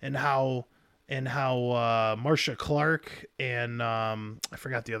and how Marcia Clark and... I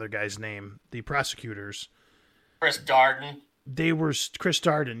forgot the other guy's name. The prosecutors. Chris Darden. Chris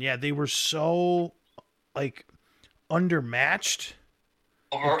Darden, yeah. They were so, like, undermatched...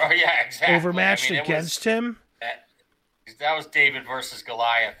 exactly. Overmatched against him. That was David versus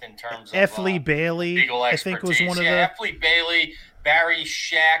Goliath in terms of F. Lee Bailey, legal I think, was one of the... F. Lee Bailey, Barry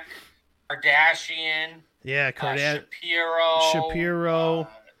Scheck, Kardashian. Yeah, Shapiro.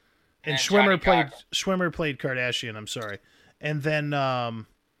 And Schwimmer played Kardashian, I'm sorry. And then,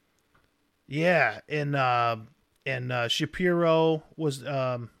 Shapiro was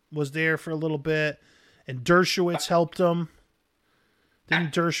there for a little bit. And Dershowitz helped him.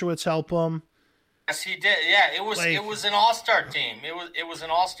 Didn't Dershowitz help him? Yes, he did. Yeah, it was an all-star team. It was an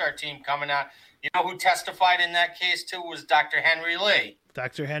all-star team coming out. You know who testified in that case too was Dr. Henry Lee.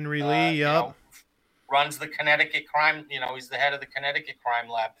 Dr. Henry Lee, yep. Runs the Connecticut crime. He's the head of the Connecticut crime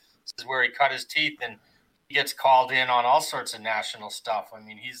lab. This is where he cut his teeth, and he gets called in on all sorts of national stuff. I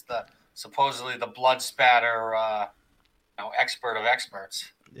mean, he's supposedly the blood spatter, expert of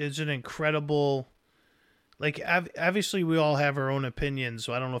experts. It's an incredible. Like, obviously, we all have our own opinions,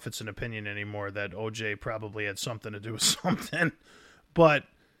 so I don't know if it's an opinion anymore that OJ probably had something to do with something. But,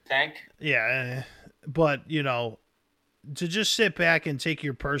 yeah, but, to just sit back and take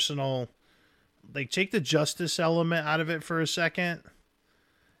your personal, like, take the justice element out of it for a second.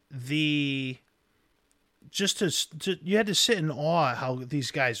 You had to sit in awe at how these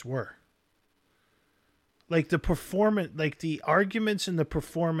guys were. Like the performance, like the arguments and the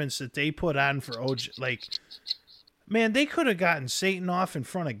performance that they put on for OJ, like, man, they could have gotten Satan off in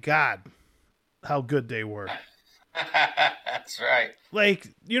front of God. How good they were. That's right. Like,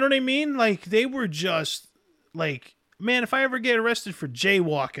 you know what I mean? Like, they were just like, man, if I ever get arrested for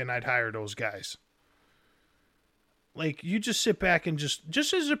jaywalking, I'd hire those guys. Like, you just sit back and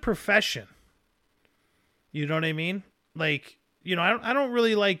just as a profession. You know what I mean? Like, I don't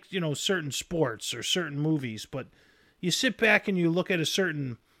really like, certain sports or certain movies, but you sit back and you look at a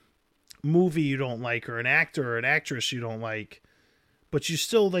certain movie you don't like or an actor or an actress you don't like, but you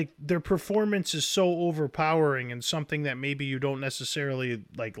still, like, their performance is so overpowering and something that maybe you don't necessarily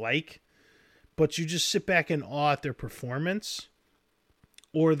like, but you just sit back in awe at their performance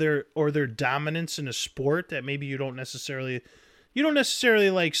or their dominance in a sport that maybe you don't necessarily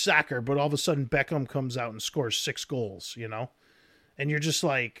like soccer, but all of a sudden Beckham comes out and scores 6 goals, And you're just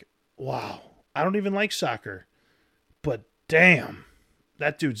like, wow, I don't even like soccer, but damn,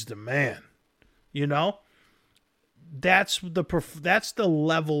 that dude's the man. That's the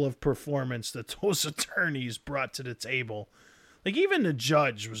level of performance that those attorneys brought to the table. Like, even the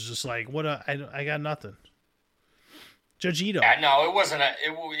judge was just like, I got nothing. Judge Ito. Yeah, no, it wasn't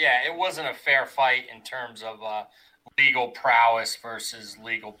a fair fight in terms of legal prowess versus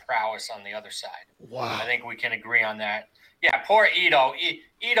legal prowess on the other side. Wow. I think we can agree on that. Yeah, poor Ito.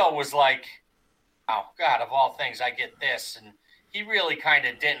 Ito was like, oh, God, of all things, I get this. And he really kind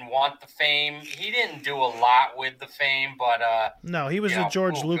of didn't want the fame. He didn't do a lot with the fame, but no, he was the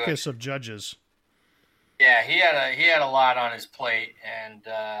George Lucas of judges. Yeah, he had a lot on his plate, and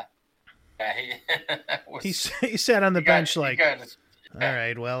he sat on the bench all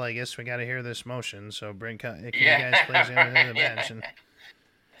right, well, I guess we got to hear this motion, so can you guys please enter the bench? And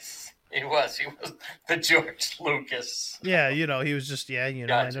he was the George Lucas. Yeah, he was just,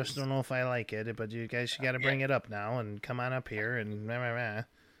 I just don't know if I like it, but you guys got to bring it up now and come on up here and blah, blah, blah.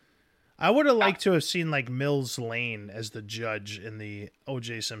 I would have liked to have seen like Mills Lane as the judge in the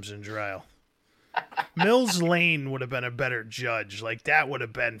O.J. Simpson trial. Mills Lane would have been a better judge. Like, that would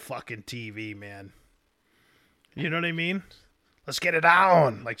have been fucking TV, man. You know what I mean? Let's get it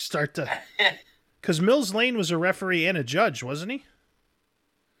on. Like, start to... Because Mills Lane was a referee and a judge, wasn't he?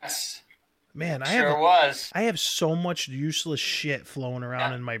 Yes. Man, I have so much useless shit flowing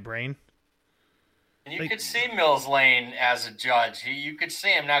around in my brain. And you could see Mills Lane as a judge. You could see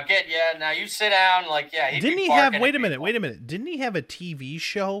him. Now you sit down, didn't he have... Wait a minute. Didn't he have a TV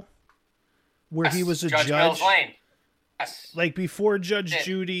show where he was a judge? Mills Lane. Yes. Like, before Judge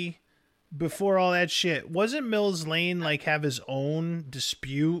Judy, before all that shit. Wasn't Mills Lane, have his own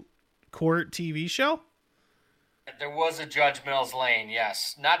dispute court TV show? There was a Judge Mills Lane,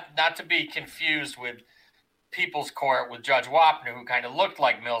 yes. Not to be confused with People's Court with Judge Wapner, who kind of looked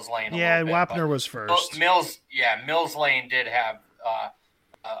like Mills Lane a little bit. Wapner was first. Mills Lane did have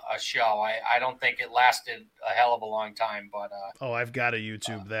a show. I don't think it lasted a hell of a long time, but... I've got to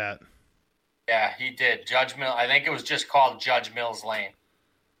YouTube that. Yeah, he did. I think it was just called Judge Mills Lane.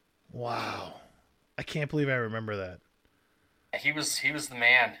 Wow. I can't believe I remember that. He was the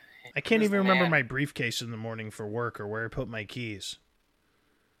man. I can't even remember my briefcase in the morning for work or where I put my keys.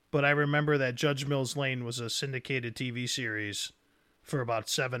 But I remember that Judge Mills Lane was a syndicated TV series for about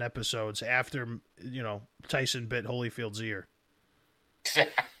 7 episodes after, Tyson bit Holyfield's ear.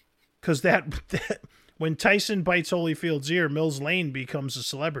 Because when Tyson bites Holyfield's ear, Mills Lane becomes a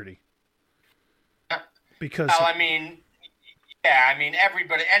celebrity. Because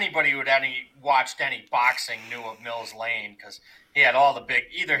anybody who had watched any boxing knew of Mills Lane because he had all the big,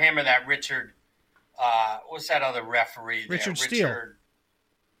 either him or that Richard, what's that other referee? Richard Steele.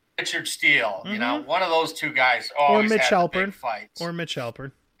 Richard Steele, Mm-hmm. One of those two guys always Mitch had Halpern. the big fights. Or Mitch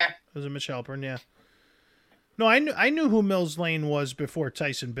Halpern. Was it Mitch Halpern? Yeah. No, I knew who Mills Lane was before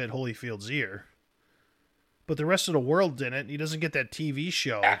Tyson bit Holyfield's ear. But the rest of the world didn't. He doesn't get that TV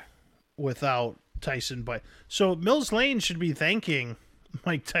show without Tyson bite. So Mills Lane should be thanking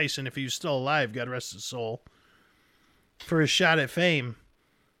Mike Tyson, if he was still alive, God rest his soul, for his shot at fame.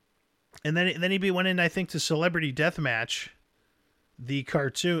 And then he went in, I think, to Celebrity Deathmatch, the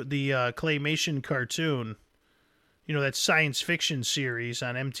cartoon, the claymation cartoon, that science fiction series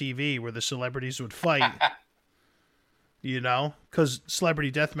on MTV where the celebrities would fight. Because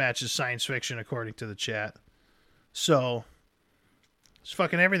Celebrity Deathmatch is science fiction according to the chat. So it's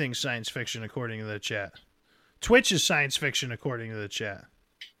fucking everything's science fiction according to the chat. Twitch is science fiction according to the chat.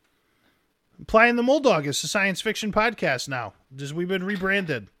 Applying the Mulldog is a science fiction podcast now. We've been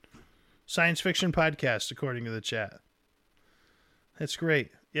rebranded. Science fiction podcast according to the chat. That's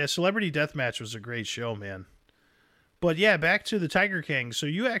great. Yeah, Celebrity Deathmatch was a great show, man. But yeah, back to the Tiger King. So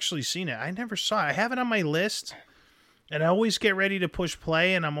you actually seen it. I never saw it. I have it on my list. And I always get ready to push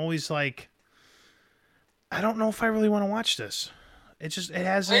play, and I'm always like, I don't know if I really want to watch this. It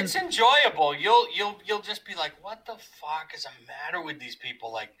hasn't. It's enjoyable. You'll just be like, what the fuck is the matter with these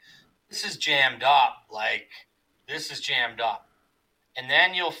people? Like, this is jammed up. And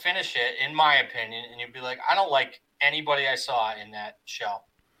then you'll finish it, in my opinion, and you'll be like, I don't like anybody I saw in that show.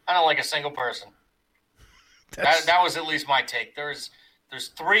 I don't like a single person. That was at least my take. There's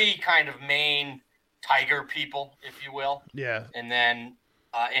 3 kind of main Tiger people, if you will. Yeah. And then,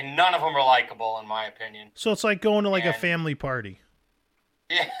 and none of them are likable, in my opinion. So it's like going to a family party.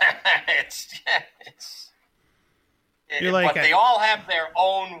 Yeah, but they all have their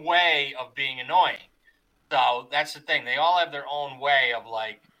own way of being annoying. So that's the thing. They all have their own way of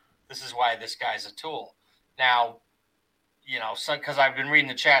this is why this guy's a tool. Now, because I've been reading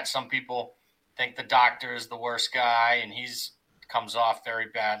the chat, some people think the Doctor is the worst guy, and comes off very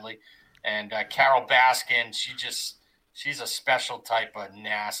badly. And Carol Baskin, she's a special type of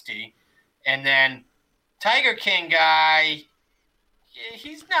nasty. And then Tiger King guy,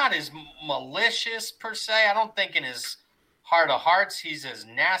 he's not as malicious per se. I don't think in his heart of hearts, he's as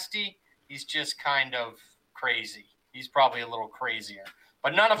nasty. He's just kind of crazy. He's probably a little crazier.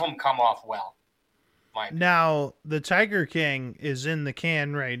 But none of them come off well. Now, the Tiger King is in the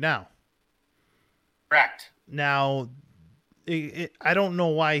can right now. Correct. Now, I don't know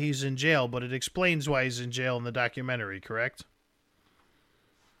why he's in jail, but it explains why he's in jail in the documentary, correct?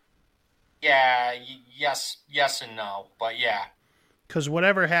 Yeah, yes and no, but yeah. Because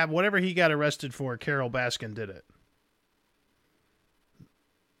whatever he got arrested for, Carole Baskin did it.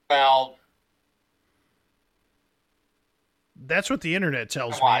 Well, that's what the internet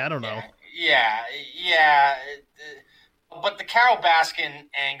tells me. I don't know. Yeah. But the Carole Baskin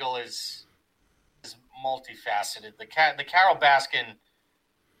angle is multifaceted. The Carole Baskin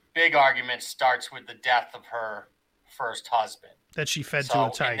big argument starts with the death of her first husband that she fed to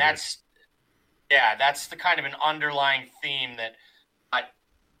a tiger. And that's the kind of an underlying theme that.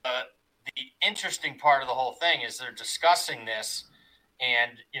 The interesting part of the whole thing is they're discussing this,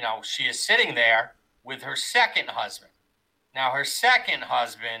 and she is sitting there with her second husband. Now, her second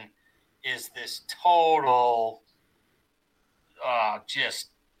husband is this total, I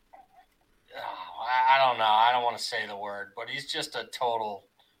don't know. I don't want to say the word, but he's just a total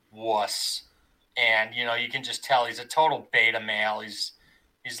wuss. And, you can just tell he's a total beta male. He's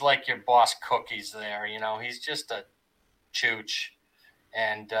like your boss cookies there. He's just a chooch.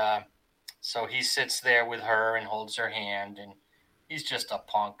 And so he sits there with her and holds her hand, and he's just a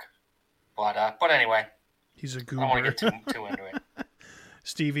punk. But anyway, he's a goober. I don't want to get too into it.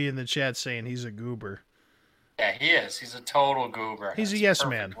 Stevie in the chat saying he's a goober. Yeah, he is. He's a total goober. He's a yes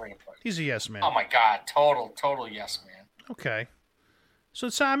man. He's a yes man. Oh my God, total yes man. Okay, so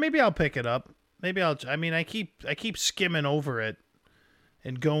maybe I'll pick it up. I keep skimming over it.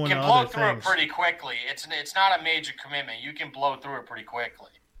 And going you can blow through it pretty quickly. It's not a major commitment. You can blow through it pretty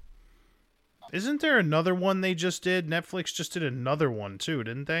quickly. Isn't there another one they just did? Netflix just did another one too,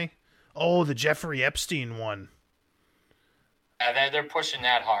 didn't they? Oh, the Jeffrey Epstein one. Yeah, they're pushing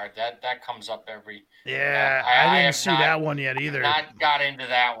that hard. That comes up every. Yeah, I didn't see that one yet either. Not got into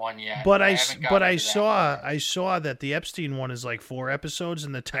that one yet. But I saw that the Epstein one is like 4 episodes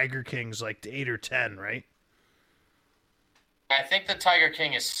and the Tiger King's like 8 or 10, right? I think the Tiger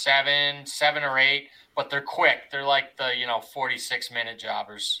King is 7 or 8, but they're quick. They're like the 46-minute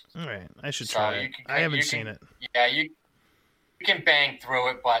jobbers. All right, I should try it. I haven't seen it. Yeah, you can bang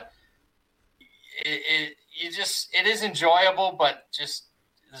through it, but it is enjoyable. But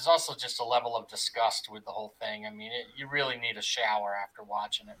there's also just a level of disgust with the whole thing. I mean, you really need a shower after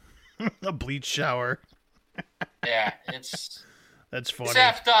watching it. A bleach shower. Yeah, that's funny. It's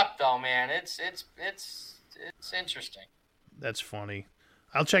effed up though, man. It's interesting. That's funny.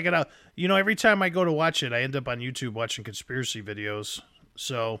 I'll check it out. Every time I go to watch it, I end up on YouTube watching conspiracy videos.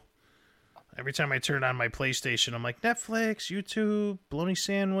 So every time I turn on my PlayStation, I'm like, Netflix, YouTube, bologna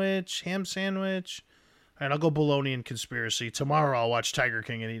sandwich, ham sandwich. All right, I'll go bologna and conspiracy. Tomorrow I'll watch Tiger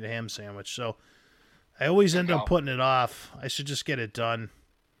King and eat a ham sandwich. So I always end up putting it off. I should just get it done.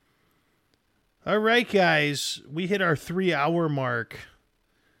 All right, guys. We hit our 3-hour mark.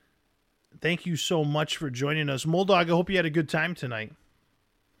 Thank you so much for joining us. Moldog, I hope you had a good time tonight.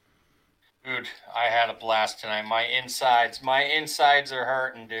 Dude, I had a blast tonight. My insides are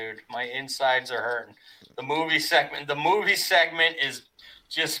hurting, dude. My insides are hurting. The movie segment is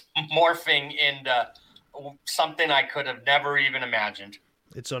just morphing into something I could have never even imagined.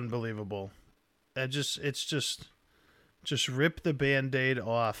 It's unbelievable. It's just rip the Band-Aid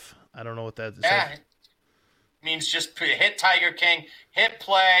off. I don't know what that is. Yeah. Means just hit Tiger King, hit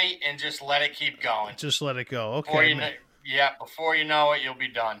play, and just let it keep going. Just let it go. Okay. Before you know it, you'll be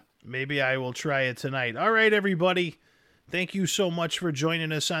done. Maybe I will try it tonight. All right, everybody. Thank you so much for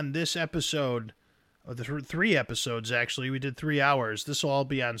joining us on this episode. Of the 3 episodes, actually. We did 3 hours. This will all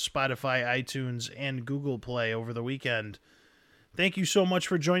be on Spotify, iTunes, and Google Play over the weekend. Thank you so much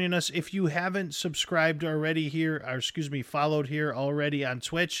for joining us. If you haven't subscribed already followed here already on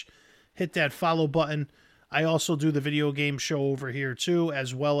Twitch, hit that follow button. I also do the video game show over here too,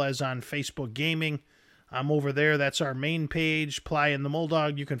 as well as on Facebook Gaming. I'm over there. That's our main page, Ply and the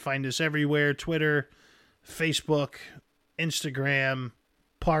Moldog. You can find us everywhere, Twitter, Facebook, Instagram,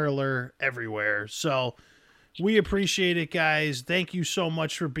 Parler, everywhere. So we appreciate it, guys. Thank you so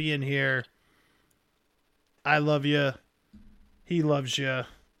much for being here. I love you. He loves you.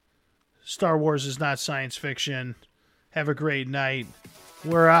 Star Wars is not science fiction. Have a great night.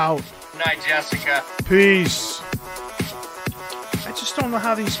 We're out. Good night, Jessica. Peace. I just don't know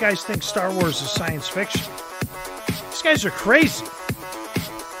how these guys think Star Wars is science fiction. These guys are crazy.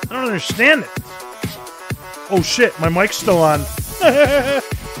 I don't understand it. Oh shit, my mic's still on.